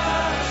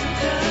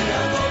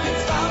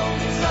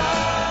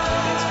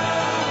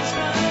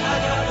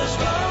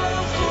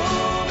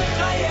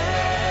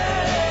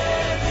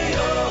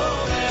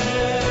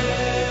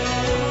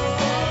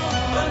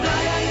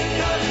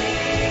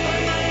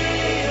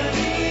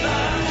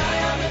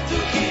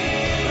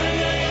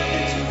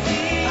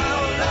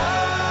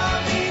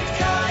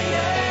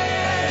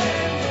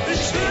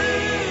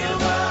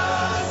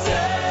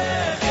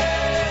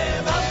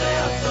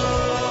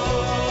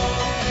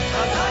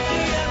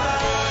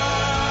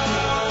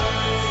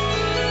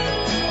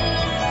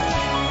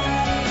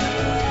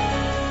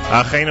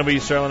Achenu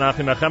b'Yisrael and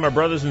Achim Achem, our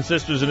brothers and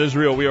sisters in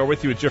Israel, we are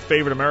with you. It's your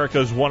favorite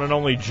America's one and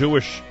only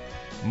Jewish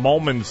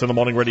Moments in the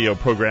Morning Radio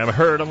program.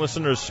 Heard on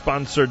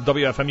listeners-sponsored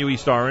WFMU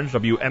East Orange,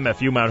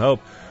 WMFU Mount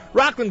Hope,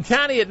 Rockland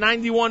County at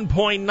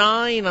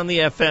 91.9 on the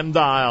FM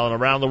dial, and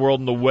around the world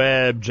on the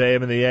web,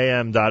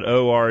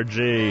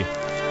 jmandtheam.org.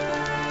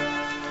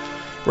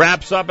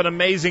 Wraps up an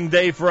amazing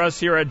day for us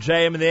here at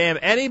JM and the AM.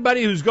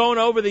 Anybody who's going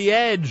over the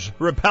edge,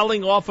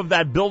 rappelling off of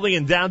that building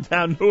in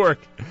downtown Newark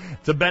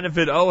to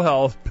benefit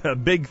O-Health, a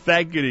big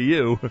thank you to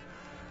you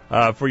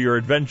for your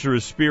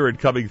adventurous spirit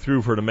coming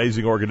through for an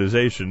amazing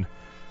organization.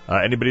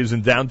 Anybody who's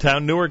in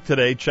downtown Newark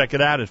today, check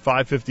it out at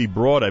 550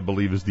 Broad, I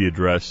believe is the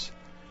address.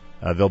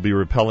 They'll be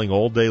rappelling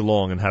all day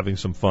long and having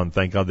some fun.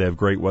 Thank God they have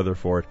great weather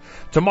for it.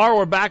 Tomorrow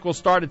we're back. We'll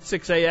start at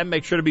 6 a.m.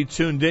 Make sure to be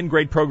tuned in.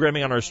 Great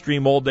programming on our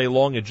stream all day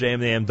long at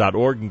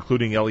jmam.org,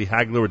 including Ellie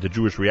Hagler at the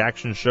Jewish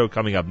Reaction Show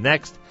coming up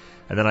next.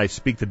 And then I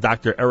speak to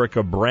Dr.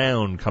 Erica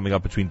Brown coming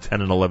up between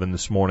 10 and 11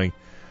 this morning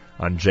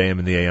on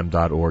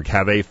jmandtheam.org.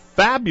 Have a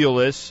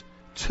fabulous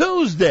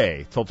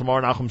Tuesday. Till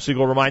tomorrow, Nachum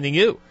Siegel reminding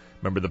you,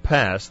 remember the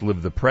past,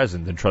 live the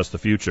present, and trust the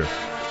future.